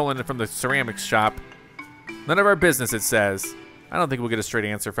it was stolen from the ceramics shop. None of our business, it says. I don't think we'll get a straight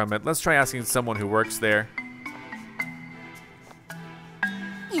answer from it. Let's try asking someone who works there.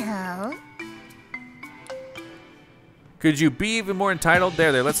 No. Could you be even more entitled?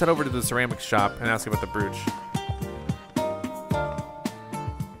 There. Let's head over to the ceramics shop and ask about the brooch.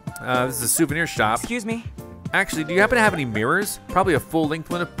 This is a souvenir shop. Excuse me. Actually, do you happen to have any mirrors? Probably a full-length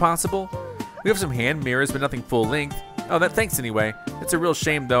one if possible. We have some hand mirrors, but nothing full-length. Oh, thanks anyway. It's a real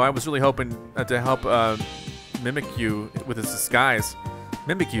shame, though. I was really hoping to help Mimikyu with his disguise.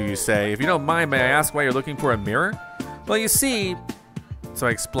 Mimikyu, you say? If you don't mind, may I ask why you're looking for a mirror? Well, you see... So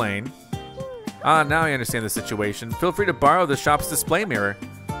I explain. Now I understand the situation. Feel free to borrow the shop's display mirror.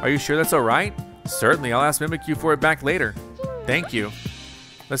 Are you sure that's all right? Certainly. I'll ask Mimikyu for it back later. Thank you.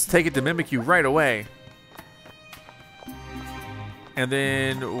 Let's take it to Mimikyu right away. And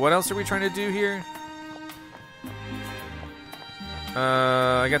then, what else are we trying to do here?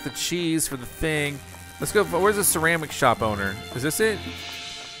 I got the cheese for the thing. Let's go. Where's the ceramic shop owner? Is this it?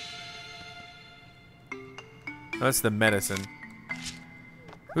 Oh, that's the medicine.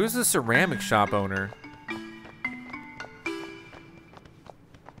 Who's the ceramic shop owner?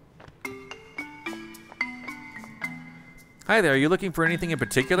 Hi there. Are you looking for anything in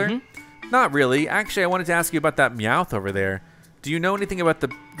particular? Mm-hmm. Not really. Actually, I wanted to ask you about that Meowth over there. Do you know anything about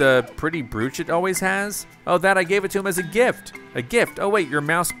the pretty brooch it always has? Oh, that I gave it to him as a gift. A gift? Oh, wait, you're a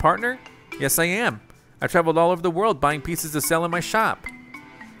mouse partner? Yes, I am. I've traveled all over the world buying pieces to sell in my shop.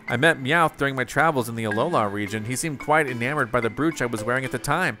 I met Meowth during my travels in the Alola region. He seemed quite enamored by the brooch I was wearing at the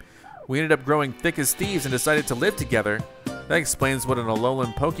time. We ended up growing thick as thieves and decided to live together. That explains what an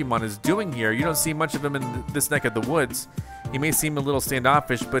Alolan Pokemon is doing here. You don't see much of him in this neck of the woods. He may seem a little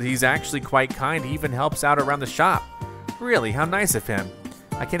standoffish, but he's actually quite kind. He even helps out around the shop. Really, how nice of him.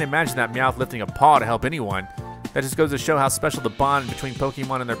 I can't imagine that Meowth lifting a paw to help anyone. That just goes to show how special the bond between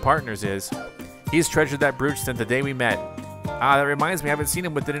Pokemon and their partners is. He's treasured that brooch since the day we met. That reminds me, I haven't seen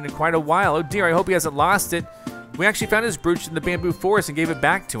him with it in quite a while. Oh dear, I hope he hasn't lost it. We actually found his brooch in the bamboo forest and gave it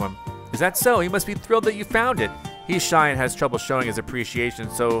back to him. Is that so? He must be thrilled that you found it. He's shy and has trouble showing his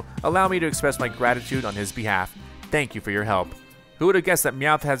appreciation, so allow me to express my gratitude on his behalf. Thank you for your help. Who would have guessed that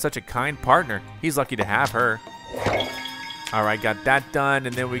Meowth had such a kind partner? He's lucky to have her. All right, got that done,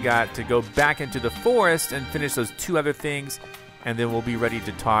 and then we got to go back into the forest and finish those two other things, and then we'll be ready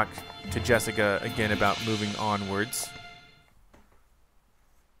to talk to Jessica again about moving onwards.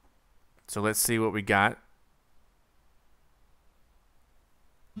 So let's see what we got.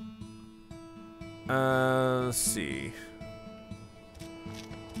 Let's see.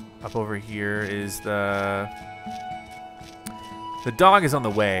 Up over here is the dog is on the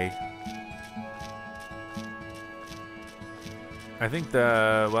way. I think is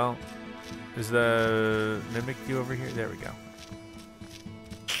the Mimikyu over here? There we go.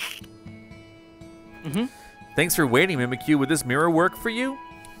 Mm-hmm. Thanks for waiting, Mimikyu. Would this mirror work for you?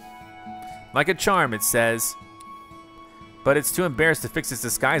 Like a charm, it says. But it's too embarrassed to fix its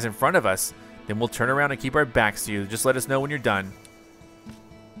disguise in front of us. Then we'll turn around and keep our backs to you. Just let us know when you're done.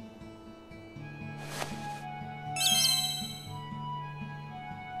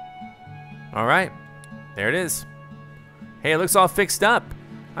 All right. There it is. Hey, it looks all fixed up.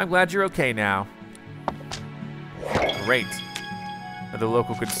 I'm glad you're okay now. Great. Another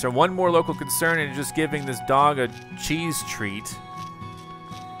local concern. One more local concern, and just giving this dog a cheese treat.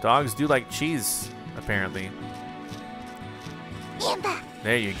 Dogs do like cheese, apparently. Yamper.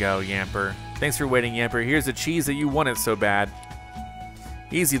 There you go, Yamper. Thanks for waiting, Yamper. Here's the cheese that you wanted so bad.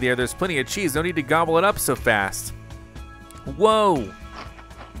 Easy there. There's plenty of cheese. No need to gobble it up so fast. Whoa.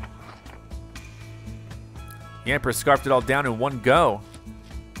 Yamper scarfed it all down in one go.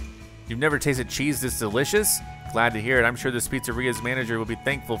 You've never tasted cheese this delicious? Glad to hear it. I'm sure this pizzeria's manager will be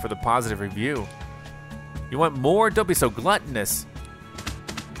thankful for the positive review. You want more? Don't be so gluttonous.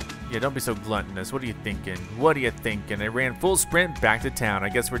 Yeah, don't be so gluttonous. What are you thinking? What are you thinking? I ran full sprint back to town. I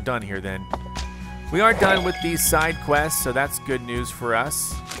guess we're done here then. We are done with these side quests, so that's good news for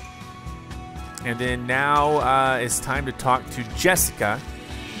us. And then now it's time to talk to Jessica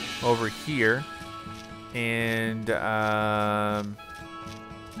over here. And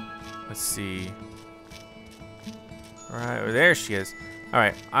let's see. All right, there she is. All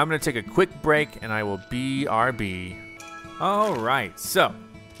right, I'm gonna take a quick break and I will BRB. All right, so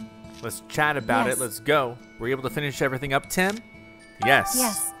let's chat about it. Let's go. Were you able to finish everything up, Tim? Yes.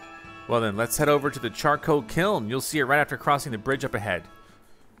 Yes. Well then, let's head over to the charcoal kiln. You'll see it right after crossing the bridge up ahead.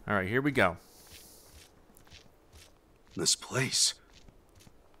 All right, here we go. This place.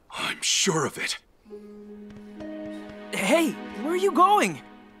 I'm sure of it. Hey, where are you going?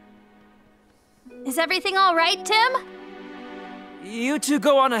 Is everything all right, Tim? You two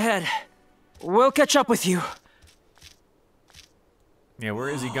go on ahead. We'll catch up with you. Yeah, where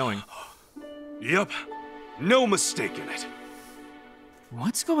is he going? Yep, no mistaking it.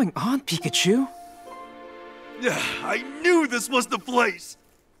 What's going on, Pikachu? Yeah, I knew this was the place.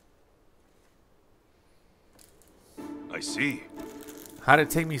 I see. How'd it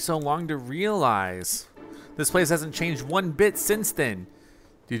take me so long to realize? This place hasn't changed one bit since then.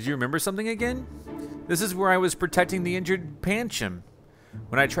 Did you remember something again? This is where I was protecting the injured Pancham.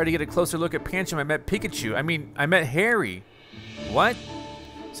 When I tried to get a closer look at Pancham, I met Pikachu. I met Harry. What?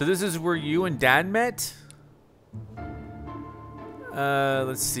 So this is where you and Dad met?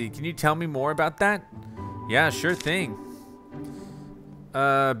 Let's see. Can you tell me more about that? Yeah, sure thing.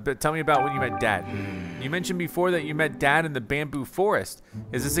 But tell me about when you met Dad. You mentioned before that you met Dad in the bamboo forest.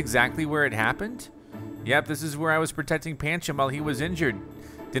 Is this exactly where it happened? Yep, this is where I was protecting Pancham while he was injured.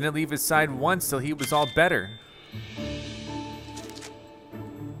 Didn't leave his side once till he was all better.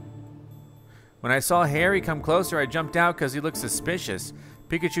 When I saw Harry come closer, I jumped out because he looked suspicious.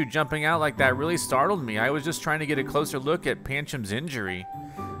 Pikachu jumping out like that really startled me. I was just trying to get a closer look at Pancham's injury.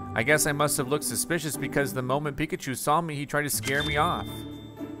 I guess I must have looked suspicious because the moment Pikachu saw me, he tried to scare me off.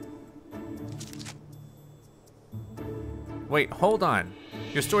 Wait, hold on.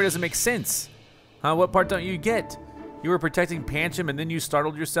 Your story doesn't make sense. Huh, what part don't you get? You were protecting Pancham and then you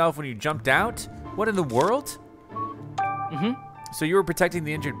startled yourself when you jumped out? What in the world? So you were protecting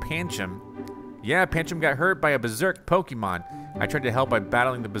the injured Pancham. Yeah, Pancham got hurt by a berserk Pokemon. I tried to help by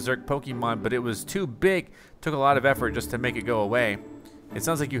battling the berserk Pokemon, but it was too big. Took a lot of effort just to make it go away. It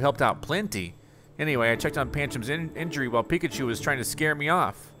sounds like you helped out plenty. Anyway, I checked on Pancham's injury while Pikachu was trying to scare me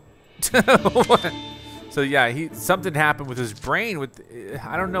off. What? So yeah, something happened with his brain.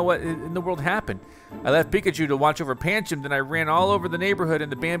 I don't know what in the world happened. I left Pikachu to watch over Pancham, then I ran all over the neighborhood in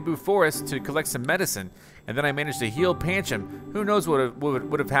the bamboo forest to collect some medicine, and then I managed to heal Pancham. Who knows what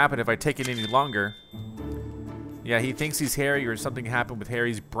would have happened if I'd taken any longer. Yeah, he thinks he's Harry or something happened with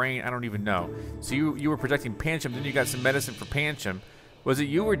Harry's brain. I don't even know. So you were protecting Pancham, then you got some medicine for Pancham. Was it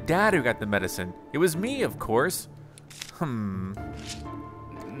you or Dad who got the medicine? It was me, of course.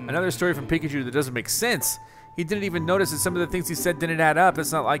 Another story from Pikachu that doesn't make sense. He didn't even notice that some of the things he said didn't add up.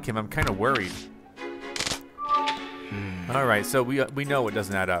 That's not like him. I'm kind of worried. All right, so we know it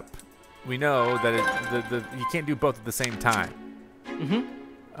doesn't add up. We know that you can't do both at the same time.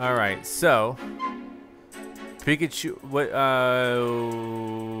 All right, so Pikachu. What?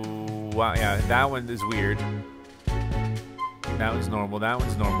 Wow. Yeah, that one is weird. That one's normal. That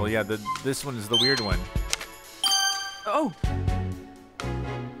one's normal. Yeah, this one is the weird one. Oh.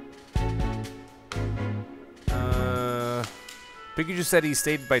 Pikachu said he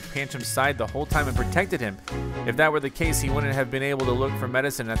stayed by Pancham's side the whole time and protected him. If that were the case, he wouldn't have been able to look for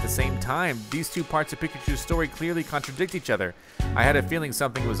medicine at the same time. These two parts of Pikachu's story clearly contradict each other. I had a feeling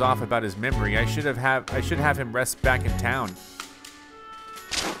something was off about his memory. I should have him rest back in town.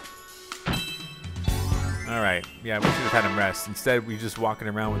 All right, yeah, we should have had him rest. Instead, we're just walking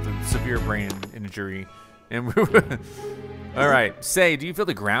around with a severe brain injury. And all right, Say, do you feel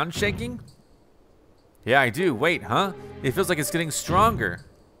the ground shaking? Yeah, I do. Wait, huh? It feels like it's getting stronger.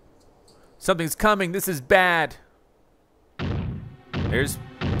 Something's coming. This is bad. There's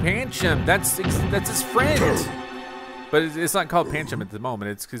Pancham. That's his friend. But it's not called Pancham at the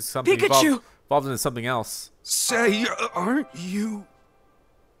moment. It's because something evolved into something else. Say, aren't you?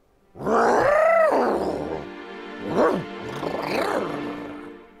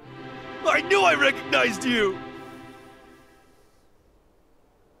 I knew I recognized you.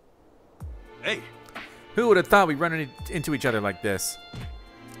 Hey. Who would have thought we'd run into each other like this?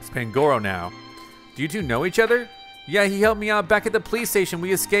 It's Pangoro now. Do you two know each other? Yeah, he helped me out back at the police station.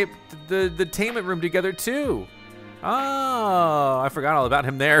 We escaped the detainment room together too. Oh, I forgot all about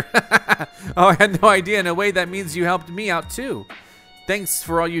him there. Oh, I had no idea. In a way, that means you helped me out too. Thanks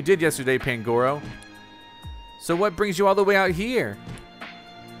for all you did yesterday, Pangoro. So what brings you all the way out here?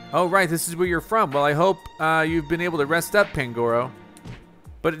 Oh, right, this is where you're from. Well, I hope you've been able to rest up, Pangoro.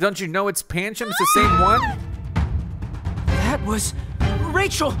 But don't you know it's Pancham? It's the same one? That was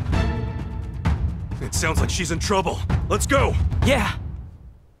Rachel. It sounds like she's in trouble. Let's go. Yeah.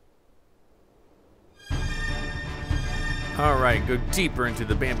 All right, go deeper into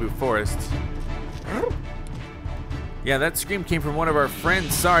the bamboo forest. Yeah, that scream came from one of our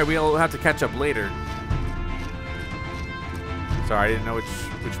friends. Sorry, we'll have to catch up later. Sorry, I didn't know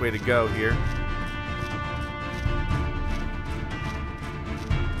which way to go here.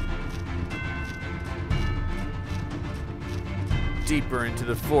 Deeper into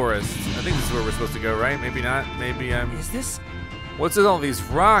the forest. I think this is where we're supposed to go, right? Maybe not. Maybe I'm... Is this? What's with all these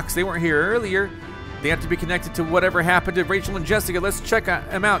rocks? They weren't here earlier. They have to be connected to whatever happened to Rachel and Jessica. Let's check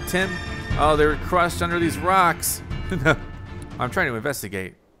them out, Tim. Oh, they were crushed under these rocks. I'm trying to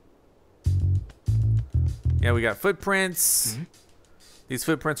investigate. Yeah, we got footprints. These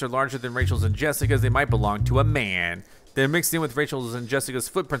footprints are larger than Rachel's and Jessica's. They might belong to a man. They're mixed in with Rachel's and Jessica's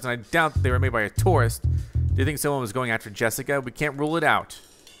footprints, and I doubt they were made by a tourist. Do you think someone was going after Jessica? We can't rule it out.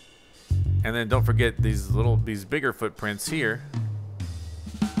 And then don't forget these bigger footprints here.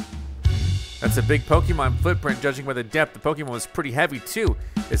 That's a big Pokemon footprint, judging by the depth. The Pokemon was pretty heavy too.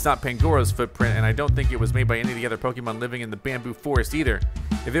 It's not Pangoro's footprint, and I don't think it was made by any of the other Pokemon living in the bamboo forest either.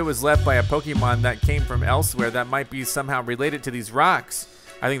 If it was left by a Pokemon that came from elsewhere, that might be somehow related to these rocks.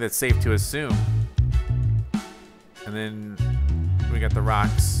 I think that's safe to assume. And then we got the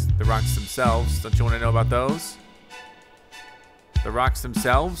rocks themselves. Don't you want to know about those? The rocks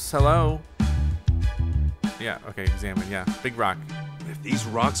themselves? Hello? Yeah, okay, examine, yeah. Big rock. If these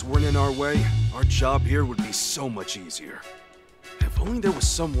rocks weren't in our way, our job here would be so much easier. If only there was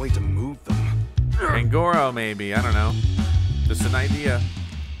some way to move them. Pangoro, maybe, I don't know. Just an idea.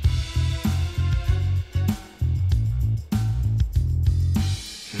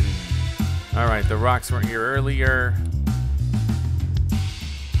 All right, the rocks weren't here earlier.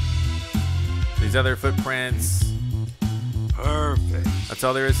 These other footprints. Perfect. That's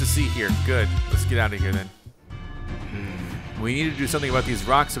all there is to see here. Good. Let's get out of here then. We need to do something about these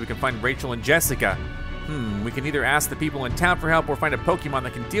rocks so we can find Rachel and Jessica. We can either ask the people in town for help or find a Pokemon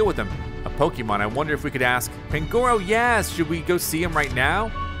that can deal with them. A Pokemon. I wonder if we could ask Pangoro. Yes. Should we go see him right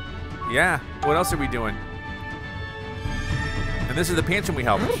now? Yeah. What else are we doing? And this is the Pancham we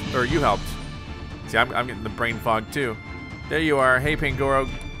helped, or you helped. See, I'm getting the brain fog too. There you are. Hey, Pangoro.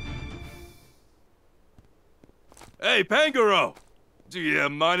 Hey, Pangoro! Do you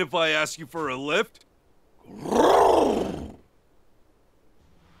mind if I ask you for a lift?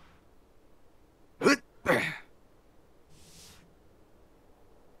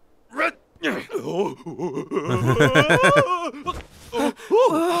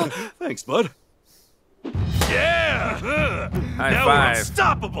 Thanks, bud. Yeah! High now five. We're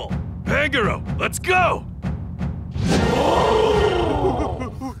unstoppable! Pangoro, let's go!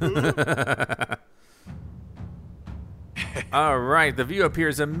 All right, the view up here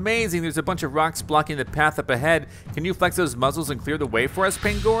is amazing. There's a bunch of rocks blocking the path up ahead. Can you flex those muzzles and clear the way for us,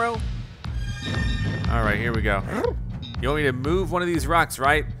 Pangoro? All right, here we go. You want me to move one of these rocks,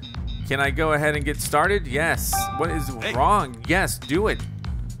 right? Can I go ahead and get started? Yes. What is wrong? Yes, do it.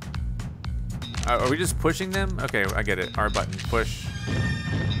 Are we just pushing them? Okay, I get it. R button, push.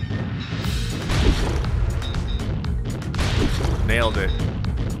 Nailed it.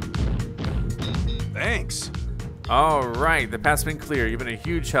 Thanks. All right, the path's been clear. You've been a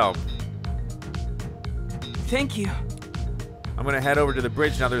huge help. Thank you. I'm gonna head over to the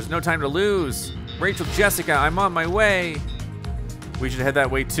bridge now. There's no time to lose. Rachel, Jessica, I'm on my way. We should head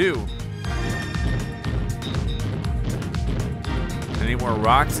that way too. Any more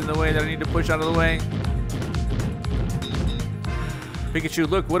rocks in the way that I need to push out of the way? Pikachu,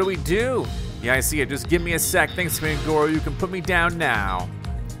 look, what do we do? Yeah, I see it. Just give me a sec. Thanks, Pangoro. You can put me down now.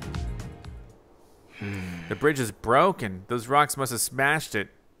 The bridge is broken. Those rocks must have smashed it.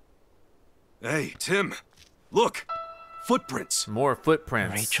 Hey, Tim, look. Footprints. More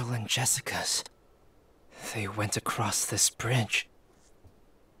footprints. Rachel and Jessica's. They went across this bridge.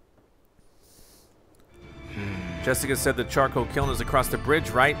 Jessica said the charcoal kiln is across the bridge,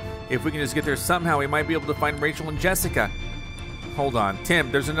 right? If we can just get there somehow, we might be able to find Rachel and Jessica. Hold on.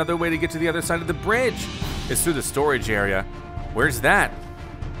 Tim, there's another way to get to the other side of the bridge. It's through the storage area. Where's that?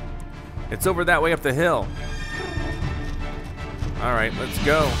 It's over that way up the hill. All right, let's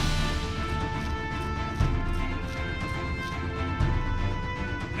go.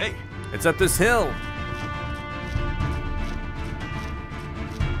 Hey. It's up this hill.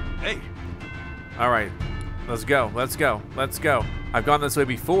 Hey. All right, let's go, let's go, let's go. I've gone this way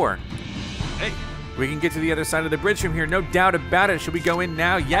before. Hey. We can get to the other side of the bridge from here, no doubt about it. Should we go in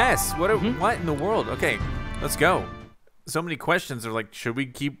now? Yes. What in the world? Okay, let's go. So many questions are like, should we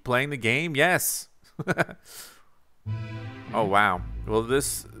keep playing the game? Yes. Oh, wow. Well,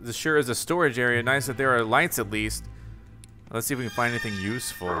 this sure is a storage area. Nice that there are lights at least. Let's see if we can find anything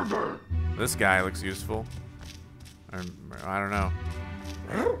useful. This guy looks useful. I don't know.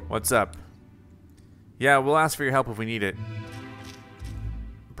 What's up? Yeah, we'll ask for your help if we need it.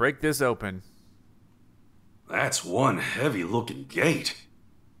 Break this open. That's one heavy-looking gate.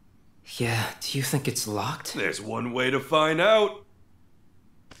 Yeah, do you think it's locked? There's one way to find out.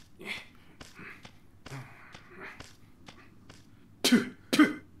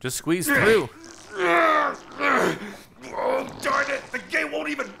 Just squeeze through. Oh, darn it! The gate won't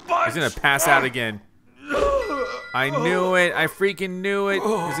even budge! He's gonna pass out again. I knew it. I freaking knew it. He's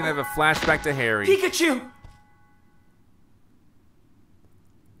gonna have a flashback to Harry. Pikachu!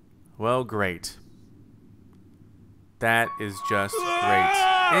 Well, great. That is just great.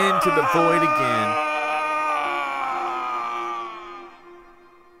 Into the void again.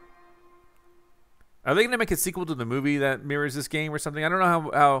 Are they gonna make a sequel to the movie that mirrors this game or something? I don't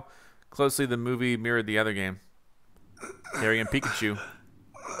know how closely the movie mirrored the other game. Harry and Pikachu.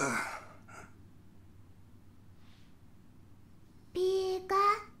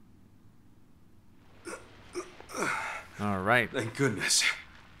 Pika. All right. Thank goodness.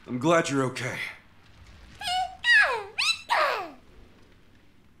 I'm glad you're okay.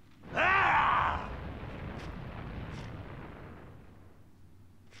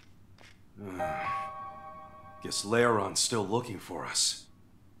 Guess Laron's still looking for us.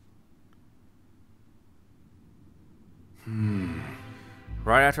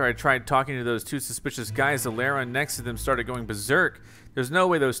 Right after I tried talking to those two suspicious guys, the Laron next to them started going berserk. There's no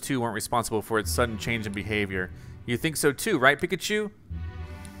way those two weren't responsible for its sudden change in behavior. You think so too, right, Pikachu?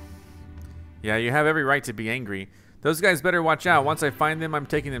 Yeah, you have every right to be angry. Those guys better watch out. Once I find them, I'm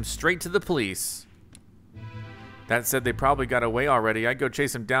taking them straight to the police. That said, they probably got away already. I'd go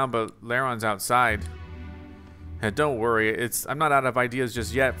chase them down, but Laron's outside. Don't worry, I'm not out of ideas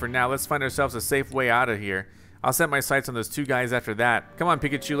just yet. For now, let's find ourselves a safe way out of here. I'll set my sights on those two guys after that. Come on,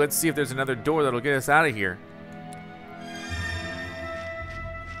 Pikachu, let's see if there's another door that'll get us out of here.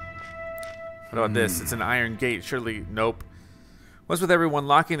 What about this? It's an iron gate. Surely, nope. What's with everyone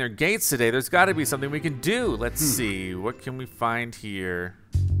locking their gates today? There's got to be something we can do. Let's see. What can we find here?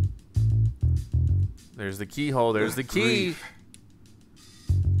 There's the keyhole. There's the key.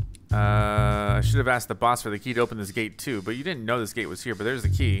 I should have asked the boss for the key to open this gate too, but you didn't know this gate was here, but there's the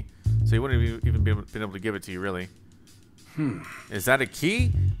key. So you wouldn't have even been able to give it to you, really. Is that a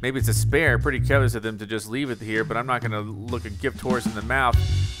key? Maybe it's a spare. Pretty careless of them to just leave it here, but I'm not going to look a gift horse in the mouth.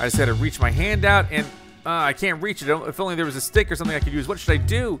 I just had to reach my hand out, and I can't reach it. If only there was a stick or something I could use. What should I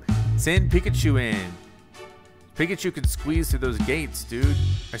do? Send Pikachu in. Pikachu can squeeze through those gates, dude.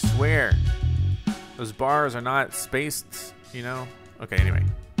 I swear. Those bars are not spaced, you know? Okay, anyway.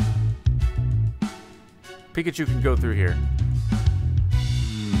 Pikachu can go through here.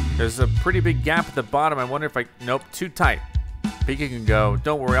 There's a pretty big gap at the bottom. I wonder if nope, too tight. Pika can go.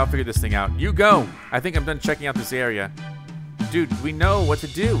 Don't worry, I'll figure this thing out. You go. I think I'm done checking out this area. Dude, we know what to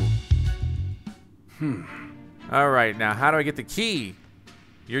do. All right, now how do I get the key?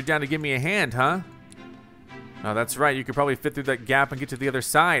 You're down to give me a hand, huh? Oh, that's right. You could probably fit through that gap and get to the other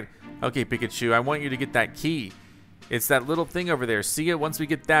side. Okay, Pikachu, I want you to get that key. It's that little thing over there. See it? Once we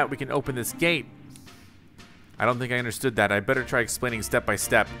get that, we can open this gate. I don't think I understood that. I better try explaining step by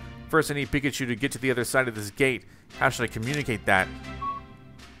step. First, I need Pikachu to get to the other side of this gate. How should I communicate that?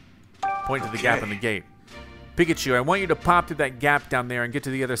 Point to the gap in the gate. Pikachu, I want you to pop through that gap down there and get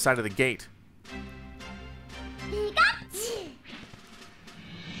to the other side of the gate. Pikachu.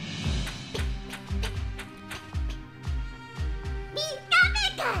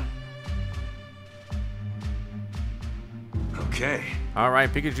 Pika. Okay. All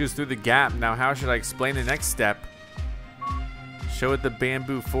right, Pikachu's through the gap. Now, how should I explain the next step? Show it the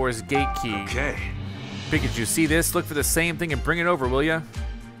bamboo forest gate key. Okay. Pikachu, see this? Look for the same thing and bring it over, will ya?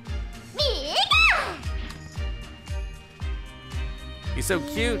 Pika. He's so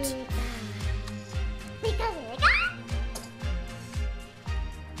cute. Pika.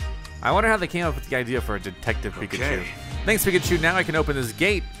 I wonder how they came up with the idea for a Detective Pikachu. Okay. Thanks, Pikachu. Now I can open this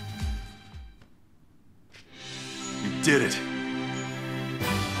gate. You did it.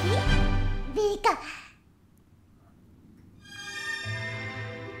 Pika.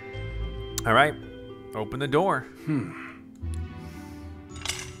 All right, open the door.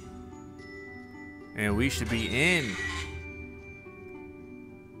 And we should be in.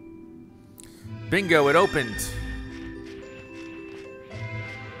 Bingo, it opened.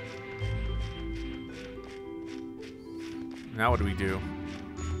 Now what do we do?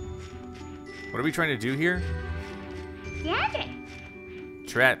 What are we trying to do here? Get it.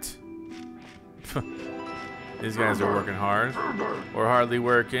 Tret. These guys are working hard. Or hardly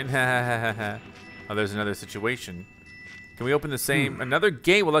working. Oh, there's another situation. Can we open the same? Another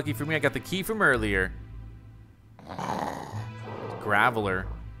gate? Well, lucky for me, I got the key from earlier. Graveler.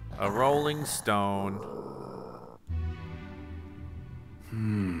 A rolling stone.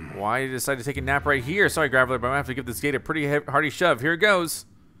 Why did you decide to take a nap right here? Sorry, Graveler, but I'm gonna have to give this gate a pretty hearty shove. Here it goes.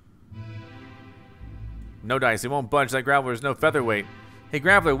 No dice. It won't budge. That Graveler is no featherweight. Hey,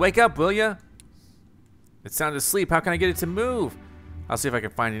 Graveler, wake up, will ya? It's sound asleep. How can I get it to move? I'll see if I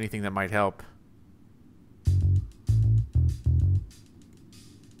can find anything that might help.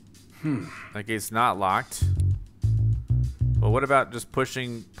 That gate's not locked. Well, what about just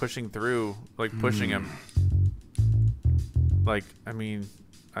pushing through, like pushing him? Like, I mean,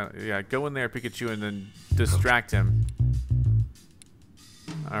 yeah, go in there, Pikachu, and then distract him.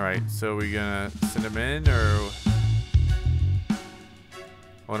 All right, so we gonna send him in, or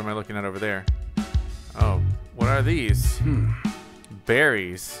what am I looking at over there? Oh, what are these?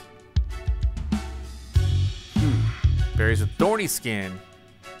 Berries. Berries with thorny skin.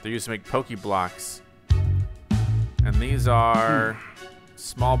 They're used to make Pokeblocks. And these are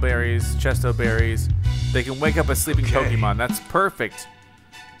small berries, chesto berries. They can wake up a sleeping Pokemon. That's perfect.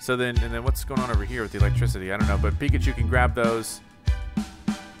 So then, and then what's going on over here with the electricity? I don't know, but Pikachu can grab those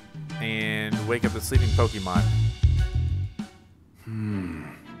and wake up the sleeping Pokemon.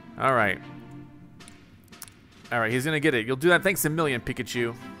 All right. All right, he's gonna get it. You'll do that. Thanks a million,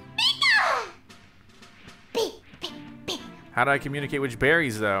 Pikachu. How do I communicate which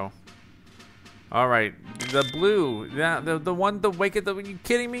berries, though? All right, the blue, the one, the wake it. Are you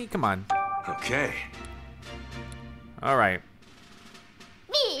kidding me? Come on. Okay. All right.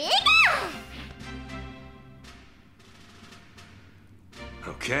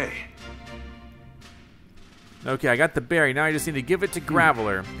 Okay. Okay, I got the berry. Now I just need to give it to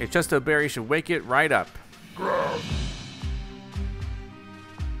Graveler. A chesto berry should wake it right up.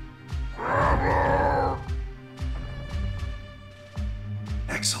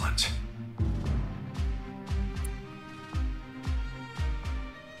 Excellent.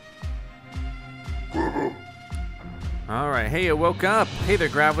 All right, hey, it woke up. Hey there,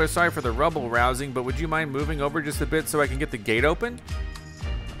 Graveler. Sorry for the rubble rousing, but would you mind moving over just a bit so I can get the gate open?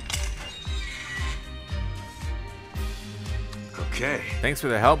 Okay. Thanks for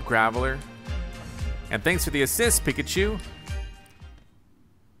the help, Graveler. And thanks for the assist, Pikachu.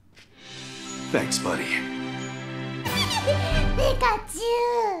 Thanks, buddy.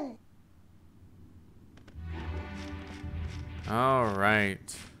 Pikachu! All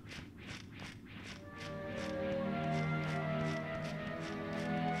right.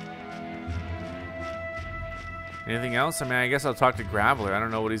 Anything else? I mean, I guess I'll talk to Graveler. I don't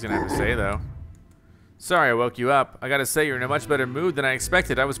know what he's gonna have to say, though. Sorry I woke you up. I gotta say, you're in a much better mood than I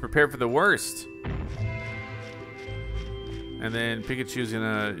expected. I was prepared for the worst. And then Pikachu's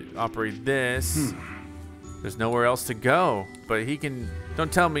gonna operate this. There's nowhere else to go, but he can...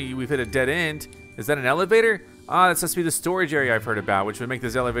 Don't tell me we've hit a dead end. Is that an elevator? Ah, that must be the storage area I've heard about, which would make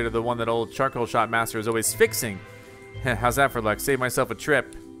this elevator the one that old Charcoal Shop Master is always fixing. How's that for luck? Save myself a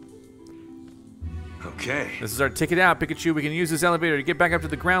trip. Okay. This is our ticket out, Pikachu. We can use this elevator to get back up to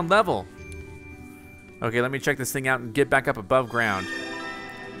the ground level. Okay, let me check this thing out and get back up above ground.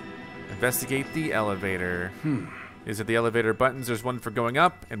 Investigate the elevator. These are the elevator buttons. There's one for going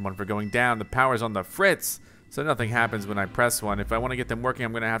up and one for going down. The power's on the fritz, so nothing happens when I press one. If I want to get them working,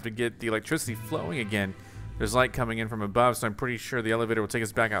 I'm going to have to get the electricity flowing again. There's light coming in from above, so I'm pretty sure the elevator will take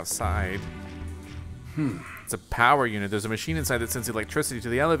us back outside. It's a power unit. There's a machine inside that sends electricity to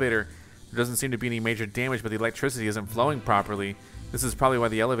the elevator. There doesn't seem to be any major damage, but the electricity isn't flowing properly. This is probably why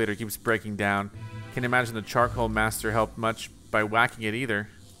the elevator keeps breaking down. Can't imagine the Charcoal Master helped much by whacking it either.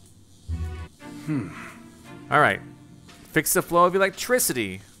 Alright. Fix the flow of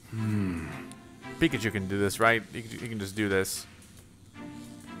electricity. Pikachu can do this, right? You can just do this.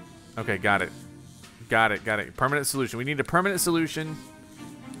 Okay, got it. Got it. Permanent solution. We need a permanent solution.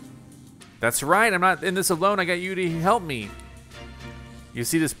 That's right. I'm not in this alone. I got you to help me. You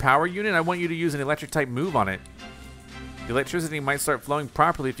see this power unit? I want you to use an electric type move on it. The electricity might start flowing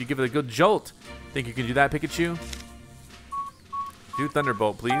properly if you give it a good jolt. Think you can do that, Pikachu? Do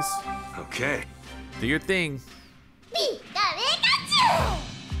Thunderbolt, please. Okay. Do your thing.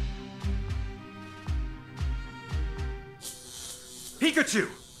 Pikachu,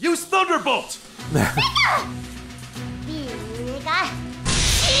 use Thunderbolt!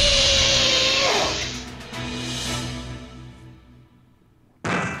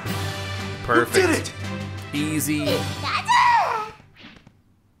 Perfect. You did it! Easy.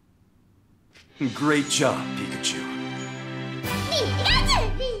 Great job, Pikachu.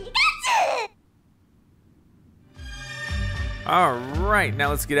 All right, now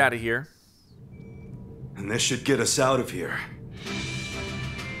let's get out of here. And this should get us out of here.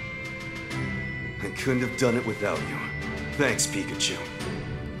 I couldn't have done it without you. Thanks, Pikachu.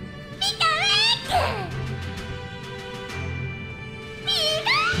 Pikachu!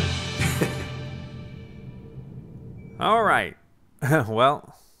 All right.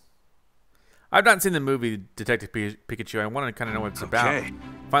 Well, I've not seen the movie Detective Pikachu. I want to kind of know what it's about.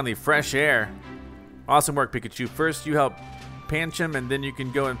 Finally, fresh air. Awesome work, Pikachu. First, you help Pancham, and then you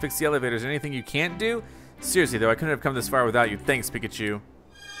can go and fix the elevators. Anything you can't do? Seriously, though, I couldn't have come this far without you. Thanks, Pikachu.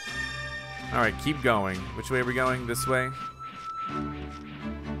 All right, keep going. Which way are we going? This way?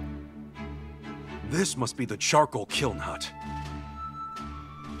 This must be the charcoal kiln hut.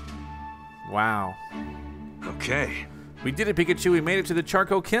 Wow. Okay. We did it, Pikachu. We made it to the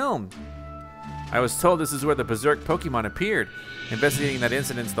charcoal kiln. I was told this is where the Berserk Pokemon appeared. Investigating that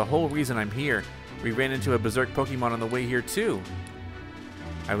incident's the whole reason I'm here. We ran into a Berserk Pokemon on the way here, too.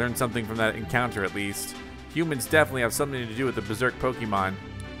 I learned something from that encounter, at least. Humans definitely have something to do with the Berserk Pokemon.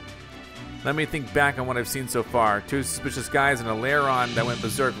 Let me think back on what I've seen so far. 2 suspicious guys and a Lairon that went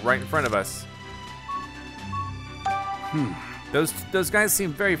Berserk right in front of us. Those guys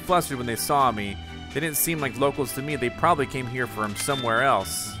seemed very flustered when they saw me. They didn't seem like locals to me. They probably came here from somewhere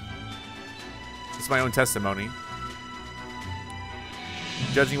else. It's my own testimony.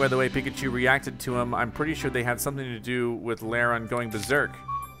 Judging by the way Pikachu reacted to him, I'm pretty sure they had something to do with Lairon going berserk.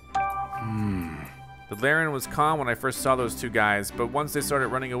 The Lairon was calm when I first saw those 2 guys, but once they started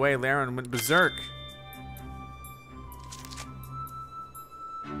running away, Lairon went berserk.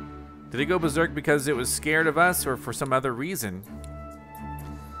 Did it go berserk because it was scared of us or for some other reason?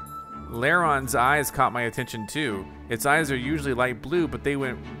 Lairon's eyes caught my attention too. Its eyes are usually light blue, but they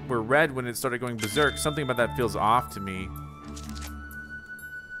were red when it started going berserk. Something about that feels off to me.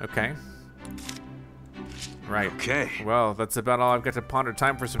 Okay. Right. Okay. Well, that's about all I've got to ponder.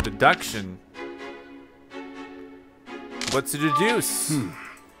 Time for some deduction. What's to deduce?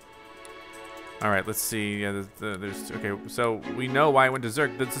 All right, let's see. Yeah, there's okay. So we know why it went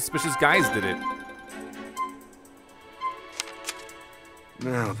berserk. The suspicious guys did it.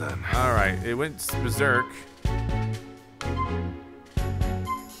 Now then. All right, it went berserk.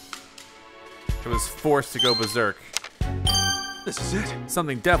 It was forced to go berserk. This is it.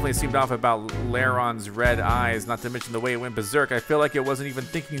 Something definitely seemed off about Lairon's red eyes, not to mention the way it went berserk. I feel like it wasn't even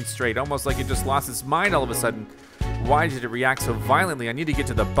thinking straight, almost like it just lost its mind all of a sudden. Why did it react so violently? I need to get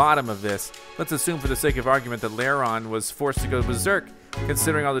to the bottom of this. Let's assume for the sake of argument that Lairon was forced to go berserk.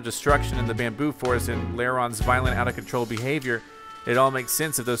 Considering all the destruction in the bamboo forest and Lairon's violent, out-of-control behavior, it all makes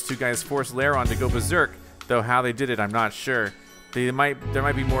sense if those 2 guys forced Lairon to go berserk, though how they did it, I'm not sure. There might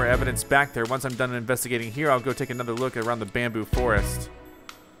be more evidence back there. Once I'm done investigating here, I'll go take another look around the bamboo forest.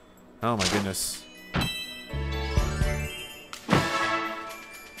 Oh my goodness.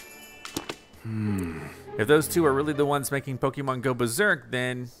 If those 2 are really the ones making Pokemon go berserk,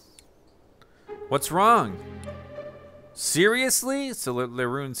 then what's wrong? Seriously? So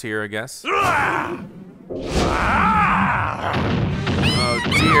Laroon's here, I guess. Oh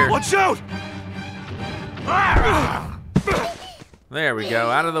dear. Watch out! There we go,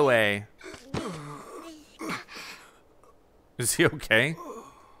 out of the way. Is he okay?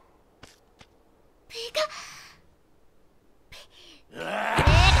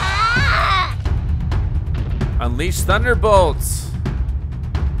 Unleash Thunderbolts!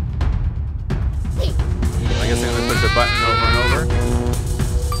 I guess I'm gonna push the button over and over.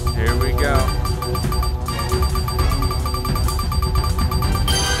 Here we go.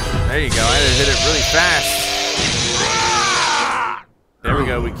 There you go, I had to hit it really fast. There we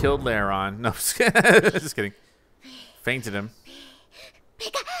go, we killed Lairon. No, just kidding. Fainted him.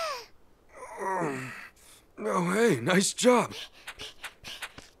 Oh, hey, nice job.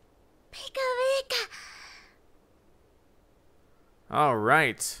 All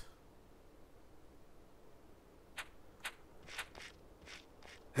right.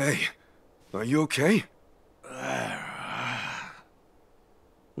 Hey, are you okay?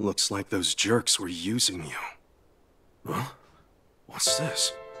 Looks like those jerks were using you. Huh? What's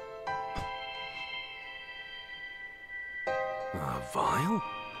this? A vial?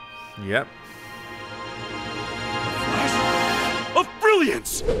 Yep. Flash of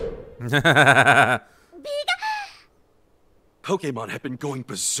brilliance! Pokémon have been going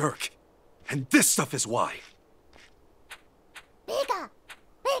berserk, and this stuff is why.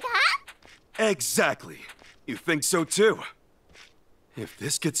 Exactly. You think so too? If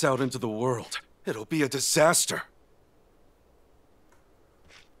this gets out into the world, it'll be a disaster.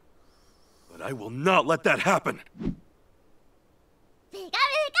 But I will not let that happen.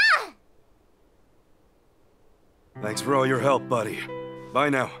 Thanks for all your help, buddy. Bye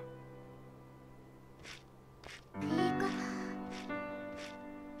now.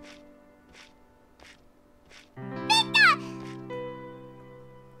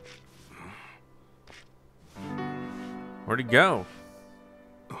 Where'd he go?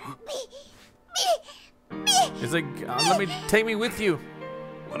 Is He's like, take me with you.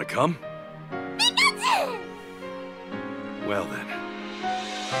 Wanna come? Well then,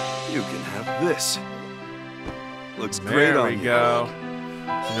 you can have this. Looks great on you. There we go.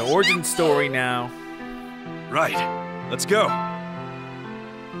 It's an origin story now. Right. Let's go.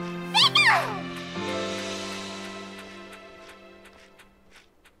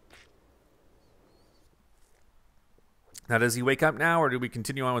 Now, does he wake up now, or do we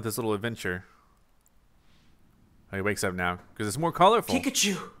continue on with this little adventure? Oh, he wakes up now, because it's more colorful.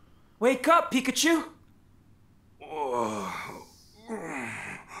 Pikachu! Wake up, Pikachu!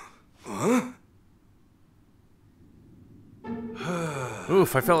 Huh?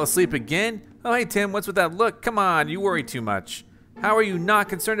 Oof, I fell asleep again? Oh, hey, Tim, what's with that look? Come on, you worry too much. How are you not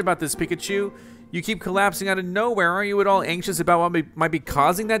concerned about this, Pikachu? You keep collapsing out of nowhere. Aren't you at all anxious about what might be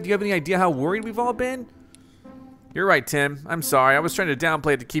causing that? Do you have any idea how worried we've all been? You're right, Tim. I'm sorry. I was trying to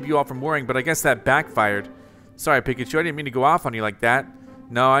downplay it to keep you all from worrying, but I guess that backfired. Sorry, Pikachu. I didn't mean to go off on you like that.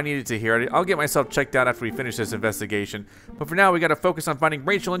 No, I needed to hear it. I'll get myself checked out after we finish this investigation. But for now, we gotta focus on finding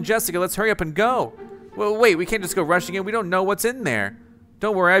Rachel and Jessica. Let's hurry up and go. Well, wait. We can't just go rushing in. We don't know what's in there.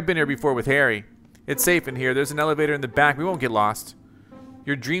 Don't worry. I've been here before with Harry. It's safe in here. There's an elevator in the back. We won't get lost.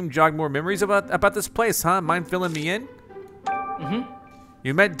 Your dream jogged more memories about this place, huh? Mind filling me in? Mm-hmm.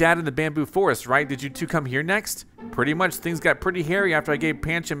 You met Dad in the bamboo forest, right? Did you two come here next? Pretty much. Things got pretty hairy after I gave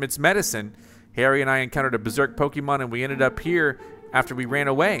Pancham its medicine. Harry and I encountered a berserk Pokemon and we ended up here after we ran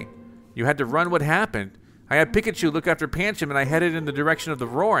away. You had to run. What happened? I had Pikachu look after Pancham and I headed in the direction of the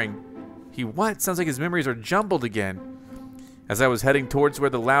roaring. He what? Sounds like his memories are jumbled again. As I was heading towards where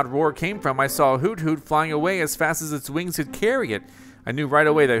the loud roar came from, I saw Hoot Hoot flying away as fast as its wings could carry it. I knew right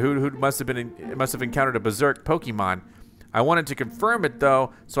away that Hoot Hoot must have encountered a berserk Pokemon. I wanted to confirm it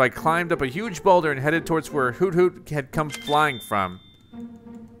though, so I climbed up a huge boulder and headed towards where Hoot Hoot had come flying from.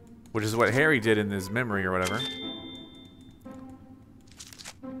 Which is what Harry did in his memory or whatever.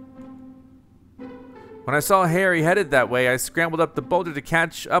 When I saw Harry headed that way, I scrambled up the boulder to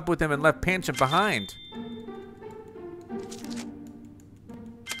catch up with him and left Pancham behind.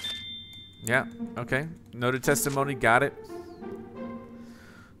 Yeah, okay. Noted testimony, got it.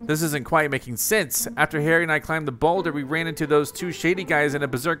 This isn't quite making sense. After Harry and I climbed the boulder, we ran into those two shady guys and a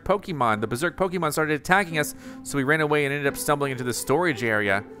berserk Pokemon. The berserk Pokemon started attacking us, so we ran away and ended up stumbling into the storage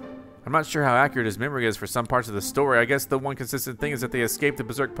area. I'm not sure how accurate his memory is for some parts of the story. I guess the one consistent thing is that they escaped the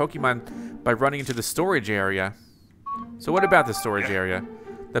berserk Pokemon by running into the storage area. So what about the storage area?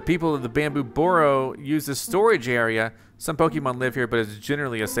 The people of the Bamboo Borough use the storage area. Some Pokemon live here, but it's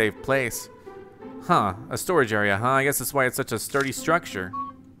generally a safe place. Huh, a storage area, huh? I guess that's why it's such a sturdy structure.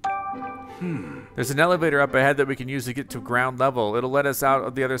 There's an elevator up ahead that we can use to get to ground level. It'll let us out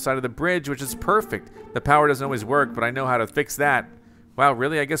of the other side of the bridge, which is perfect. The power doesn't always work, but I know how to fix that. Wow,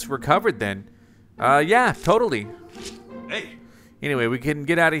 really? I guess we're covered then. Yeah, totally. Hey. Anyway, we can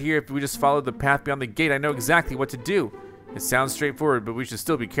get out of here if we just follow the path beyond the gate. I know exactly what to do. It sounds straightforward, but we should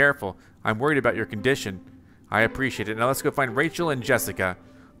still be careful. I'm worried about your condition. I appreciate it. Now let's go find Rachel and Jessica.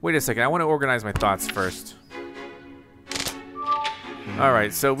 Wait a second. I want to organize my thoughts first.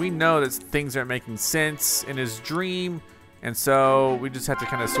 Alright, so we know that things aren't making sense in his dream, and so we just have to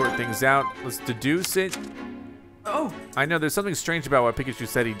kind of sort things out. Let's deduce it. Oh, I know there's something strange about what Pikachu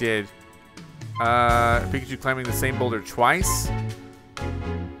said he did. Pikachu climbing the same boulder twice?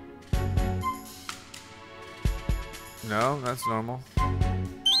 No, that's normal.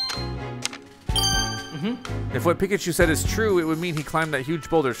 If what Pikachu said is true, it would mean he climbed that huge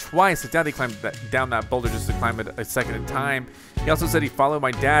boulder twice. I doubt he climbed down that boulder just to climb it a second at a time. He also said he followed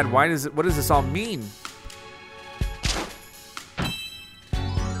my dad. What does this all mean?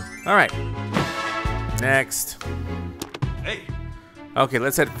 All right. Next. Hey. Okay,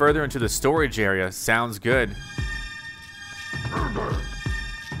 let's head further into the storage area. Sounds good.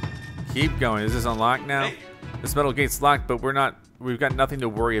 Keep going. Is this unlocked now? Hey. This metal gate's locked, but we've got nothing to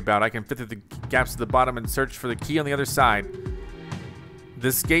worry about. I can fit through the gaps at the bottom and search for the key on the other side.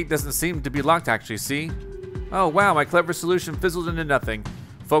 This gate doesn't seem to be locked, actually, see? Oh, wow, my clever solution fizzled into nothing.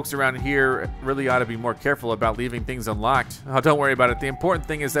 Folks around here really ought to be more careful about leaving things unlocked. Oh, don't worry about it. The important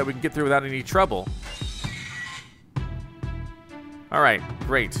thing is that we can get through without any trouble. All right,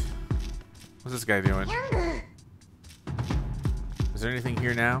 great. What's this guy doing? Is there anything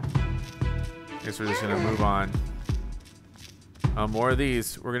here now? Guess we're just gonna move on. More of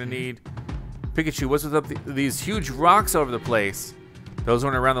these. We're gonna need Pikachu. What's with these huge rocks over the place? Those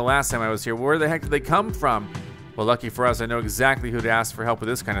weren't around the last time I was here. Where the heck did they come from? Well, lucky for us, I know exactly who to ask for help with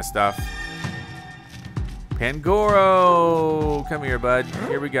this kind of stuff. Pangoro! Come here, bud.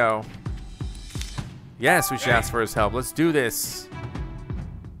 Here we go. Yes, we should ask for his help. Let's do this.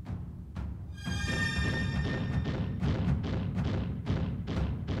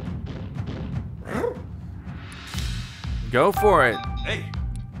 Go for it. Hey.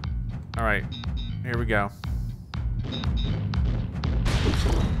 All right, here we go.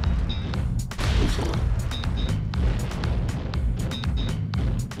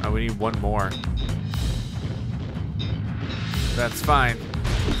 Oh, we need one more. That's fine.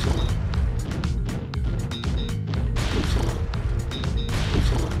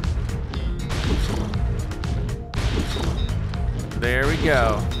 There we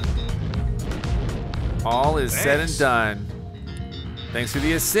go. All is said and done. Thanks for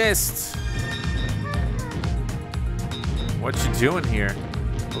the assist. What you doing here?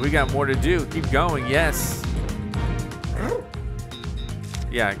 Well, we got more to do. Keep going, yes.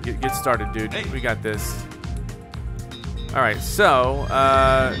 Yeah, get started, dude. We got this. All right, so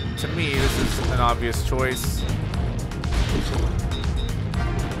to me, this is an obvious choice.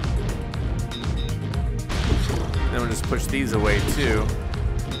 Then we'll just push these away too.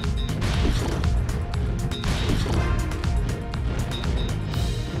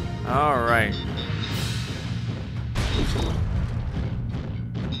 All right.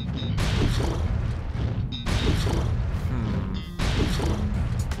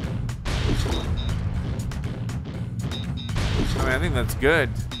 I think that's good.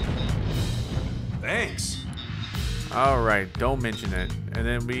 Thanks. All right, don't mention it. And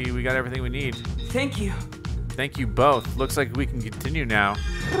then we got everything we need. Thank you. Thank you both. Looks like we can continue now.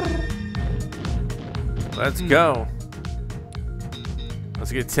 Let's go.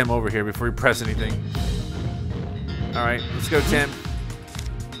 Let's get Tim over here before we press anything. All right, let's go, Tim.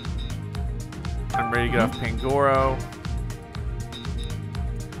 I'm ready to get off Pangoro.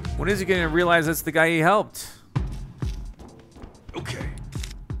 When is he gonna realize that's the guy he helped? Okay.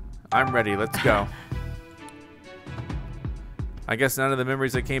 I'm ready, let's go. I guess none of the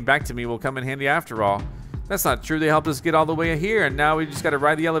memories that came back to me will come in handy after all. That's not true, they helped us get all the way here, and now we just gotta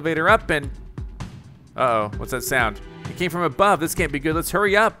ride the elevator up and... Uh-oh, what's that sound? It came from above, this can't be good, let's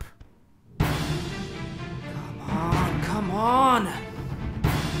hurry up. Come on.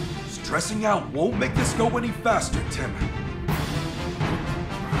 Stressing out won't make this go any faster, Tim.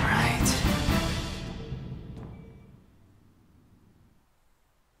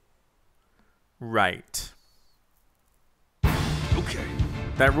 Right. Okay.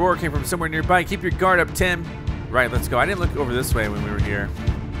 That roar came from somewhere nearby. Keep your guard up, Tim. Right, let's go. I didn't look over this way when we were here.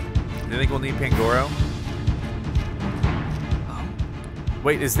 Do you think we'll need Pangoro?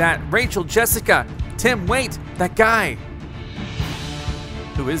 Wait, is that Rachel, Jessica? Tim, wait! That guy!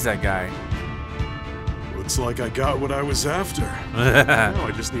 Who is that guy? Looks like I got what I was after. Now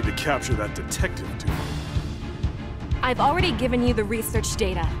I just need to capture that detective dude. I've already given you the research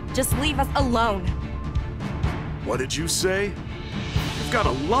data. Just leave us alone. What did you say? You've got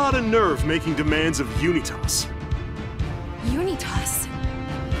a lot of nerve making demands of Unitas. Unitas?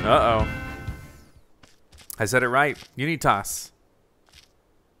 Uh-oh. I said it right. Unitas.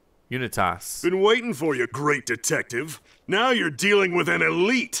 Unitas. Been waiting for you, great detective. Now you're dealing with an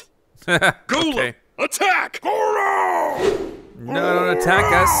elite. Gula, okay. Attack! Goro! No, don't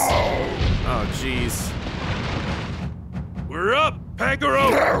attack us. Oh, jeez. We're up,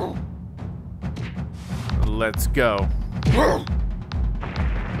 Pangoro! Let's go.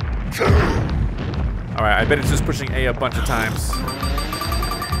 Alright, I bet it's just pushing A a bunch of times.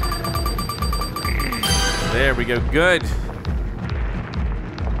 There we go, good.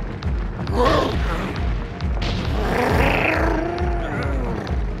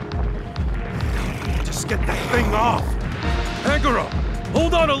 Just get that thing off! Pangoro,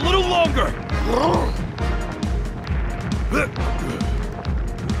 hold on a little longer!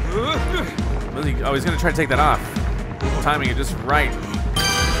 Oh, he's gonna try to take that off. Timing it just right.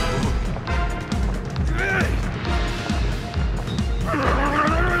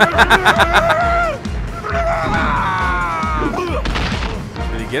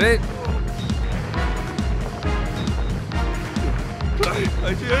 Did he get it?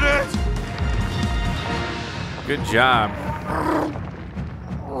 I did it! Good job.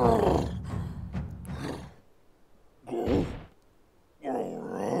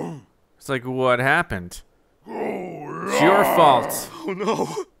 It's like, what happened? It's your fault. Oh no.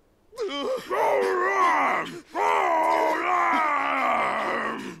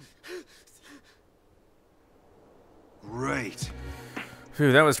 Great.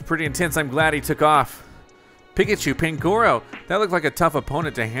 Phew, that was pretty intense. I'm glad he took off. Pikachu, Pangoro, that looked like a tough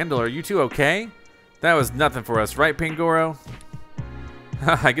opponent to handle. Are you two okay? That was nothing for us, right, Pangoro?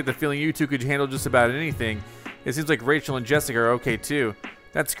 I get the feeling you two could handle just about anything. It seems like Rachel and Jessica are okay too.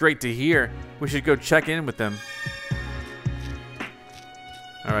 That's great to hear. We should go check in with them.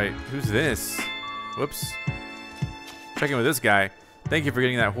 Alright, who's this? Whoops. Check in with this guy. Thank you for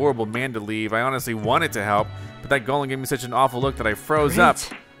getting that horrible man to leave. I honestly wanted to help, but that golem gave me such an awful look that I froze up.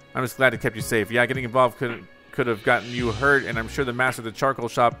 I'm just glad it kept you safe. Yeah, getting involved could have gotten you hurt, and I'm sure the master of the charcoal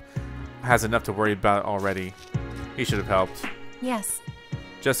shop has enough to worry about already. He should have helped. Yes.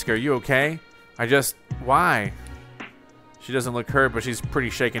 Jessica, are you okay? Why? She doesn't look hurt, but she's pretty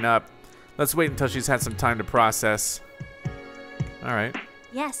shaken up. Let's wait until she's had some time to process. All right.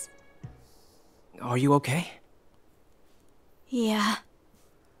 Yes. Are you okay? Yeah.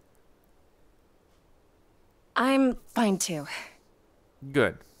 I'm fine too.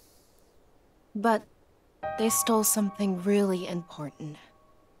 Good. But they stole something really important.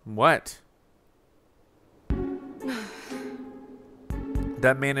 What?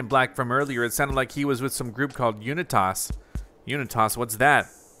 That man in black from earlier, it sounded like he was with some group called Unitas. Unitas, what's that?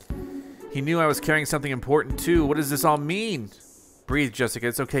 He knew I was carrying something important too. What does this all mean? Breathe, Jessica.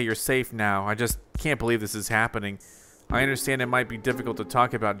 It's okay. You're safe now. I just can't believe this is happening. I understand it might be difficult to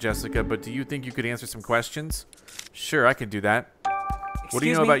talk about, Jessica, but do you think you could answer some questions? Sure, I can do that. What do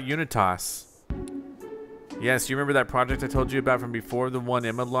you know about Unitas? Yes, you remember that project I told you about from before, the one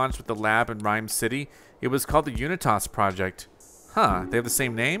Emma launched with the lab in Ryme City? It was called the Unitas Project. Huh, they have the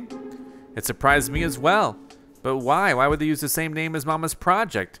same name? It surprised me as well. But why? Why would they use the same name as Mama's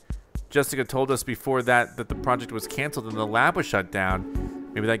project? Jessica told us before that the project was canceled and the lab was shut down.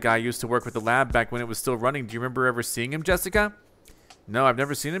 Maybe that guy used to work with the lab back when it was still running. Do you remember ever seeing him, Jessica? No, I've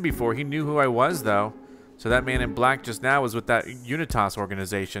never seen him before. He knew who I was, though. So that man in black just now was with that Unitas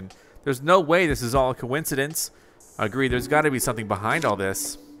organization. There's no way this is all a coincidence. I agree, there's got to be something behind all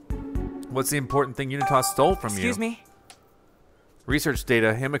this. What's the important thing Unitas stole from you? Excuse me? Research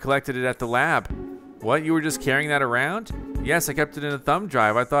data. Emma collected it at the lab. What? You were just carrying that around? Yes, I kept it in a thumb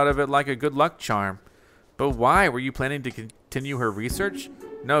drive. I thought of it like a good luck charm. But why? Were you planning to continue her research?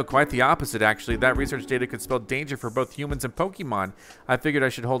 No, quite the opposite, actually. That research data could spell danger for both humans and Pokemon. I figured I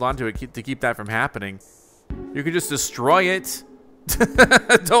should hold on to it to keep that from happening. You could just destroy it.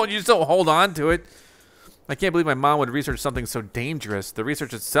 Don't hold on to it. I can't believe my mom would research something so dangerous. The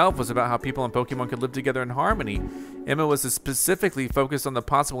research itself was about how people and Pokemon could live together in harmony. Emma was specifically focused on the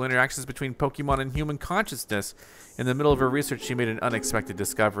possible interactions between Pokemon and human consciousness. In the middle of her research, she made an unexpected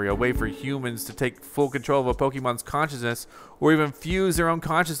discovery, a way for humans to take full control of a Pokemon's consciousness or even fuse their own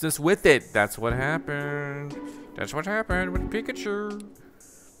consciousness with it. That's what happened. That's what happened with Pikachu.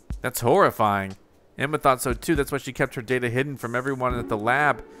 That's horrifying. Emma thought so too. That's why she kept her data hidden from everyone at the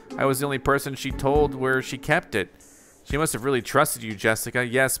lab. I was the only person she told where she kept it. She must have really trusted you, Jessica.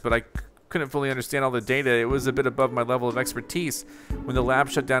 Yes, but I couldn't fully understand all the data. It was a bit above my level of expertise. When the lab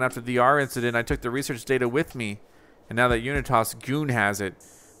shut down after the R incident, I took the research data with me. And now that Unitas Goon has it,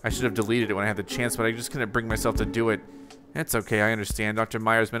 I should have deleted it when I had the chance, but I just couldn't bring myself to do it. It's okay, I understand. Dr.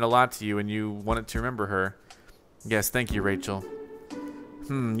 Myers meant a lot to you, and you wanted to remember her. Yes, thank you, Rachel.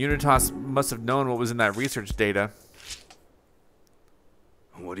 Unitas must have known what was in that research data.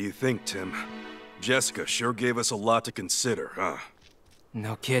 What do you think, Tim? Jessica sure gave us a lot to consider, huh?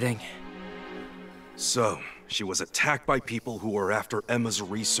 No kidding. So, she was attacked by people who were after Emma's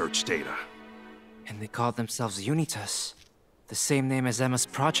research data. And they called themselves Unitas, the same name as Emma's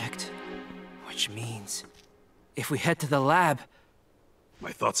project. Which means, if we head to the lab...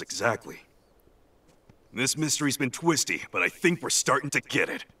 My thoughts exactly. This mystery's been twisty, but I think we're starting to get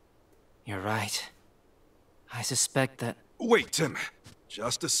it. You're right. I suspect that... Wait, Tim.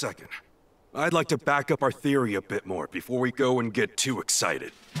 Just a second. I'd like to back up our theory a bit more before we go and get too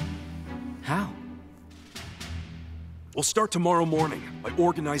excited. How? We'll start tomorrow morning by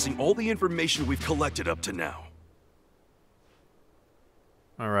organizing all the information we've collected up to now.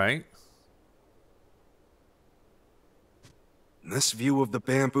 All right. This view of the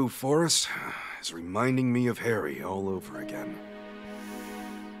bamboo forest is reminding me of Harry all over again.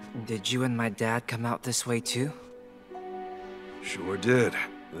 Did you and my dad come out this way too? Sure did.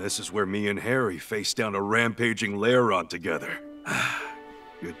 This is where me and Harry faced down a rampaging Lairon together.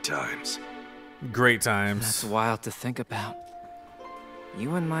 Good times. Great times. That's wild to think about.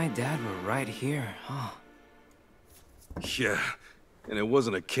 You and my dad were right here, huh? Yeah, and it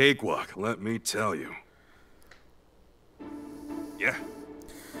wasn't a cakewalk, let me tell you. Yeah.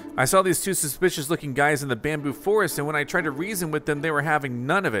 I saw these two suspicious-looking guys in the bamboo forest, and when I tried to reason with them, they were having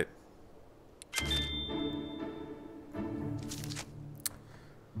none of it.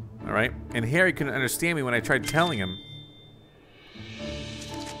 All right, and Harry couldn't understand me when I tried telling him.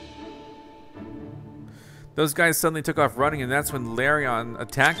 Those guys suddenly took off running, and that's when Lairon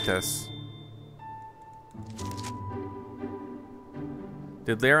attacked us.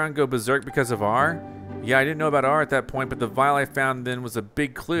 Did Lairon go berserk because of R? Yeah, I didn't know about R at that point, but the vial I found then was a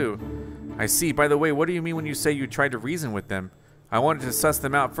big clue. I see. By the way, what do you mean when you say you tried to reason with them? I wanted to suss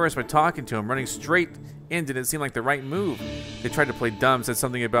them out first by talking to him. Running straight in didn't seem like the right move. They tried to play dumb, said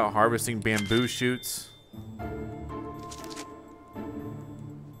something about harvesting bamboo shoots.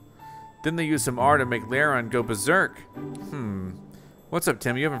 Then they used some R to make Laron go berserk. What's up,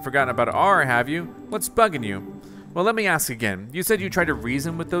 Tim? You haven't forgotten about R, have you? What's bugging you? Well, let me ask again. You said you tried to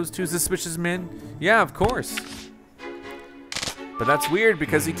reason with those two suspicious men? Yeah, of course. But that's weird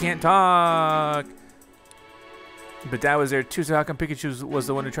because he can't talk. But Dad was there too, so how come Pikachu was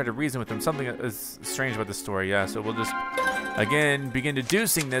the one who tried to reason with him? Something is strange about the story, yeah. So we'll just, again, begin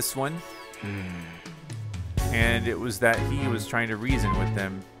deducing this one. And it was that he was trying to reason with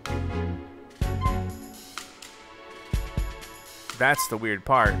them. That's the weird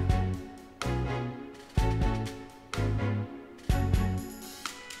part.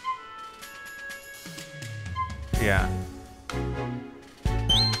 Yeah.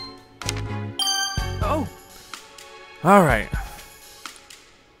 Oh! Alright.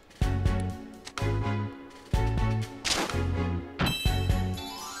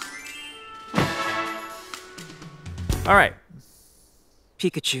 Alright.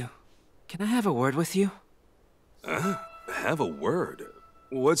 Pikachu, can I have a word with you? Have a word?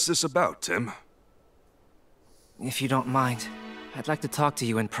 What's this about, Tim? If you don't mind, I'd like to talk to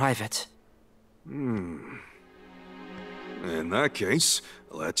you in private. In that case,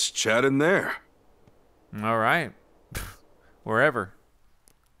 let's chat in there. Alright. Wherever.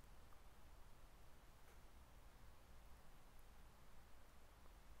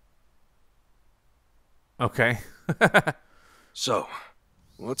 Okay. So,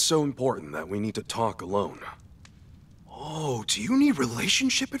 what's so important that we need to talk alone? Oh, do you need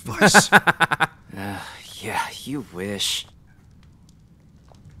relationship advice? Yeah, you wish.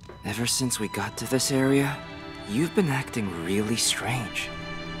 Ever since we got to this area, you've been acting really strange.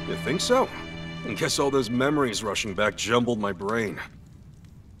 You think so? I guess all those memories rushing back jumbled my brain.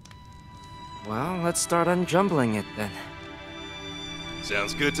 Well, let's start unjumbling it then.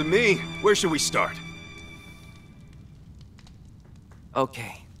 Sounds good to me. Where should we start?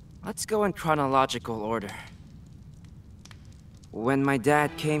 Okay, let's go in chronological order. When my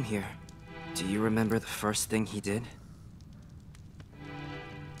dad came here, do you remember the first thing he did?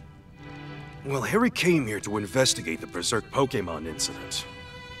 Well, Harry came here to investigate the Berserk Pokémon incident.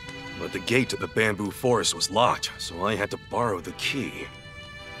 But the gate to the bamboo forest was locked, so I had to borrow the key.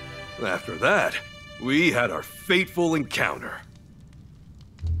 After that, we had our fateful encounter.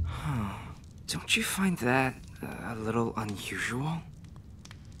 Huh. Don't you find that a little unusual?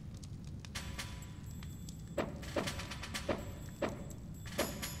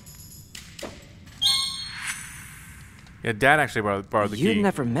 Yeah, Dad actually borrowed the key. You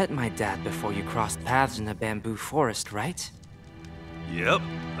never met my dad before you crossed paths in the bamboo forest, right? Yep,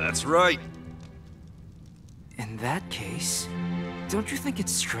 that's right. In that case, don't you think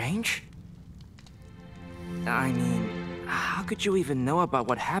it's strange? I mean, how could you even know about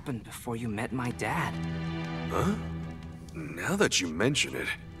what happened before you met my dad? Huh? Now that you mention it,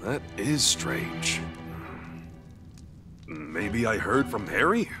 that is strange. Maybe I heard from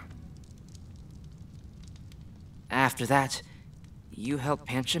Harry? After that, you helped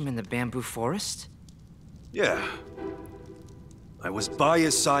Pancham in the bamboo forest? Yeah. I was by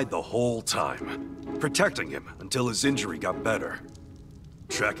his side the whole time, protecting him until his injury got better.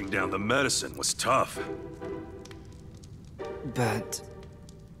 Tracking down the medicine was tough. But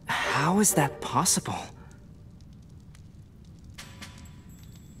how is that possible?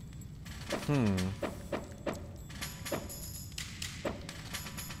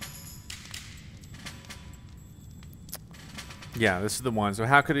 Yeah, this is the one. So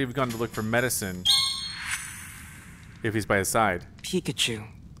how could he have gone to look for medicine if he's by his side? Pikachu,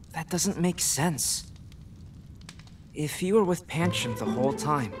 that doesn't make sense. If you were with Pancham the whole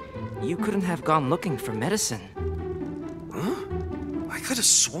time, you couldn't have gone looking for medicine. Huh? I could have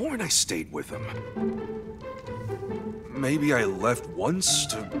sworn I stayed with him. Maybe I left once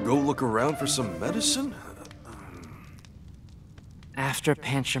to go look around for some medicine? After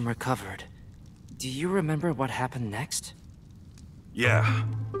Pancham recovered, do you remember what happened next? Yeah.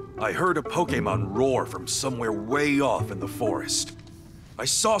 I heard a Pokémon roar from somewhere way off in the forest. I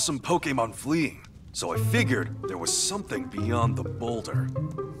saw some Pokémon fleeing, so I figured there was something beyond the boulder.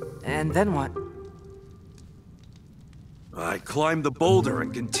 And then what? I climbed the boulder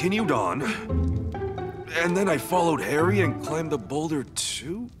and continued on. And then I followed Harry and climbed the boulder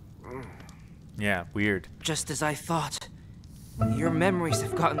too? Yeah, weird. Just as I thought. Your memories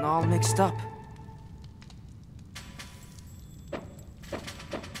have gotten all mixed up.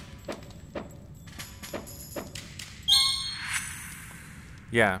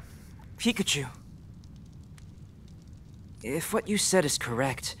 Yeah. Pikachu. If what you said is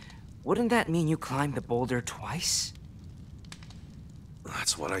correct, wouldn't that mean you climbed the boulder twice?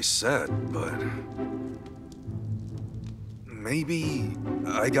 That's what I said, but... maybe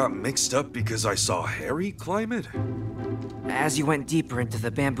I got mixed up because I saw Harry climb it? As you went deeper into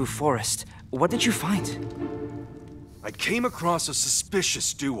the bamboo forest, what did you find? I came across a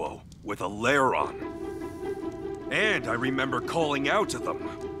suspicious duo with a lair on. And I remember calling out to them.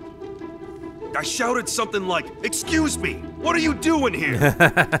 I shouted something like, "Excuse me, what are you doing here?"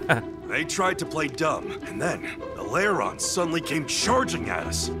 They tried to play dumb, and then the Lairon suddenly came charging at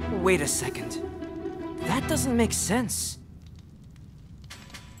us. Wait a second. That doesn't make sense.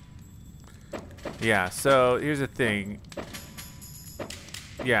 Yeah, so here's the thing.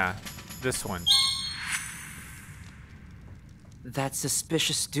 Yeah, this one. That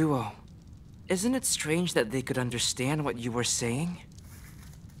suspicious duo. Isn't it strange that they could understand what you were saying?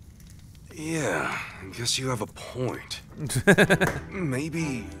 Yeah, I guess you have a point.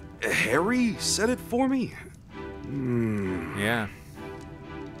 Maybe Harry said it for me? Yeah.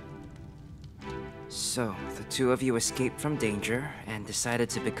 So, the two of you escaped from danger and decided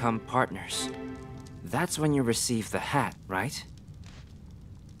to become partners. That's when you received the hat, right?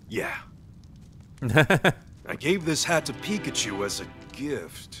 Yeah. I gave this hat to Pikachu as a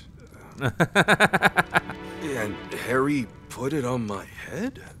gift. And Harry put it on my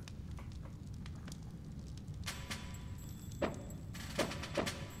head?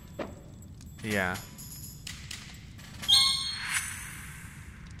 Yeah.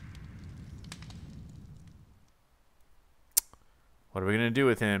 What are we gonna do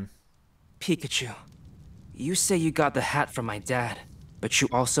with him? Pikachu, you say you got the hat from my dad, but you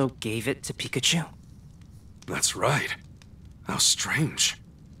also gave it to Pikachu? That's right. How strange.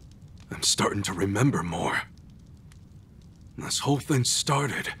 I'm starting to remember more. This whole thing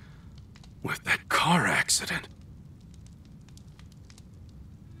started with that car accident.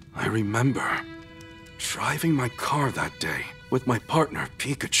 I remember driving my car that day with my partner,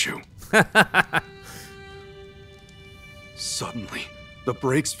 Pikachu. Suddenly, the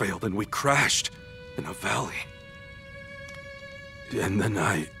brakes failed and we crashed in a valley. And then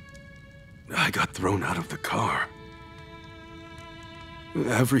I got thrown out of the car.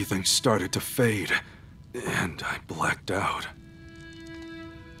 Everything started to fade, and I blacked out.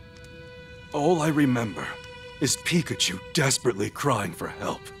 All I remember is Pikachu desperately crying for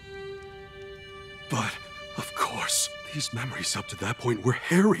help. But, of course, these memories up to that point were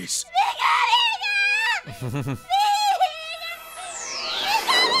Harry's.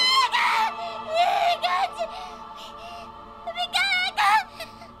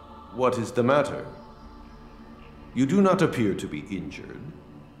 What is the matter? You do not appear to be injured.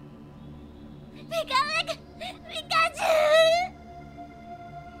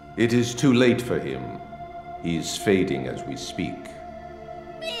 It is too late for him. He is fading as we speak.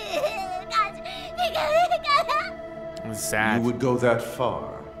 It's sad. You would go that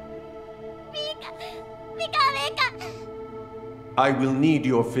far. I will need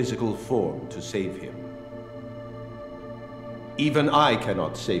your physical form to save him. Even I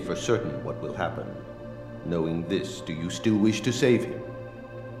cannot say for certain what will happen. Knowing this, do you still wish to save him?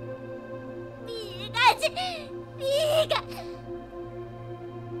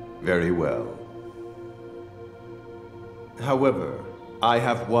 Very well. However, I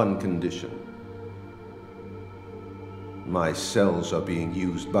have one condition. My cells are being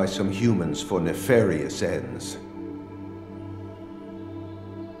used by some humans for nefarious ends.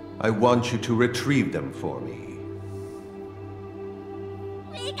 I want you to retrieve them for me.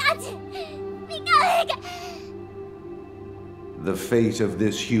 The fate of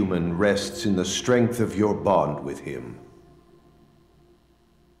this human rests in the strength of your bond with him.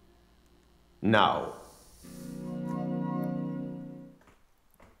 Now.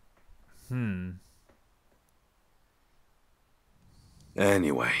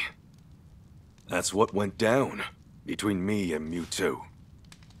 Anyway, that's what went down between me and Mewtwo.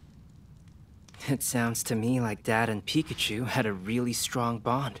 It sounds to me like Dad and Pikachu had a really strong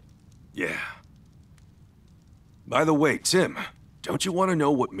bond. Yeah. By the way, Tim, don't you want to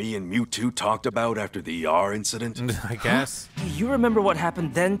know what me and Mewtwo talked about after the ER incident? I guess. Huh? You remember what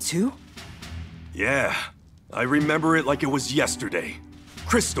happened then, too? Yeah. I remember it like it was yesterday.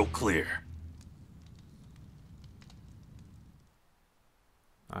 Crystal clear.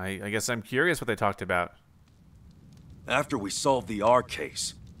 I guess I'm curious what they talked about. After we solved the R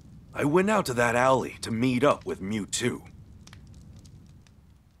case, I went out to that alley to meet up with Mewtwo.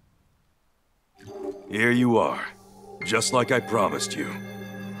 Here you are, just like I promised you.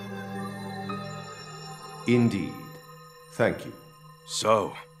 Indeed. Thank you.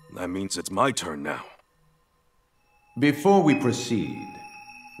 So, that means it's my turn now. Before we proceed,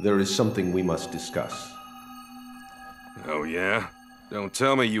 there is something we must discuss. Oh yeah? Don't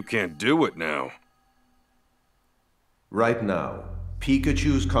tell me you can't do it now. Right now,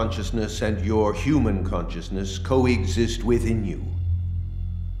 Pikachu's consciousness and your human consciousness coexist within you.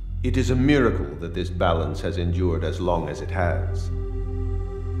 It is a miracle that this balance has endured as long as it has.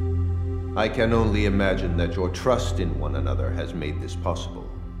 I can only imagine that your trust in one another has made this possible.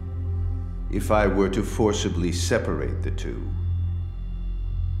 If I were to forcibly separate the two...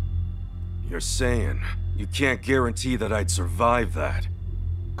 You're saying you can't guarantee that I'd survive that?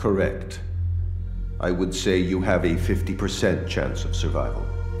 Correct. I would say you have a 50% chance of survival.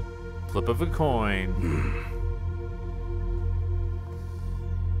 Flip of a coin.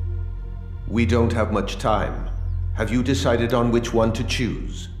 We don't have much time. Have you decided on which one to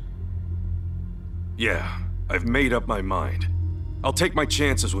choose? Yeah, I've made up my mind. I'll take my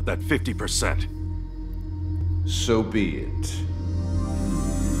chances with that 50%. So be it.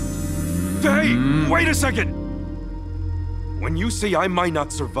 Hey, wait a second! When you say I might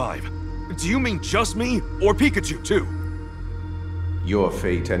not survive, do you mean just me, or Pikachu too? Your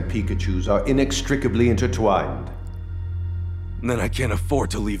fate and Pikachu's are inextricably intertwined. Then I can't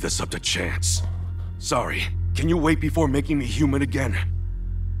afford to leave this up to chance. Sorry, can you wait before making me human again?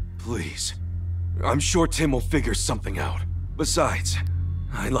 Please. I'm sure Tim will figure something out. Besides,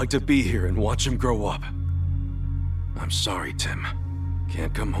 I'd like to be here and watch him grow up. I'm sorry, Tim.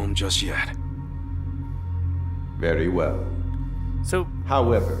 Can't come home just yet. Very well. So,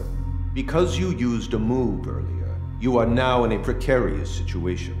 however, because you used a move earlier, you are now in a precarious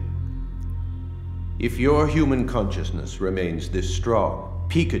situation. If your human consciousness remains this strong,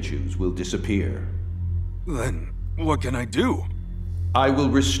 Pikachu's will disappear. Then, what can I do? I will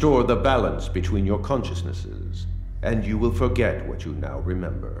restore the balance between your consciousnesses, and you will forget what you now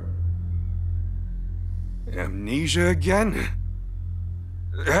remember. Amnesia again?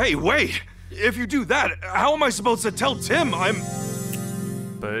 Hey, wait! If you do that, how am I supposed to tell Tim I'm...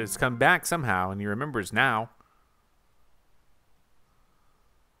 But it's come back somehow, and he remembers now.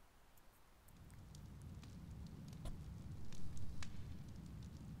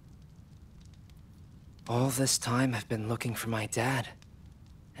 All this time I've been looking for my dad.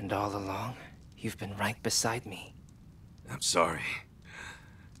 And all along, you've been right beside me. I'm sorry.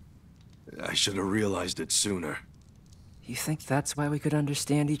 I should have realized it sooner. You think that's why we could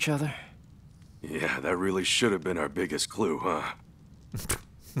understand each other? Yeah, that really should have been our biggest clue, huh?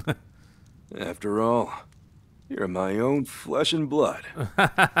 After all, you're my own flesh and blood.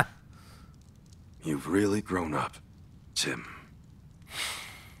 You've really grown up, Tim.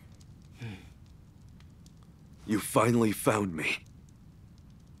 You finally found me.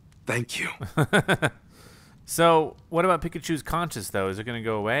 Thank you. So, what about Pikachu's conscious, though? Is it going to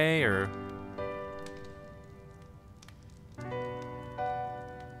go away, or...?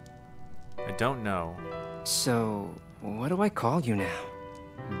 I don't know. So, what do I call you now?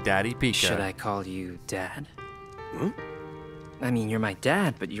 Daddy Pika. Should I call you Dad? Huh? I mean, you're my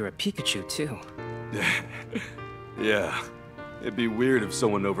dad, but you're a Pikachu, too. Yeah, it'd be weird if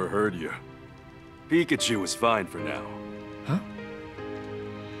someone overheard you. Pikachu is fine for now. Huh?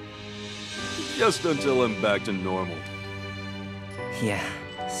 Just until I'm back to normal. Yeah,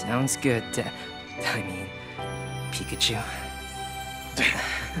 sounds good, I mean, Pikachu.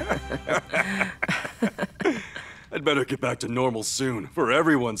 I'd better get back to normal soon, for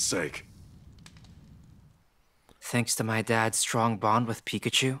everyone's sake. Thanks to my dad's strong bond with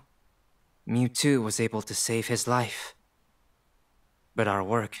Pikachu, Mewtwo was able to save his life. But our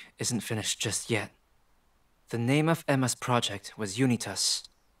work isn't finished just yet. The name of Emma's project was Unitas,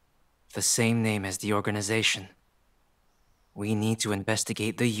 the same name as the organization. We need to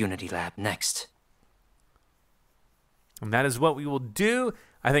investigate the Unity Lab next. And that is what we will do.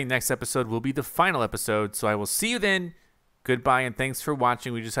 I think next episode will be the final episode, so I will see you then. Goodbye, and thanks for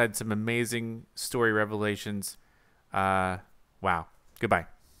watching. We just had some amazing story revelations. Wow. Goodbye.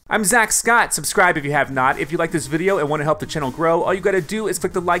 I'm Zack Scott. Subscribe if you have not. If you like this video and want to help the channel grow, all you got to do is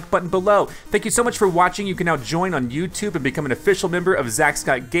click the like button below. Thank you so much for watching. You can now join on YouTube and become an official member of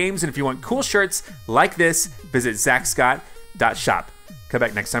ZackScottGames. And if you want cool shirts like this, visit ZackScott.shop. Come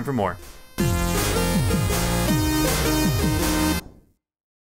back next time for more.